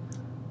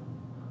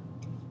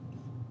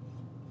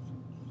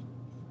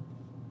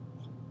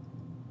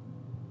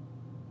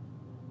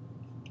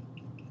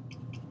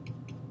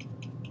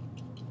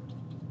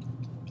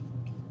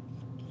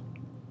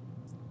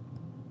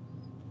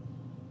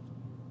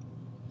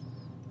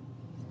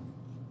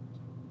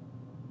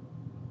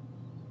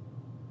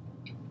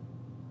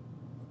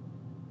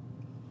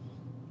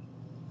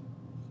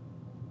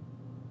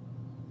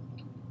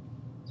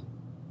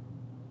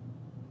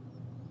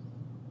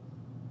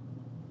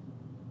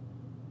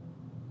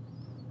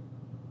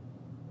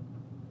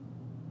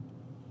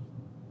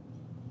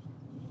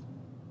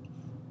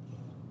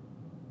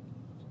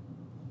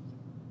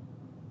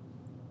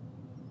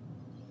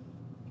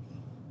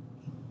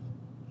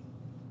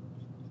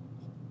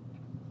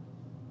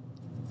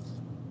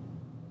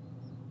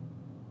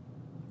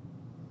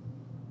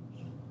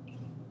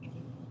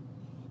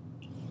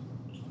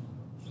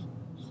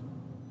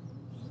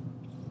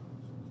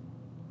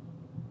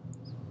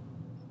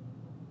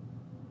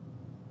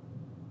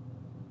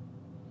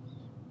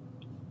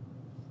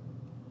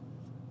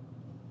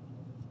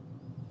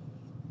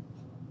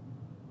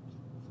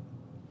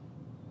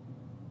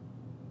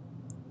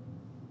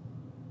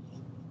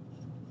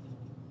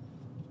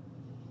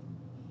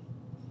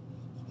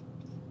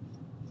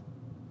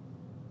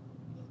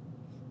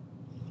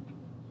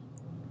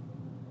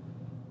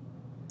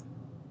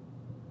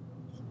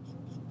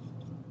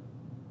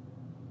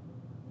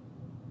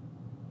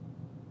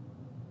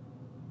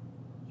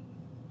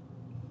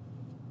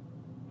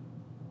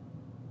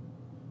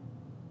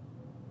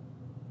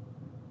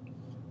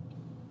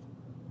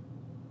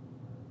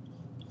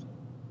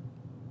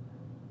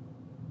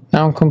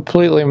 Now I'm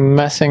completely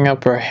messing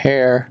up her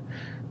hair,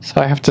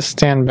 so I have to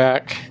stand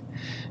back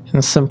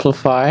and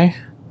simplify.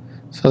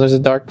 So there's a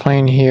dark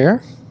plane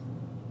here,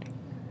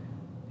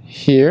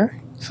 here.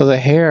 So the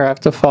hair, I have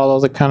to follow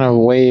the kind of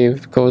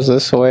wave, goes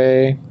this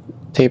way,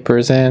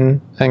 tapers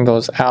in, then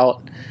goes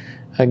out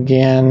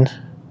again,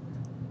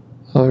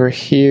 over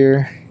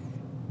here,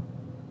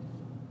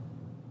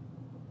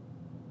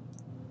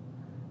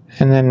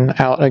 and then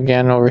out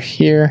again over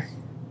here.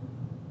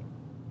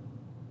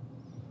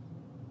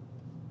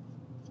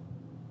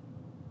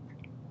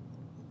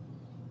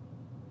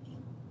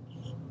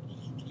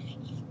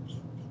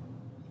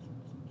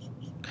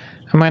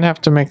 I might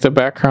have to make the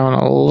background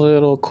a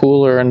little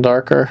cooler and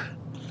darker.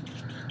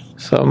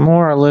 So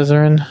more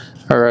alizarin,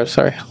 or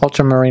sorry,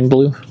 ultramarine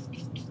blue.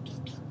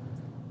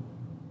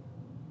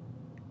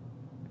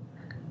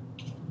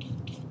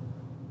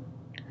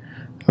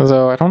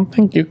 though I don't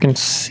think you can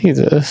see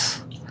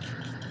this,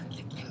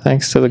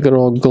 thanks to the good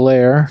old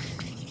glare.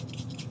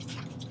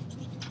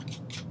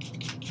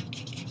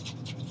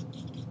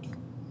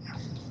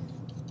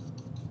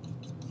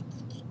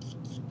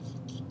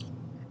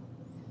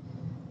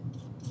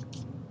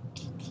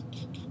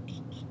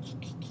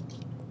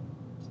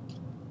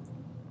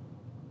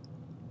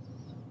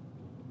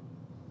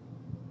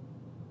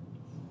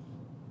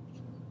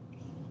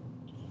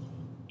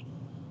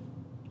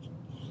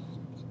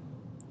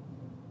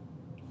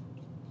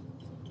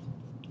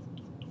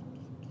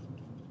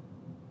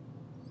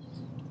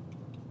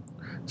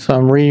 So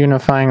I'm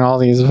reunifying all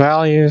these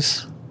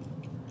values.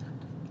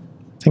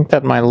 I think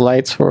that my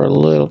lights were a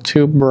little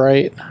too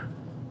bright.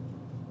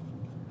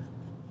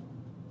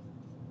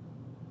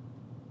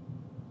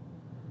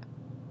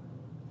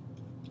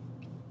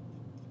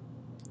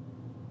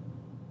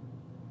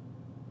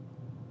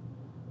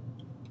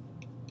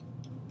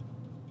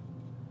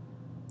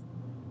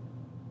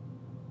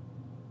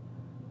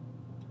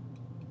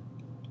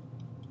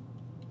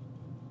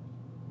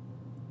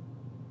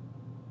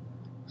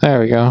 There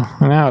we go.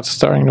 Now it's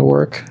starting to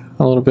work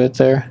a little bit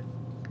there.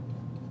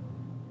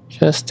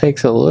 Just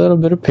takes a little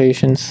bit of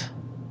patience.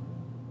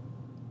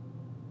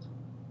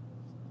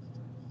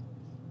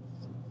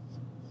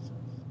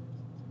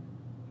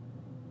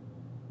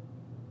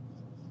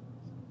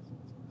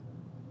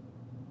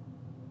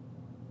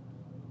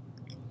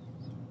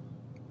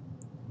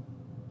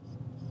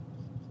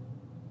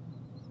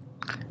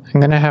 I'm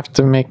gonna have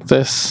to make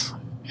this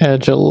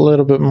edge a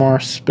little bit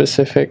more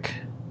specific.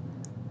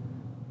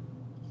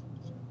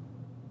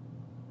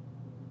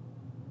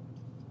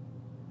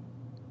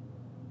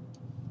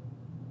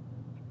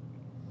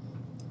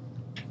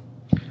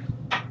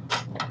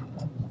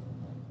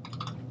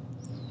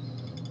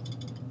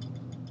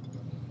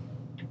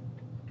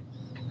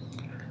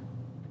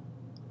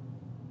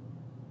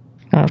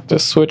 I have to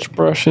switch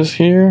brushes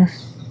here.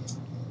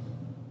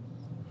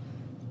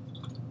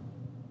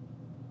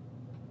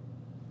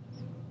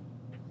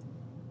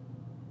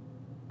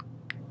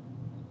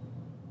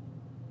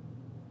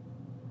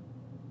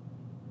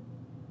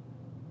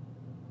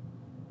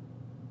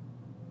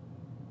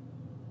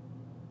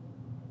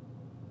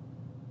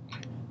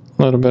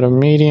 A little bit of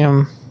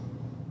medium.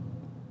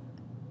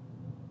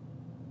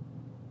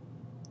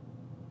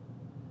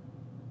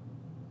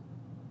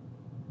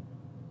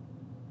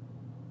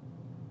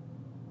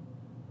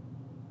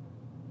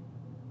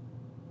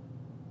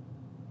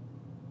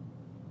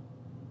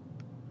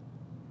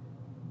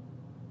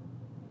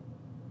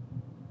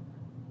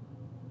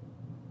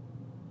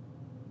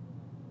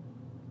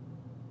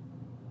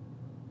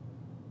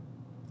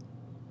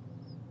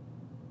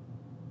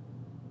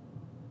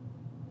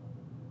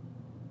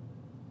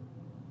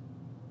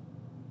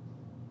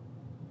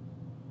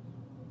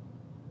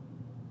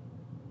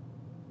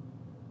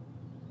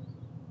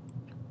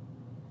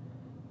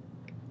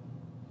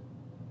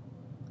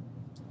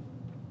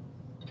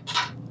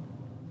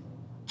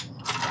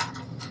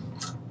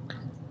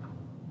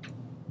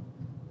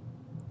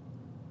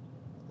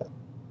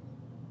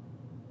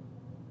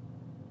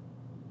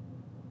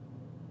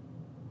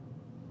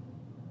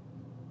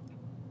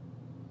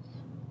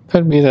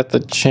 Could be that the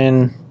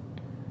chin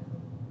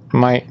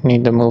might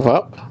need to move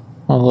up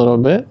a little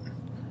bit.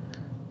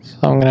 So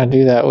I'm going to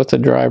do that with a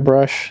dry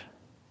brush.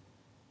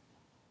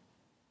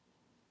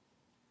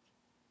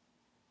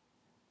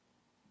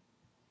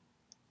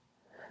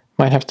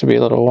 Might have to be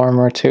a little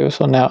warmer too,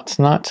 so now it's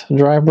not a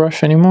dry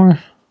brush anymore.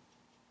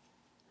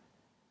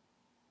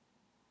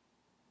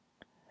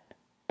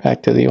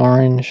 Back to the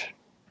orange.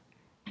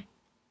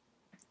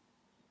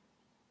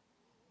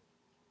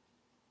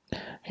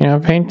 You know,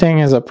 painting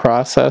is a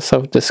process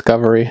of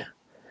discovery.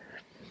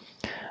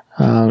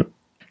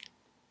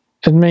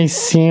 It may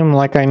seem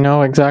like I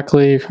know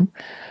exactly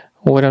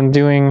what I'm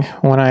doing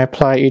when I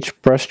apply each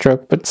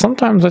brushstroke, but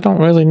sometimes I don't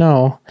really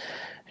know.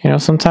 You know,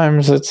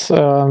 sometimes it's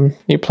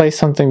you place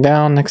something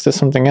down next to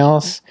something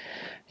else,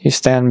 you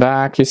stand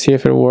back, you see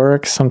if it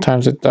works.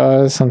 Sometimes it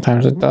does,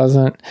 sometimes it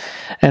doesn't,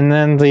 and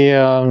then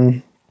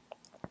the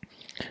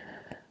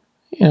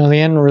you know, the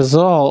end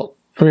result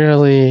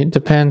really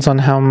depends on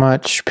how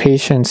much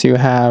patience you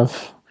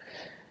have.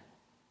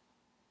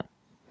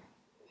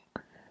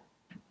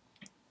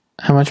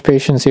 How much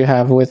patience you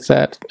have with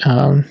that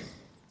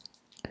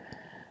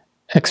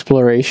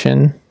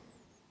exploration.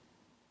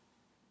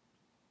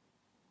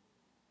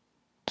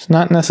 It's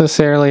not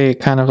necessarily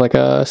kind of like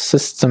a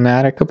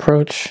systematic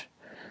approach.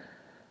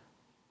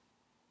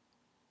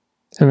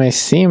 It may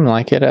seem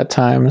like it at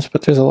times,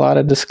 but there's a lot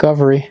of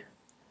discovery.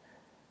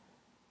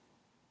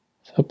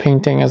 So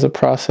painting is a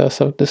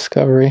process of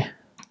discovery.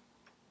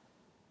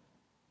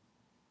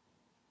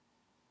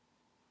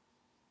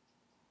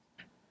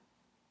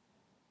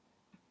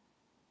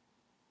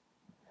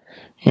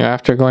 You know,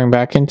 after going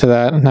back into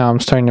that, now I'm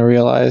starting to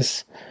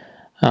realize,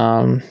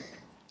 or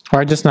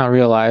I just now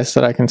realized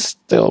that I can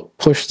still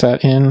push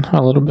that in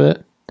a little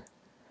bit.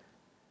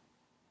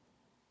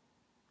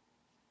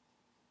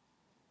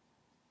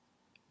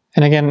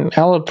 And again,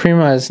 Alla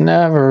Prima is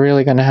never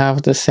really going to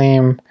have the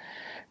same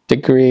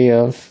degree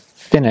of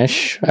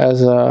finish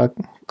as a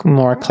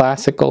more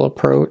classical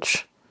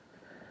approach.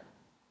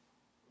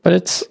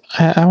 But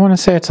I want to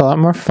say it's a lot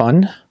more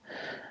fun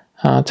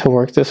to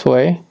work this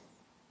way.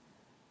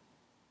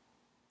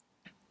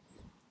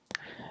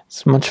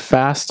 It's much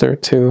faster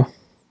too.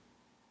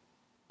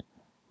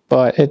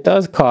 But it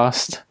does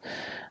cost.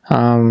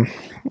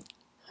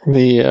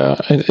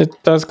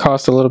 It does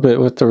cost a little bit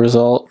with the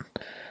result.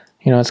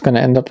 You know, it's going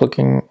to end up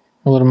looking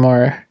a little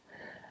more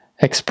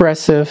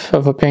expressive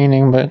of a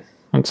painting, but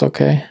it's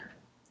okay.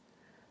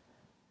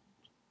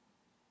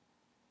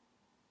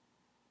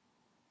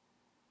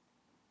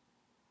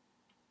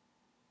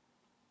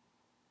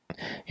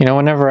 You know,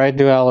 whenever I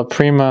do alla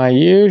prima, I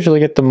usually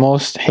get the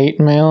most hate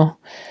mail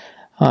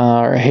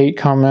or hate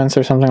comments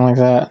or something like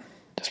that,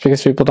 just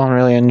because people don't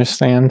really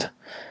understand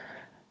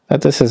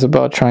that this is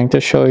about trying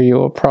to show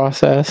you a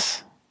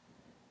process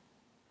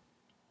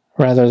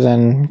rather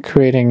than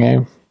creating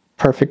a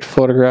perfect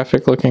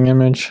photographic looking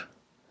image.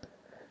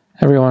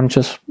 Everyone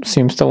just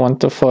seems to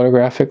want the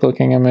photographic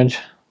looking image.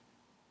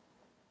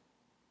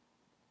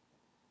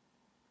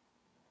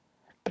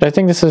 But I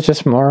think this is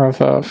just more of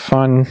a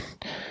fun,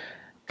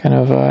 kind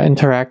of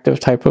interactive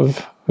type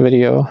of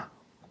video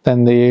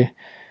than the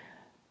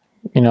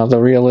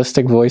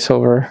realistic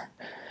voiceover.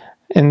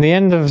 In the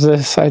end of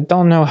this, I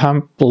don't know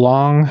how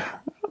long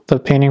the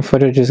painting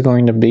footage is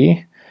going to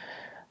be,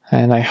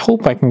 and I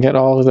hope I can get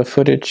all of the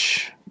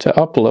footage to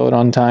upload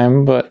on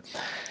time, but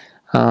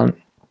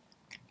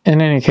in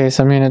any case,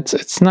 I mean,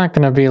 it's not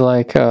going to be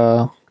like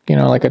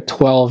like a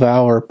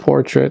 12-hour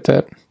portrait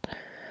that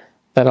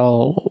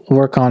I'll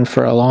work on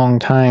for a long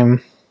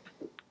time.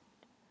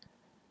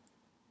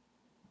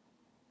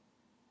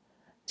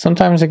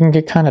 Sometimes it can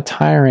get kind of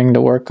tiring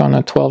to work on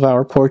a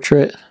 12-hour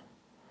portrait.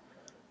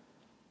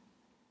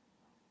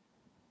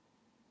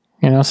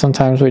 You know,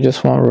 sometimes we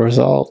just want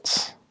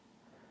results.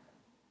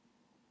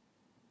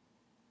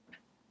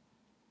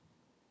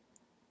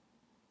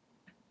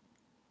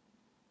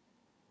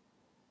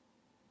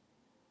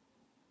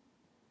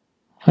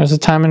 There's a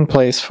time and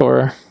place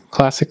for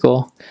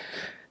classical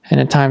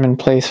and a time and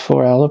place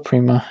for alla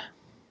prima.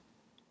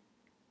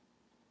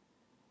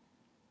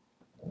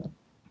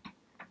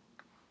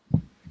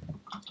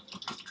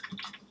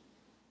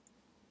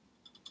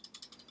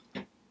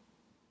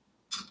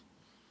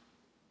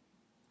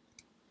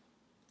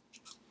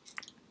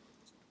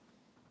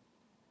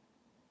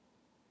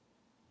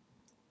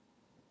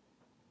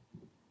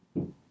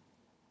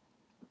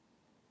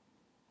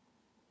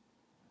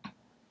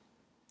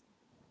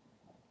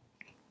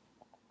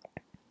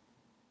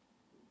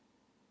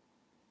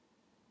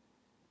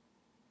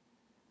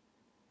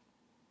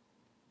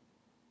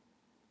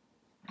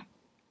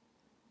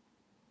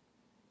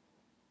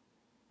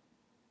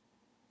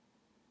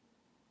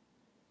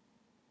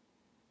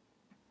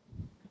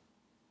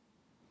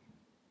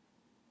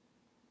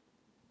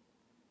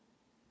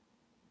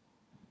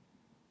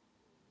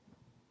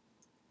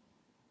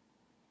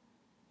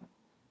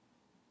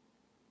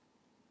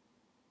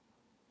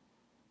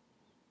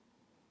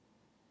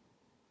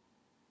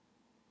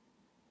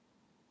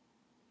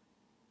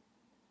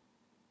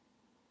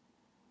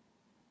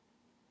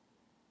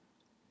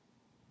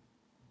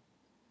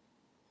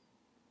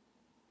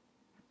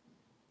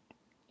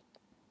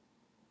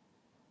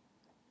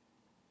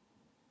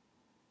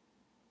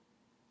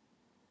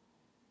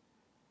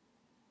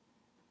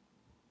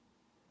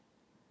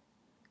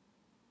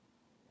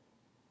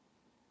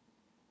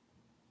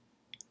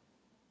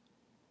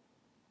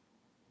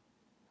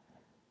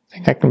 I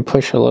think I can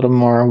push a little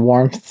more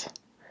warmth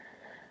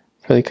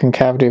for the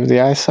concavity of the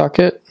eye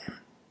socket.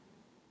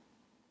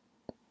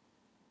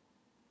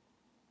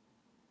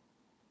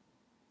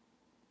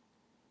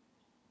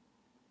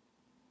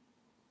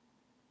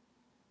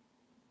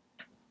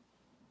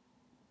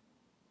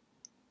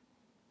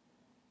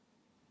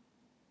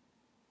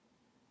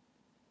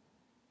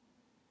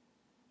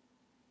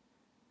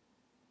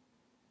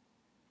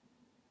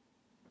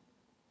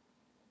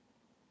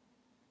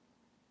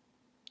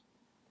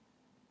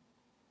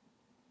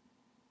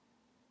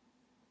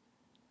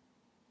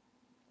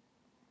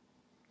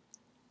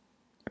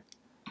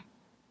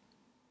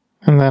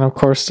 And then, of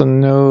course, the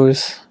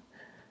nose.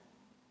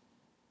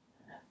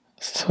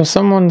 So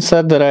someone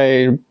said that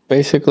I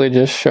basically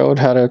just showed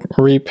how to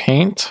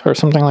repaint or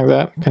something like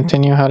that.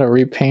 Continue how to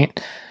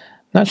repaint.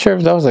 Not sure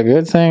if that was a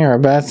good thing or a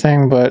bad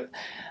thing, but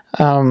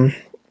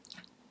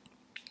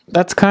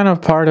that's kind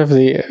of part of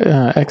the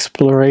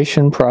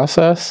exploration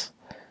process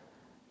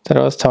that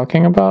I was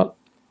talking about.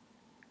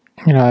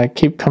 You know, I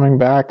keep coming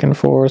back and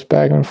forth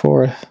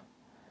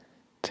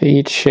to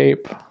each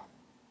shape.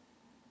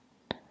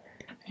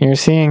 You're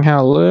seeing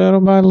how little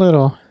by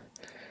little,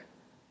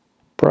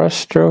 brush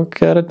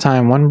stroke at a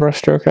time, one brush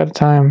stroke at a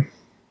time,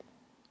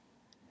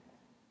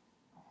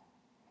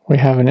 we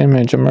have an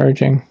image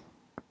emerging.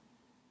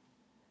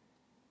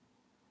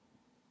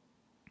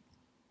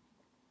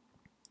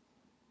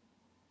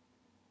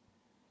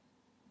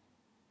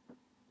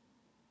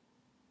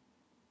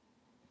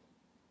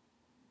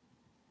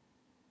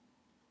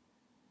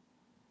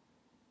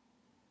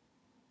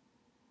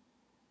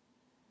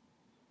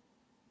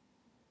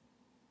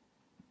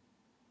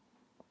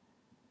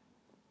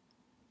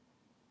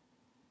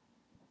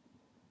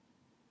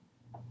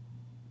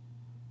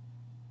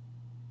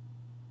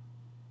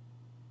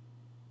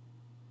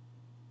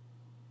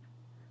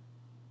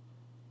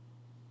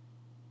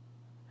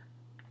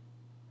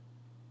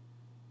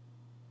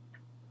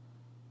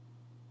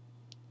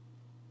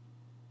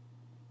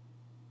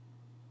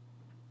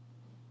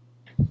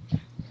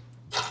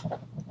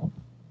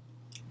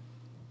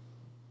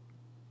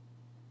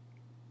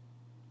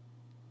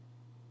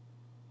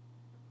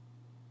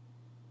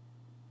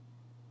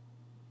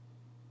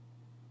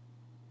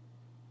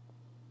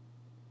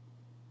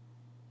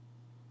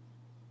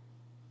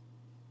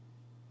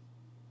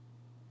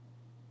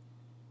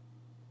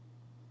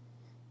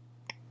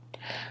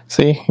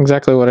 See,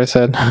 exactly what I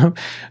said.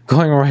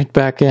 Going right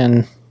back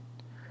in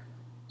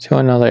to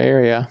another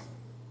area.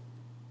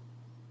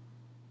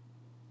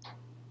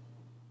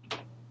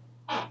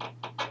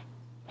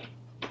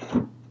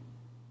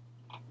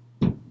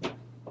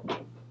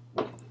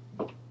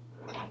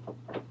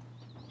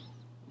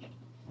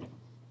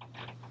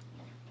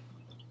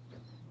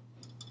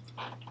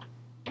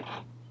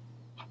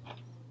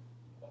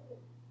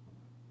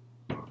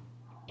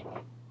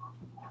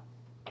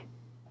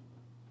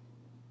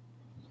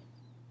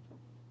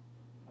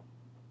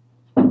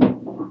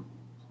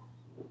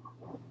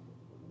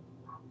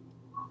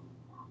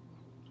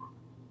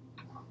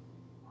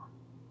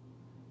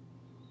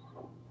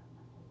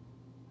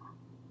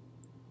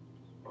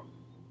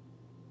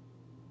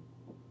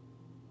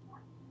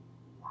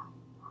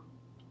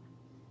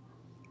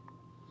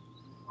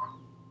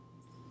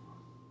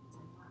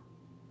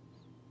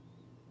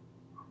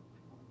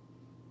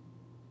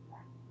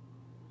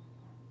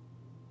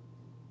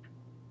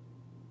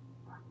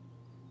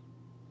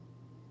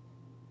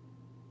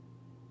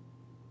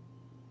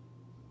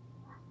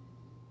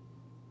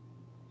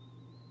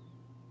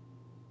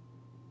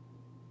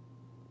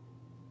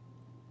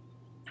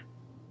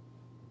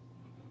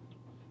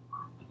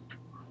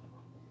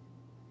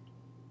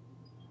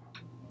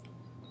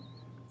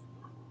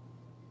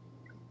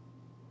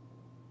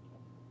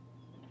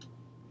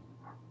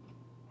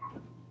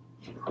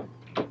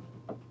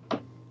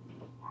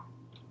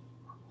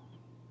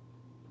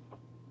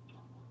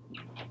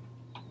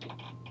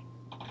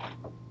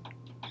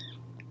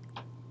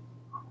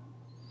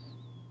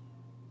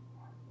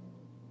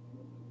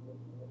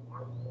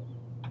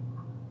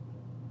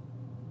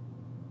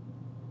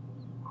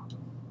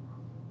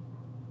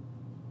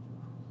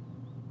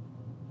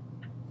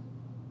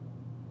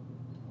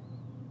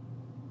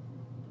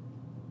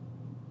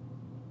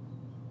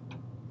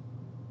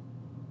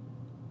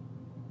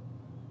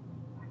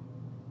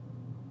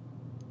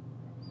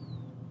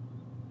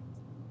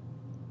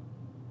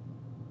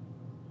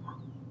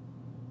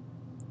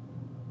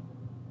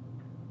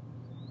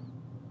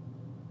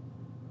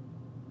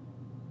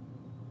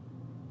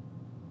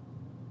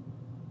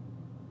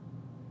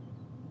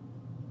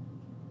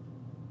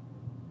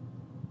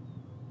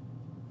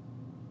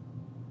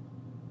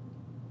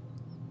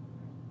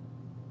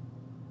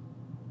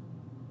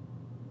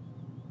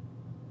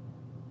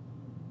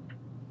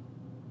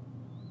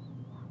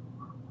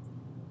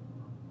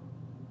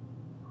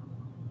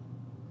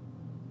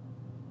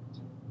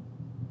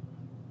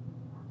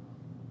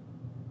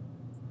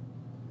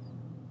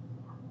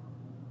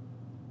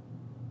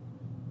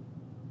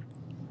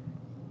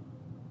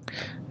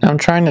 Now I'm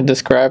trying to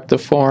describe the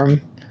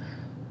form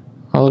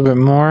a little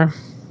bit more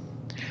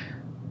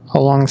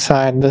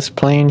alongside this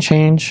plane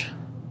change.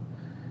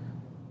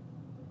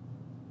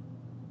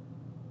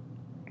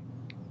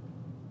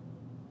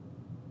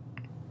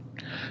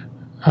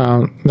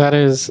 That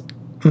is,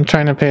 I'm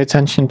trying to pay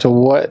attention to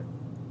what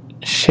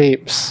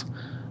shapes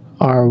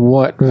are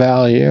what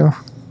value.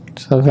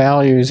 So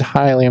value is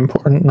highly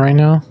important right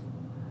now.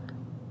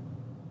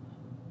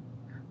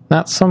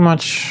 Not so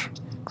much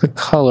the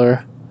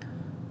color.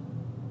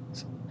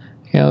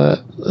 You know,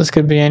 this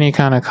could be any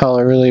kind of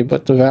color really,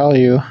 but the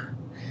value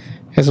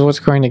is what's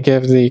going to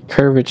give the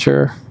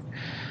curvature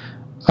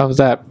of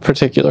that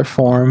particular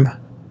form.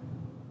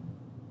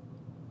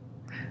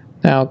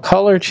 Now,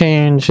 color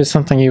change is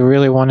something you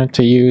really wanted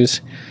to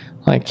use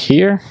like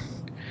here,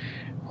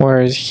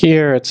 whereas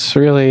here it's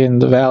really in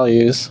the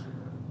values.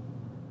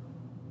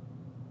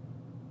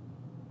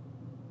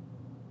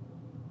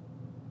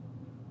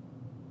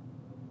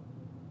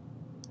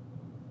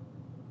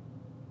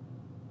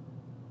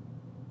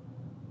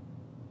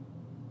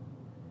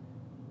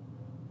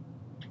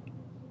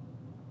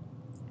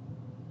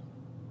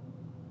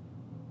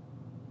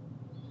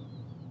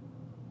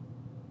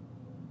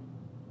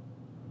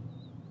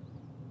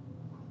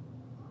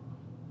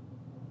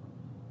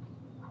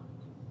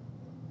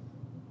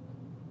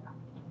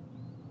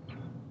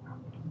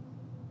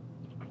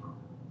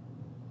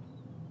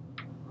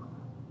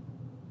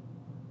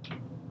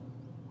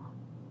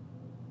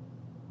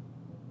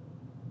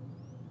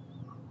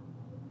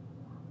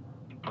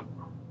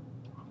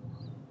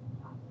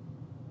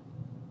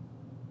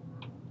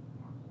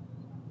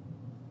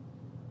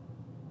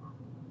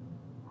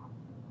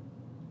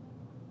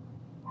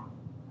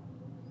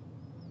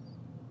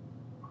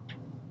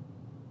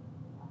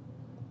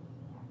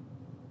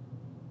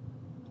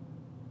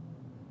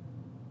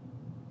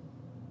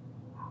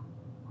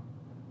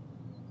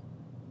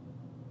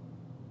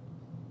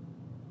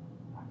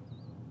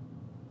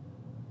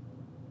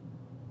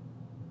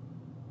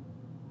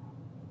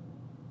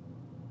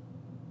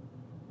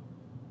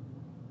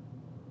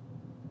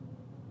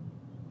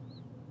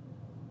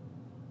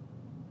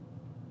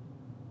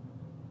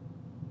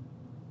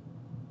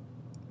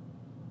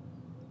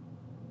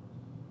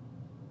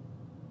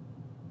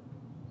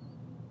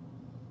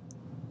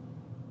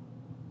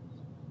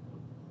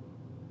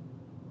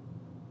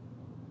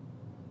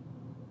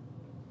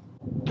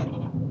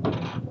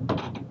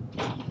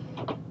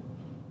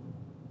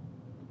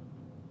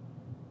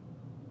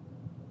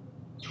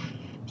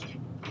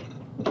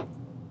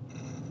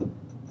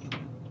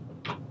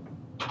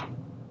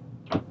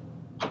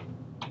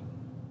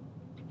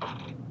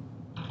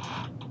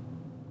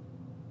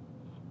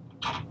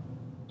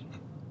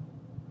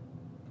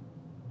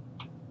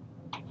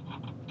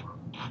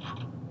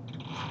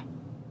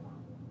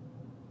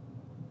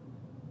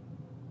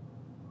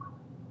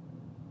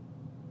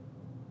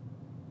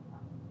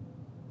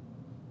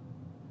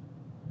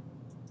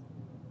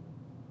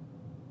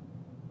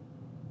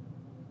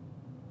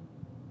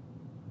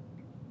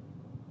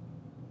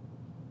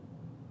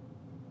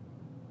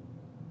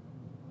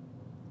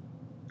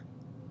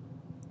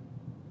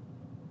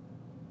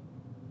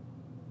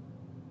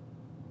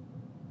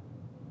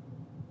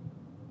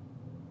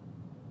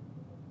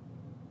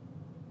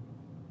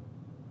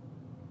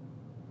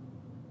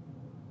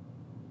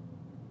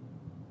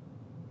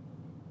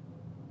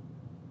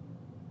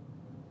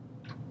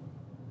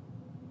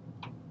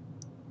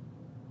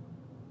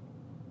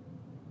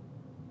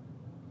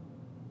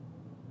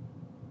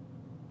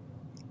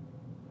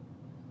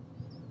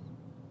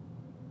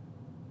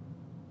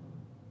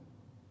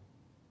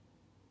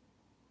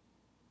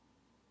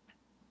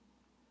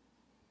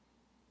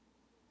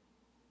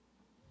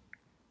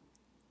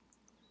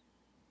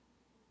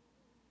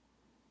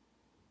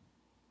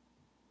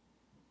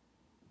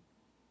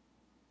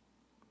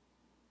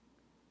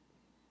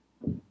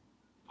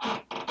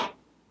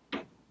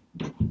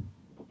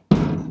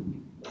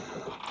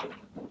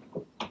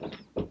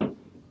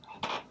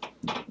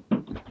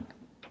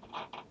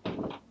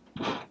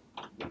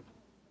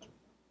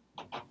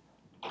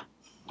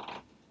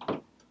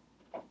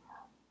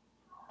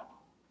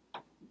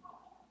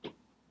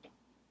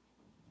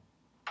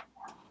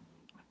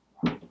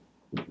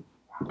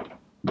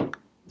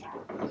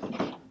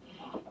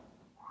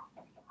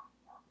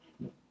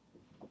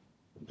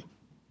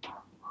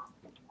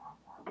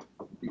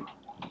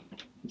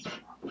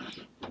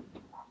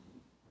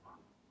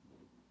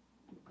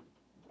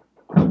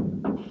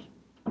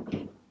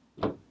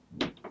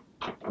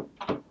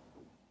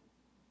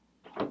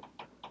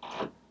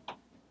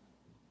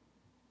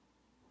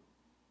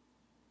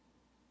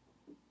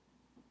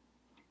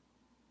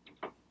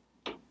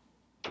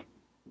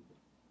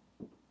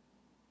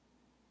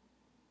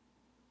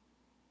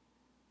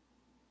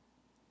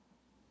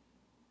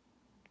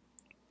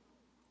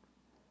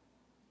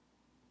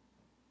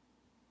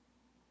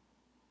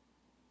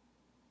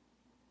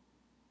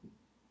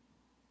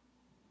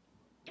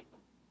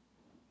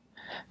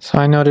 So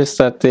I noticed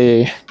that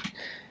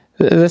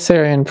this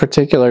area in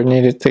particular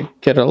needed to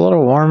get a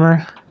little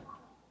warmer,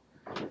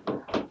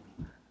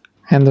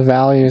 and the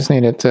values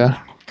needed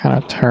to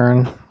kind of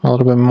turn a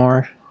little bit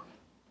more.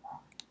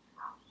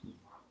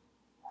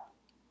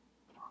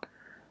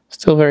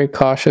 Still very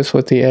cautious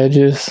with the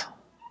edges.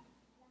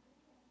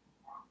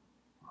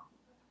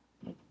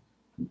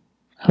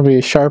 I'll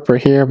be sharper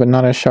here, but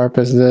not as sharp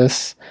as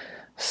this.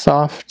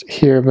 Soft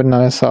here, but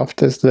not as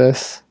soft as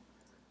this.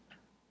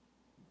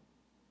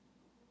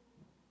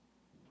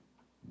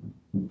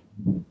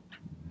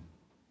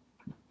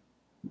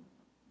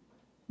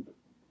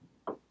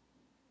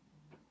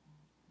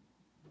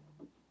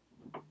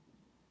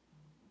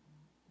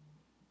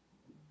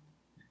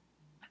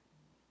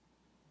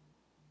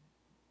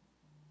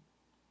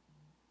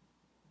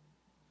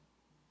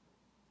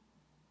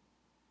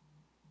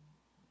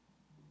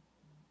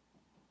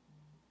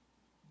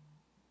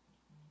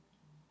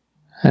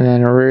 And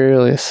then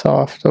really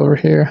soft over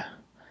here.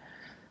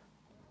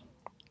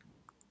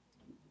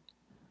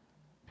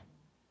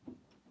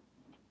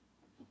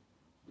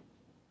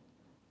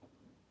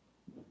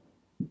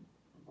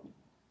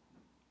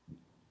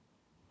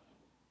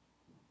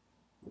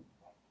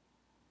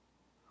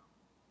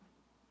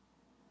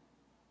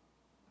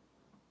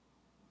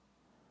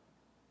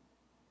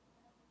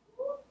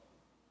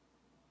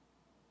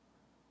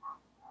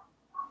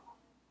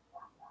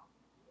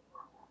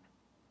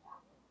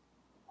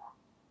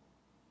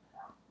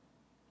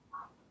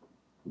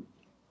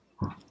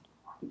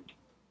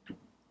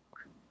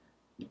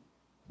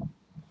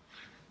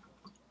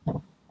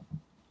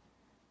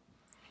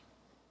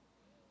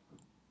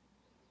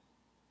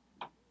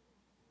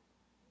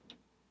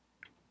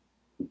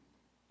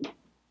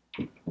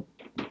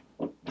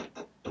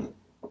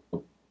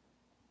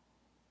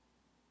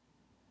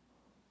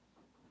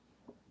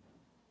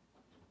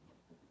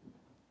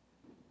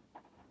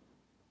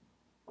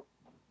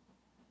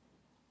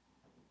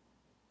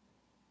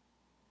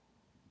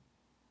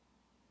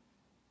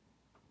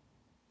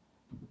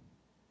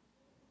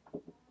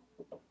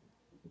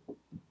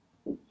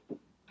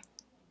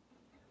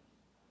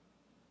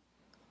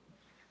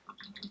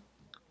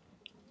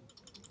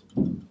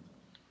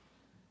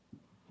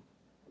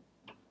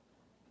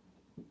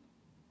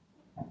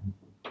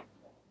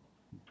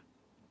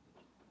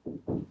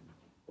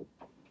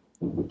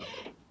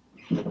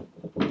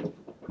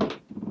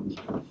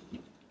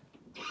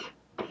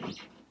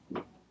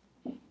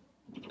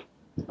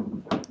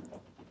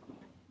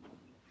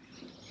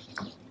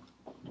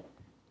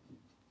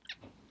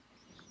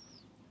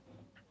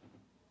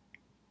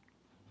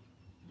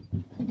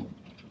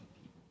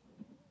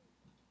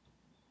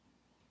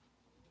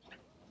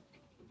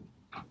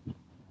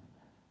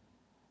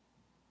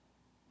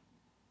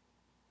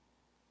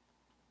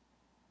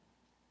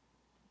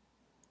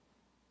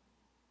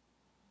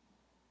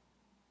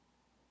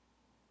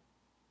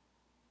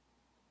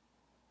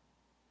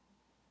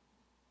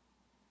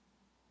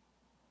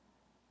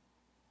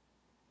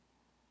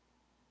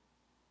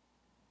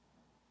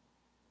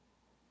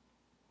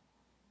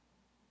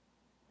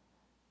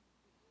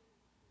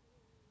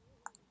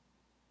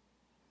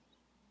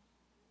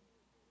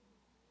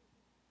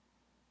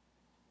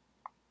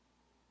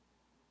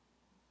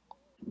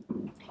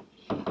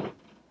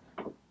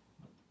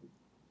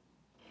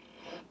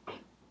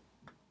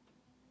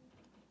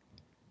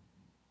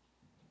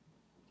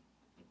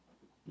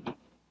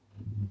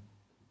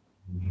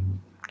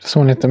 Just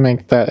wanted to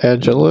make that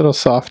edge a little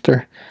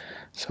softer.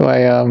 So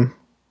I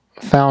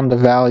found a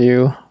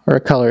value or a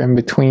color in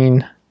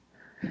between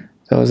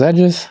those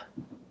edges.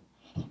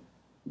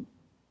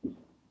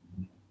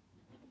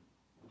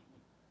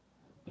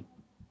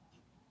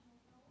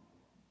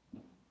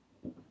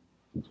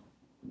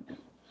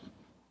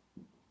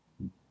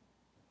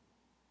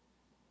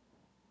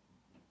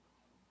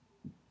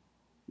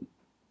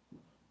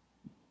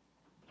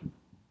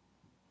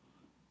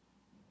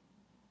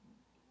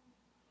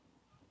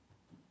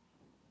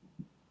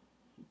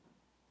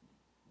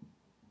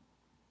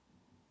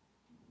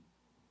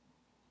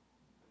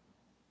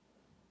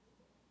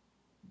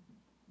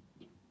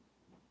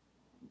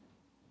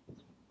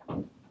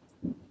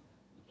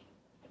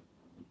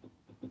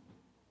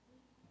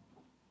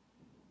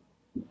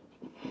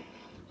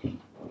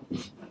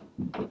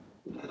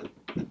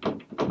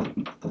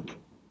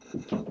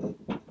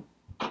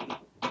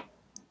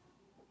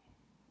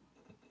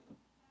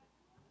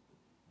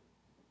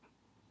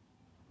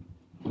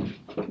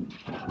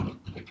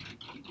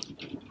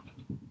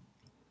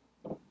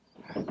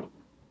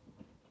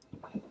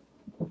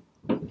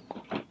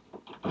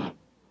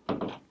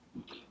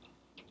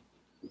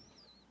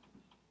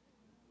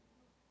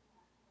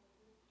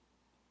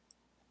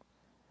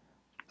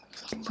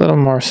 A little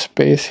more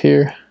space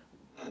here.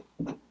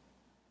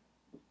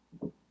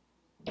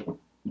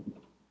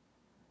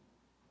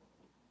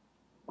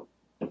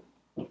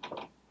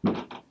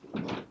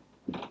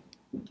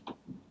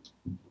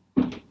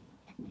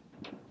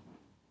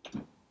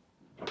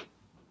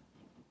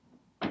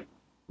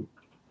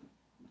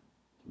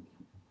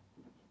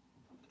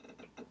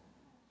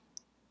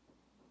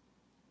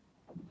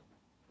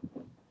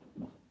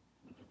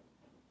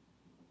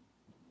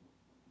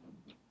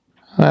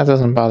 That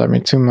doesn't bother me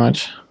too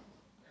much.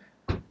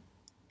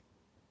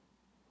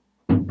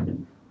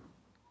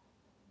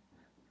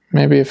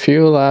 Maybe a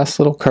few last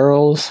little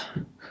curls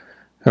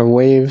or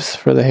waves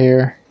for the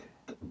hair.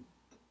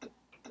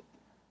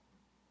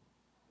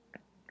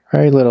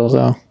 Very little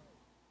though.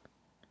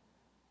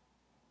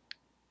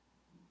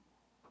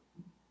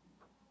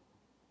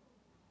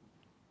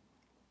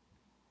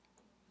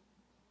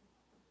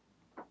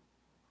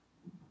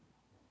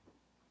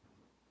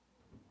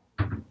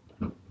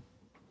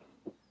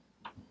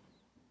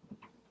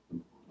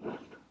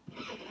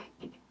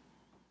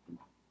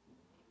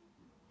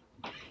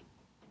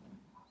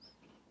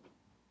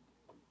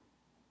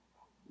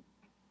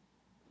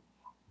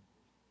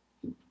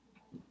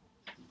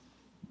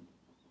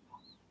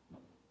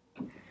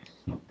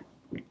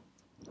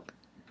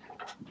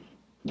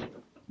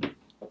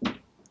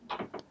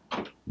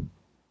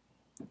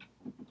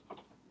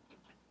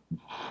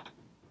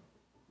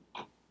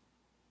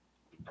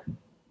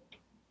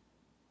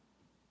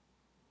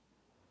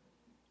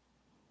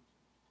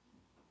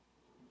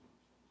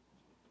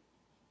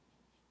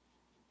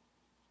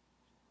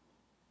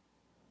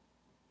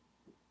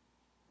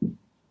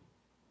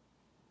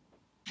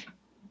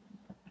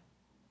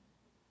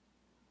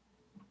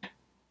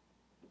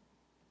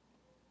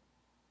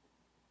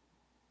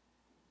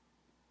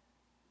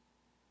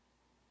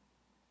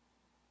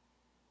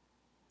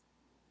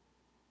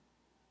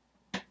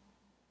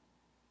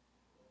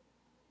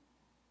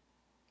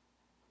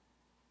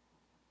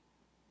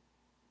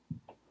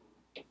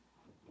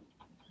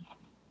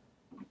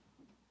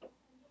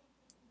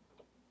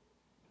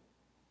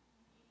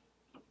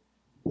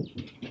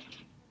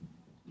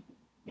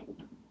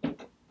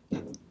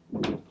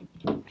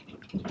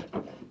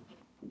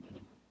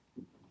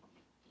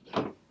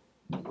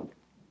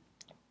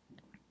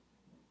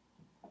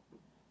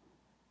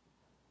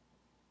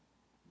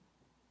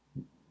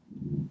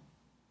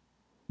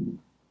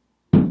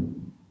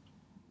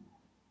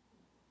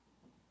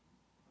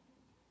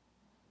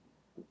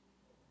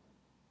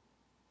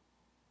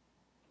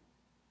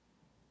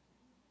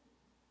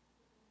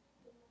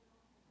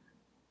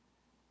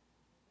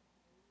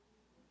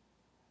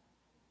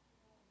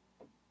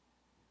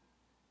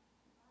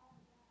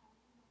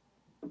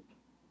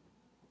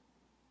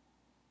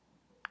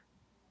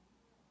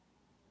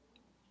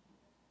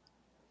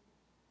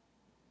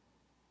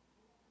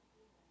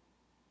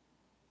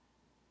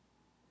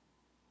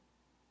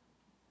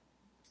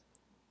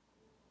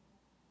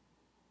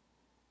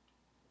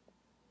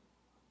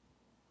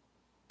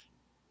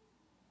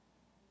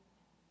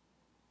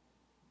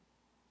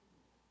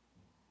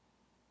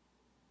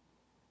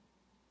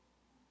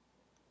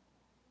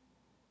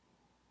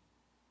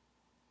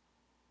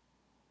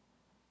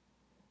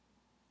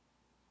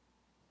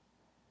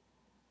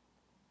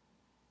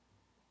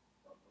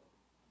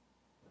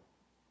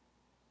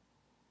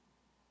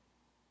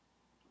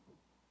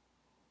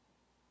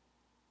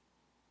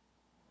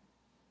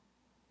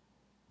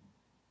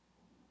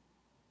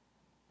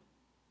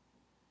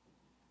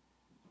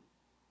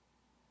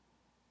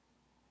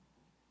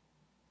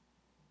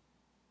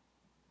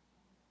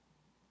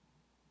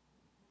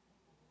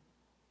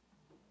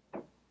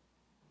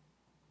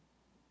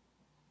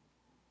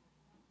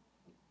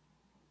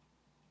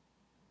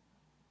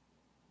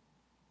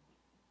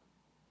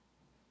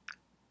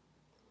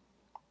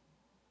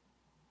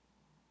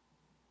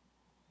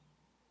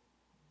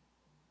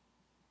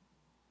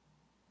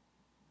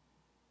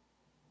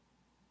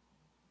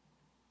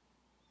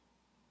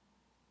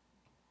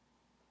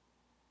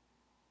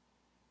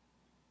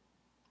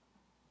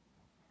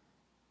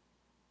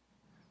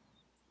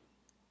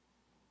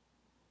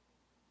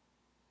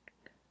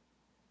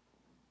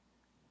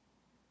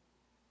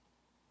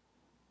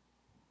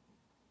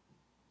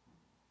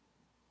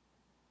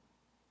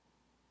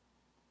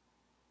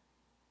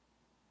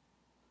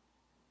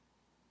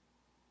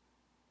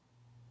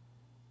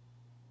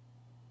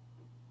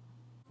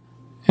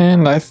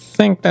 And I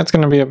think that's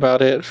going to be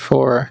about it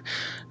for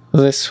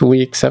this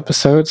week's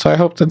episode. So I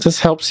hope that this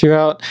helps you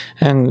out.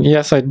 And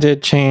yes, I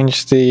did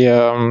change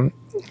the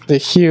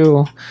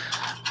hue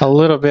a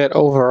little bit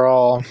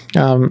overall.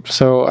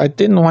 So I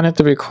didn't want it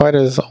to be quite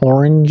as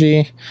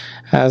orangey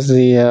as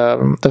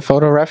the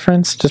photo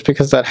reference, just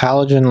because that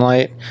halogen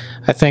light,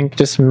 I think,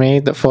 just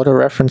made the photo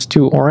reference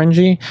too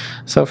orangey.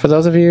 So for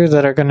those of you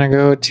that are going to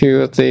go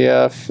to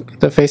the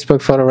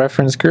Facebook photo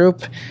reference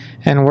group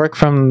and work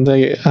from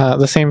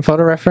the same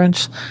photo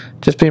reference,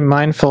 just be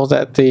mindful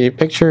that the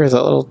picture is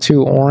a little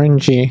too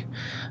orangey.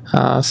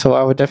 So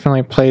I would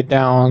definitely play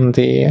down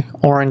the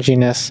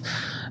oranginess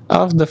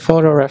of the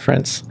photo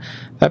reference.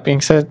 That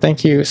being said,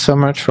 thank you so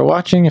much for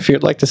watching. If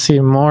you'd like to see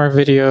more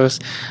videos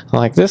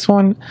like this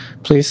one,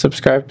 please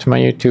subscribe to my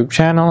YouTube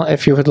channel.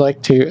 If you would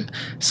like to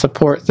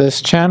support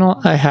this channel,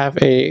 I have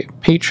a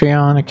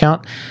Patreon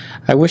account.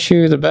 I wish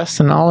you the best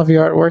in all of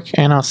your artwork,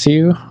 and I'll see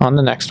you on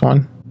the next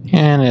one.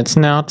 And it's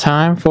now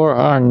time for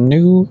our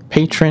new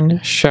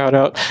patron shout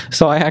out.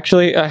 So I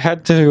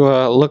had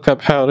to look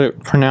up how to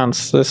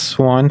pronounce this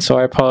one, so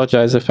I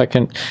apologize if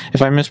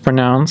I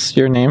mispronounce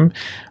your name.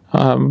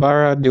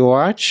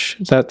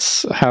 Baraduach,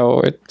 that's how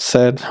it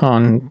said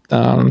on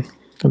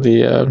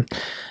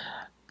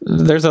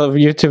there's a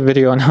YouTube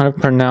video on how to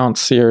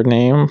pronounce your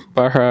name,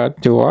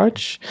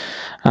 Baraduach.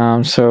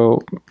 So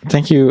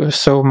thank you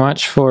so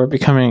much for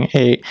becoming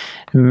a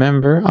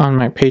member on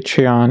my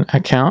Patreon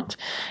account.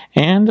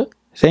 And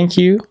thank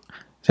you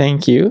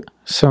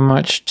so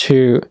much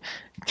to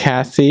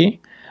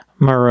Kathy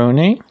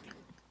Maroney.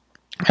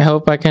 I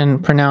hope I can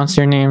pronounce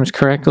your names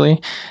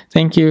correctly.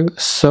 Thank you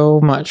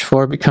so much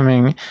for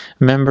becoming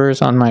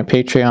members on my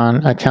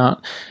Patreon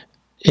account.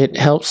 It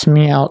helps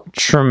me out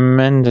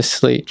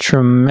tremendously.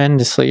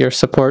 Your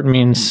support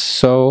means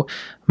so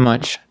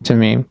much to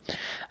me.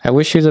 I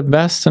wish you the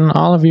best in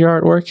all of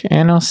your artwork,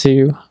 and I'll see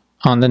you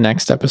on the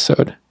next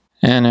episode.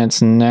 And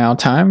it's now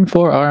time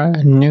for our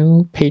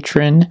new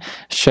patron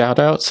shout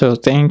out. So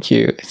thank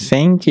you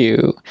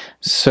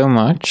so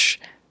much,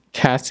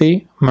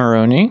 Kathy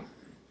Maroney.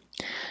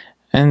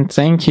 And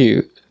thank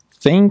you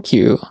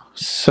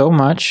so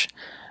much,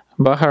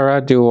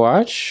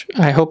 Baraduach.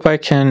 I hope I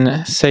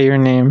can say your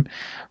name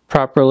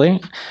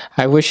properly.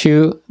 I wish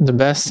you the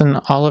best in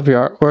all of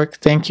your artwork.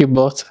 Thank you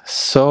both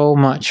so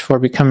much for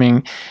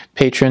becoming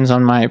patrons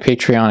on my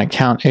Patreon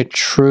account. It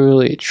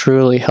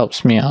truly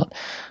helps me out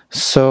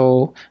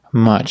so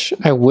much.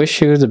 I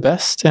wish you the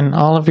best in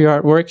all of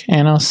your artwork,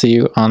 and I'll see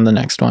you on the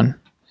next one.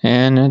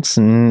 And it's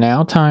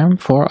now time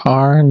for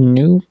our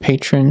new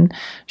patron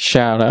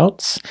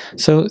shoutouts.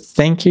 So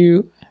thank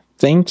you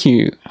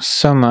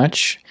so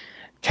much,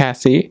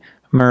 Kathy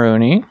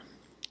Maroney.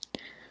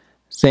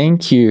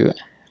 Thank you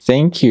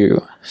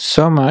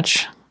so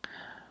much,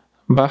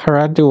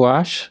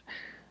 Baraduach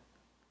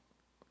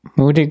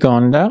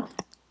Mudigonda.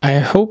 I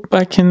hope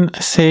I can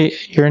say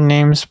your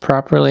names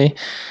properly.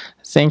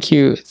 Thank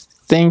you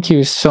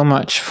so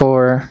much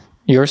for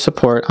your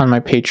support on my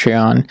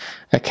Patreon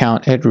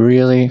account. It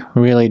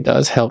really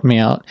does help me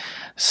out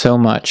so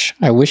much.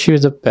 I wish you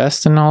the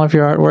best in all of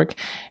your artwork,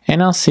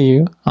 and I'll see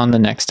you on the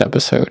next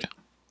episode.